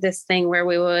started this thing where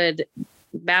we would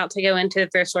about to go into the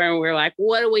thrift store and we're like,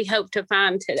 what do we hope to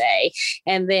find today?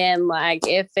 And then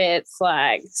if it's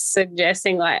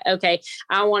suggesting okay,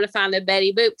 I want to find a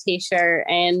Betty Boop t-shirt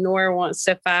and Nora wants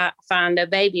to find a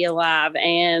Baby Alive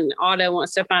and Otto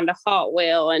wants to find a Hot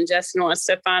Wheel and Justin wants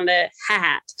to find a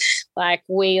hat.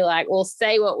 We'll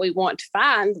say what we want to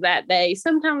find that day.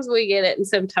 Sometimes we get it and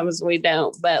sometimes we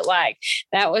don't. But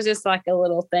that was just a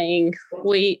little thing.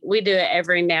 We do it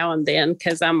every now and then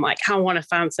because I'm like, I want to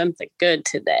find something good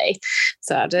today.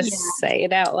 So I'll just say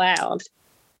it out loud.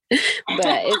 But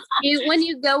it's cute when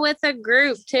you go with a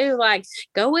group too.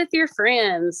 Go with your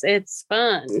friends. It's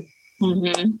fun.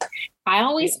 I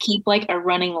always keep a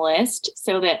running list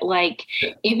so that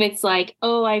if it's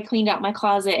I cleaned out my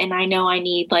closet and I know I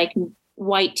need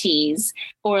white tees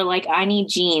or I need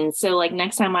jeans. So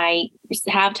next time I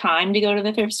have time to go to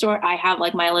the thrift store, I have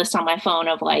my list on my phone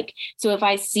of so if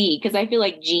I see, because I feel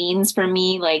jeans for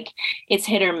me, it's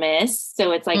hit or miss.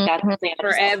 So it's that's something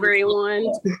for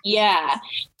everyone. Yeah.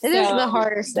 It is the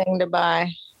hardest thing to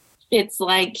buy. It's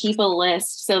keep a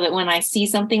list so that when I see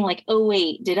something oh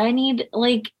wait, did I need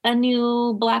a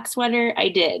new black sweater? I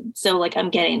did. So I'm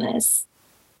getting this.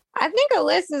 I think a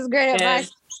list is great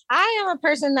advice. I am a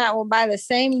person that will buy the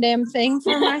same damn thing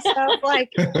for myself,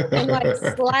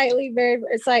 and slightly very.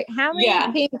 It's how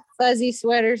many pink fuzzy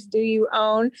sweaters do you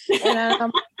own?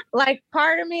 And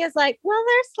part of me is well,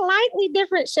 there's slightly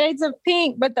different shades of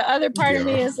pink, but the other part of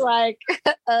me is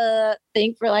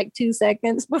think for 2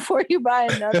 seconds before you buy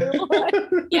another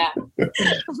one. Yeah,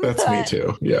 that's me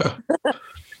too. Yeah.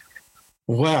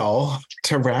 Well,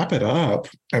 to wrap it up,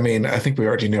 I think we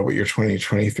already know what your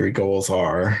 2023 goals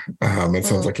are. It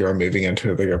sounds like you're moving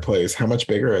into a bigger place. How much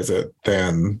bigger is it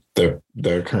than the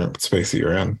current space that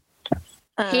you're in?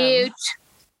 Huge.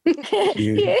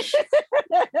 Huge.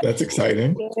 That's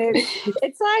exciting.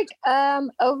 It's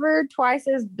over twice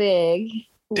as big.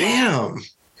 Damn.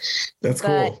 That's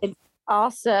cool. It's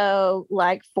also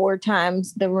 4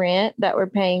 times the rent that we're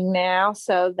paying now.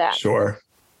 So that's sure.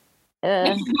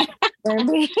 That's gonna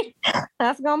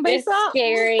be something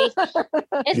scary.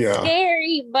 It's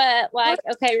scary, but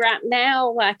okay, right now,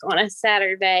 on a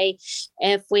Saturday,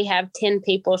 if we have 10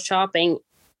 people shopping,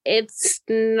 it's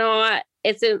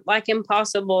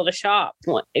impossible to shop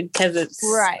because it's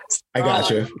right. I got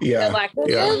you. Yeah. So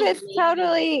it's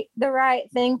totally the right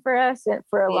thing for us and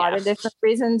for a lot of different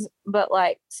reasons. But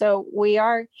so we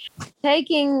are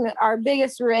taking our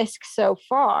biggest risk so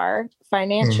far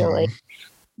financially.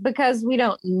 Because we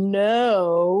don't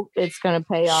know it's going to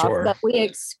pay off, but we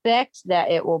expect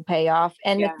that it will pay off.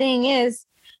 And the thing is,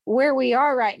 where we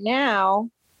are right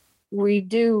now, we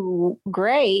do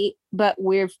great, but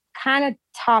we've kind of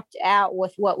topped out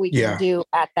with what we can do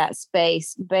at that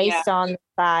space based on the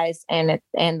size and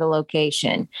the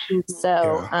location.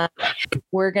 So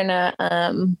we're gonna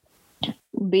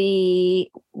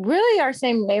be really our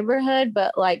same neighborhood,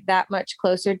 but like that much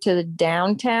closer to the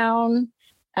downtown.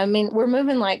 I mean, we're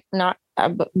moving like not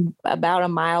about a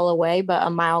mile away, but a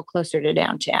mile closer to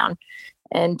downtown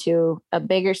and to a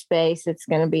bigger space. It's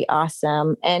going to be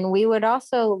awesome. And we would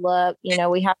also love,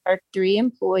 we have our 3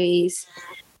 employees,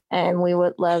 and we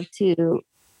would love to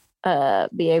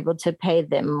be able to pay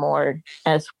them more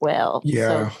as well.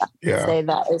 Yeah. So I'd say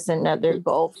that is another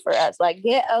goal for us. Like,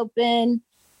 get open,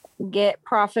 get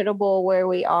profitable where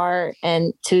we are,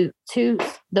 and to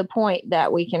the point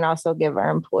that we can also give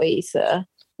our employees a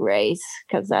raise,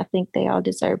 because I think they all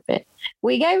deserve it.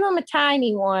 We gave them a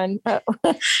tiny one,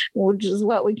 which is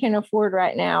what we can afford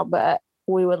right now, but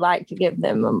we would like to give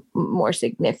them a more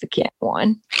significant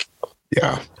one.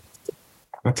 Yeah.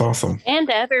 That's awesome. And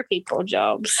other people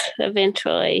jobs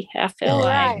eventually. I feel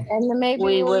Right. And then maybe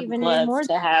we we'll would even love need more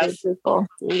to have people.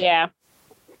 Yeah.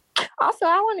 Also,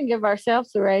 I want to give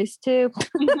ourselves a raise too.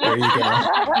 There you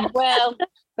go. Well,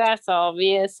 that's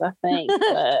obvious, I think.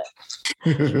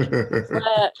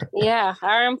 But yeah,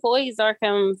 our employees are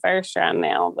coming first right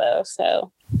now, though.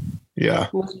 So Yeah.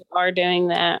 we are doing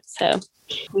that. So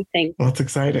we think. Well, it's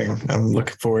exciting. I'm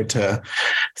looking forward to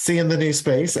seeing the new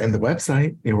space and the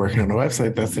website. You're working on a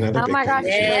website. That's another Oh big my thing gosh,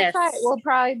 this year. Yes. the website will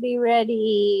probably be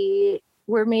ready.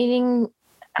 We're meeting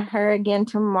her again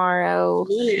tomorrow.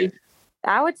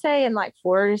 I would say in like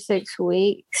 4 to 6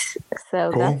 weeks.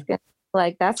 So Cool. that's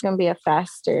gonna be a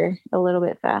little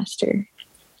bit faster.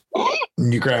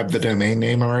 You grabbed the domain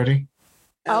name already?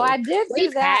 Oh, I did do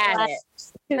We've that. had Like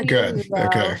it. 2 Good. years ago.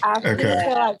 Okay. I Okay.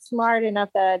 feel like smart enough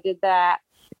that I did that.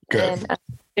 Good. And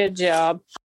Good job.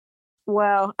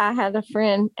 well, I had a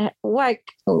friend, like,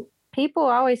 people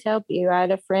always help you. I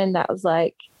had a friend that was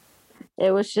like,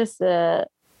 it was just the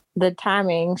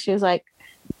timing. She was like,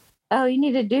 oh, you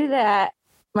need to do that.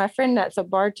 My friend that's a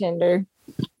bartender,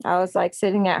 I was like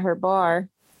sitting at her bar,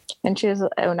 and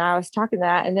when I was talking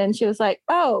that, and then she was like,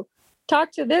 oh,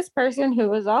 talk to this person who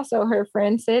was also her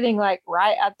friend sitting like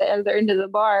right at the other end of the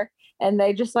bar. And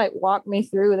they just like walked me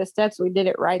through the steps. We did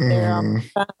it right there on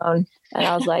the phone. And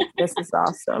I was like, this is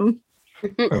awesome.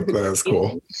 That's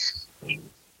cool.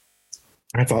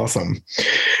 That's awesome.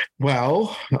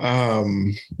 Well,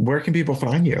 where can people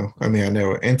find you? I mean, I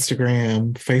know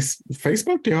Instagram,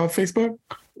 Facebook. Do you have Facebook?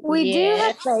 We do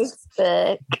have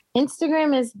Facebook.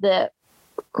 Instagram is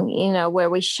where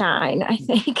we shine, I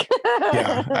think.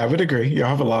 Yeah, I would agree. You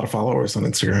have a lot of followers on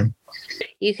Instagram.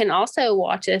 You can also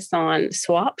watch us on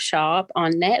Swap Shop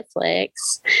on Netflix,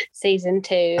 season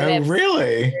 2. Oh,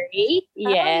 really? 3.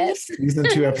 Yes. Season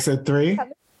 2, episode 3?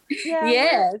 Yeah,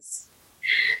 Yes.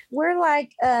 we're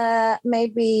like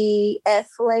maybe F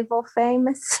level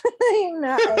famous.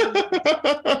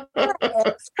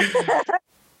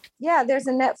 Yeah, there's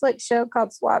a Netflix show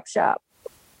called Swap Shop,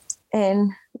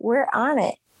 and we're on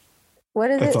it.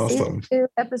 What is That's it? awesome. Season 2,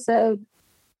 episode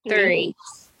 3.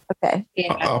 Okay.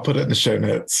 Yeah. I'll put it in the show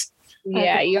notes.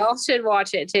 Yeah. Y'all should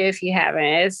watch it too if you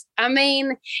haven't.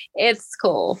 It's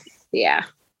cool. Yeah.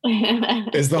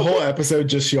 Is the whole episode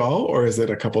just y'all, or is it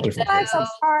a couple different That's places?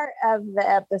 a part of the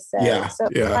episode. Yeah, So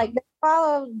yeah. like they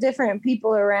follow different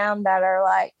people around that are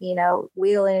like,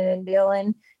 wheeling and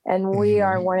dealing. And we Mhm.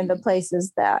 are one of the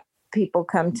places that people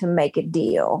come to make a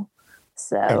deal.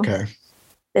 So Okay,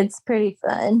 it's pretty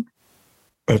fun.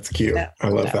 that's cute. I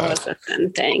love That that. was a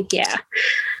fun thing. Yeah.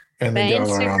 And But then y'all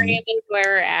are on. Instagram is where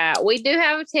we're at. We do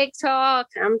have a TikTok.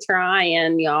 I'm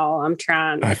trying, y'all. I'm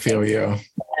trying. I feel you.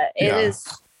 It Yeah. is.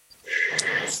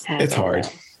 It's hard.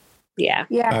 Yeah.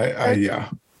 Yeah. Yeah.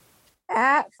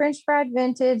 At French Fried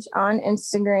Vintage on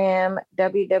Instagram,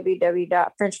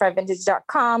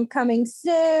 www.frenchfriedvintage.com, coming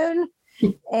soon.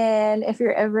 And if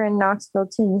you're ever in Knoxville,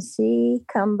 Tennessee,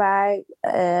 come by.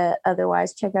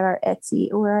 Otherwise, check out our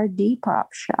Etsy or our Depop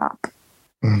shop.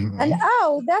 Mhm. And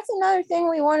that's another thing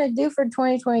we want to do for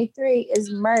 2023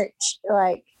 is merch.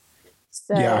 Like,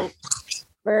 so Yeah.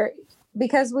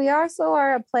 because we also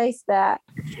are a place that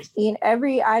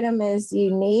every item is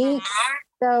unique.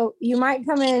 So you might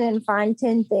come in and find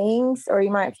 10 things, or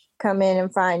you might come in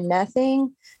and find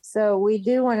nothing. So we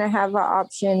do want to have an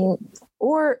option,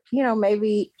 or,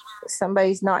 maybe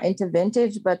somebody's not into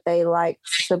vintage, but they like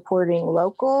supporting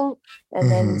local. And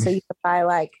then, so you can buy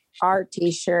like our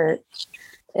t-shirt.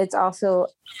 It's also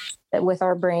with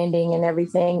our branding and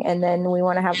everything. And then we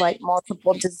want to have like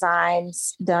multiple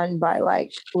designs done by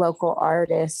like local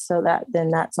artists, so that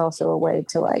then that's also a way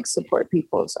to like support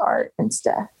people's art and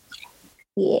stuff.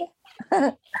 Yeah.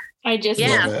 I just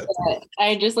Yeah. Love it.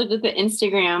 I just looked at the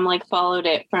Instagram, like followed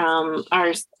it from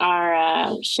our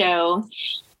show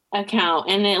account,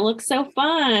 and it looks so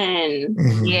fun.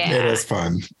 Mhm. Yeah. It is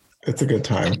fun. It's a good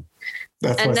time.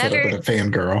 That's why I said I've been a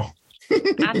fangirl.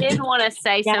 I did want to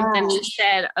say something you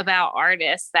said about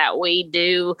artists, that we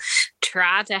do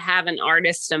try to have an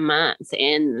artist a month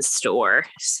in the store.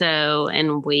 So,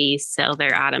 and we sell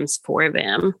their items for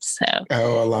them. So,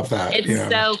 oh, I love that. It's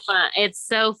so fun. It's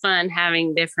so fun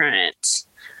having different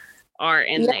art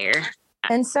in there.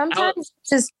 And sometimes it's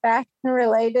just fashion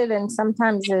related, and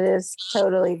sometimes it is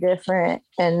totally different.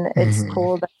 And it's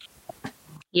cool.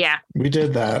 Yeah. We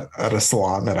did that at a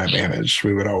salon that I managed.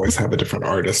 We would always have a different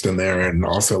artist in there, and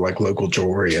also like local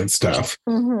jewelry and stuff.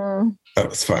 That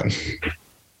was fun.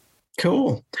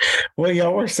 Cool. Well,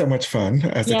 y'all were so much fun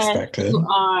as expected. You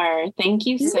are. Thank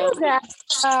you so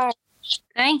much.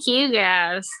 Thank you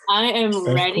guys. I am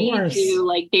ready to,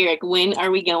 like, Derek, when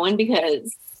are we going?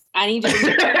 Because I need to fill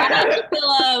up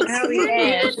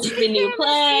the new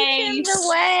play. The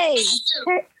ways.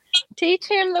 Teach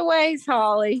him the ways,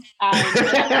 Holly.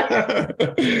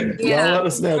 Let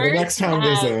us know the next time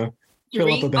there's a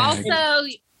fill up a bag. Also,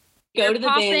 go to the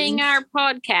popping our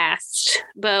podcast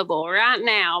bubble right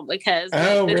now because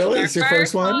really? It's your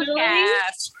first one?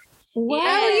 Podcast. Wow,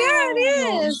 yeah, it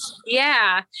is.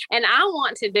 Yeah, and I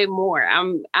want to do more.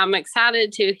 I'm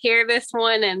excited to hear this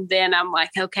one, and then I'm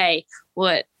like, okay,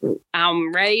 what?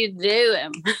 I'm ready to do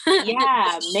them.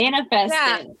 Manifest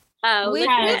it. We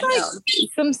did like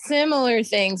some similar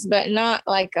things, but not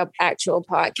like an actual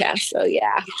podcast. So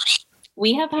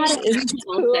we have had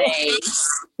people say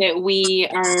that we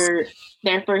are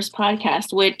their first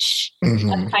podcast, which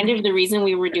that's kind of the reason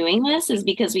we were doing this, is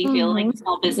because we feel like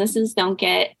small businesses don't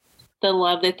get the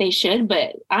love that they should.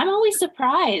 But I'm always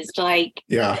surprised, like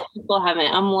people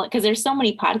haven't. Because there's so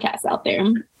many podcasts out there,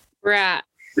 right?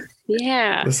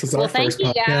 Yeah. This is our first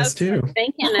podcast too.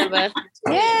 Thinking of us.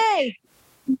 Yay!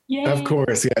 Yay. Of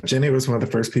course, Jenny was one of the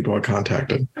first people I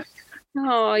contacted.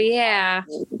 Oh yeah.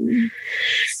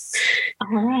 All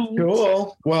right.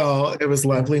 Cool. Well, it was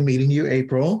lovely meeting you,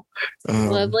 April.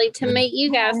 Lovely to meet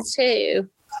you guys too.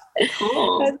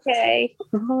 Cool. Okay.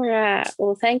 All right.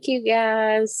 Well, thank you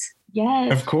guys.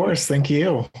 Yes. Of course. Thank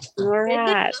you. All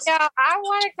right. I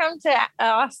want to come to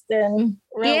Austin.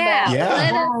 Real bad.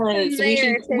 Yes.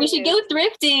 We should go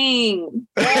thrifting.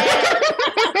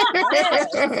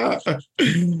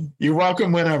 You're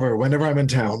welcome whenever I'm in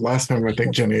town. Last time, I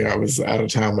think, Jenny, I was out of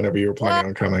town whenever you were planning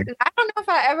on coming. I don't know if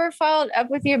I ever followed up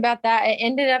with you about that. It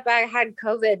ended up I had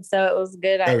COVID, so it was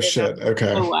good. Shit.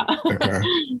 Okay. Oh, wow. Okay.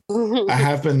 I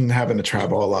have been having to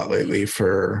travel a lot lately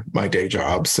for my day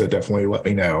job, so definitely let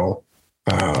me know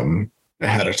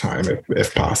ahead of time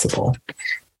if possible.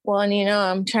 Well, and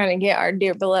I'm trying to get our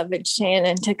dear beloved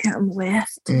Shannon to come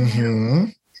with.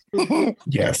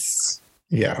 Yes.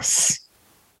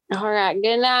 All right.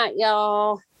 Good night,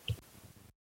 y'all.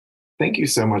 Thank you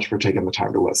so much for taking the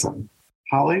time to listen.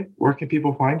 Holly, where can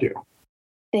people find you?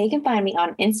 They can find me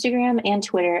on Instagram and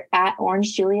Twitter at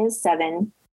OrangeJulias7,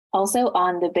 also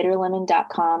on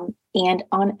thebitterlemon.com and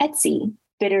on Etsy,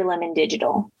 Bitter Lemon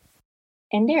Digital.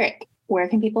 And Derek, where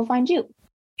can people find you?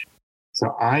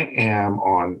 So I am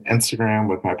on Instagram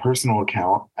with my personal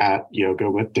account at Yoga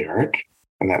with Derek,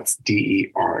 and that's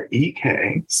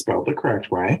DEREK, spelled the correct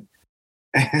way.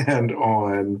 And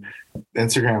on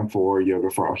Instagram for Yoga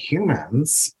for All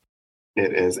Humans,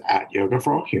 it is at Yoga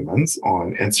for All Humans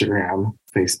on Instagram,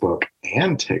 Facebook,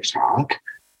 and TikTok.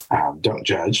 Don't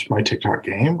judge my TikTok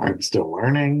game. I'm still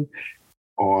learning.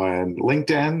 On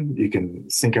LinkedIn, you can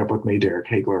sync up with me, Derek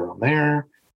Hagler, on there.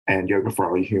 And Yoga for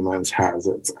All Humans has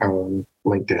its own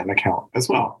LinkedIn account as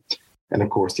well. And of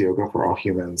course,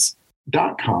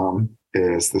 yogaforallhumans.com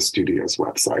is the studio's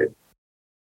website.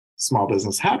 Small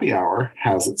Business Happy Hour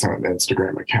has its own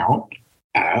Instagram account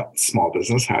at Small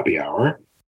Business Happy Hour,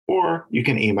 or you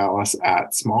can email us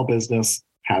at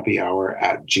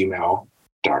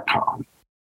smallbusinesshappyhour@gmail.com.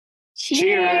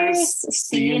 Cheers.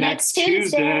 See you next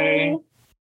Tuesday.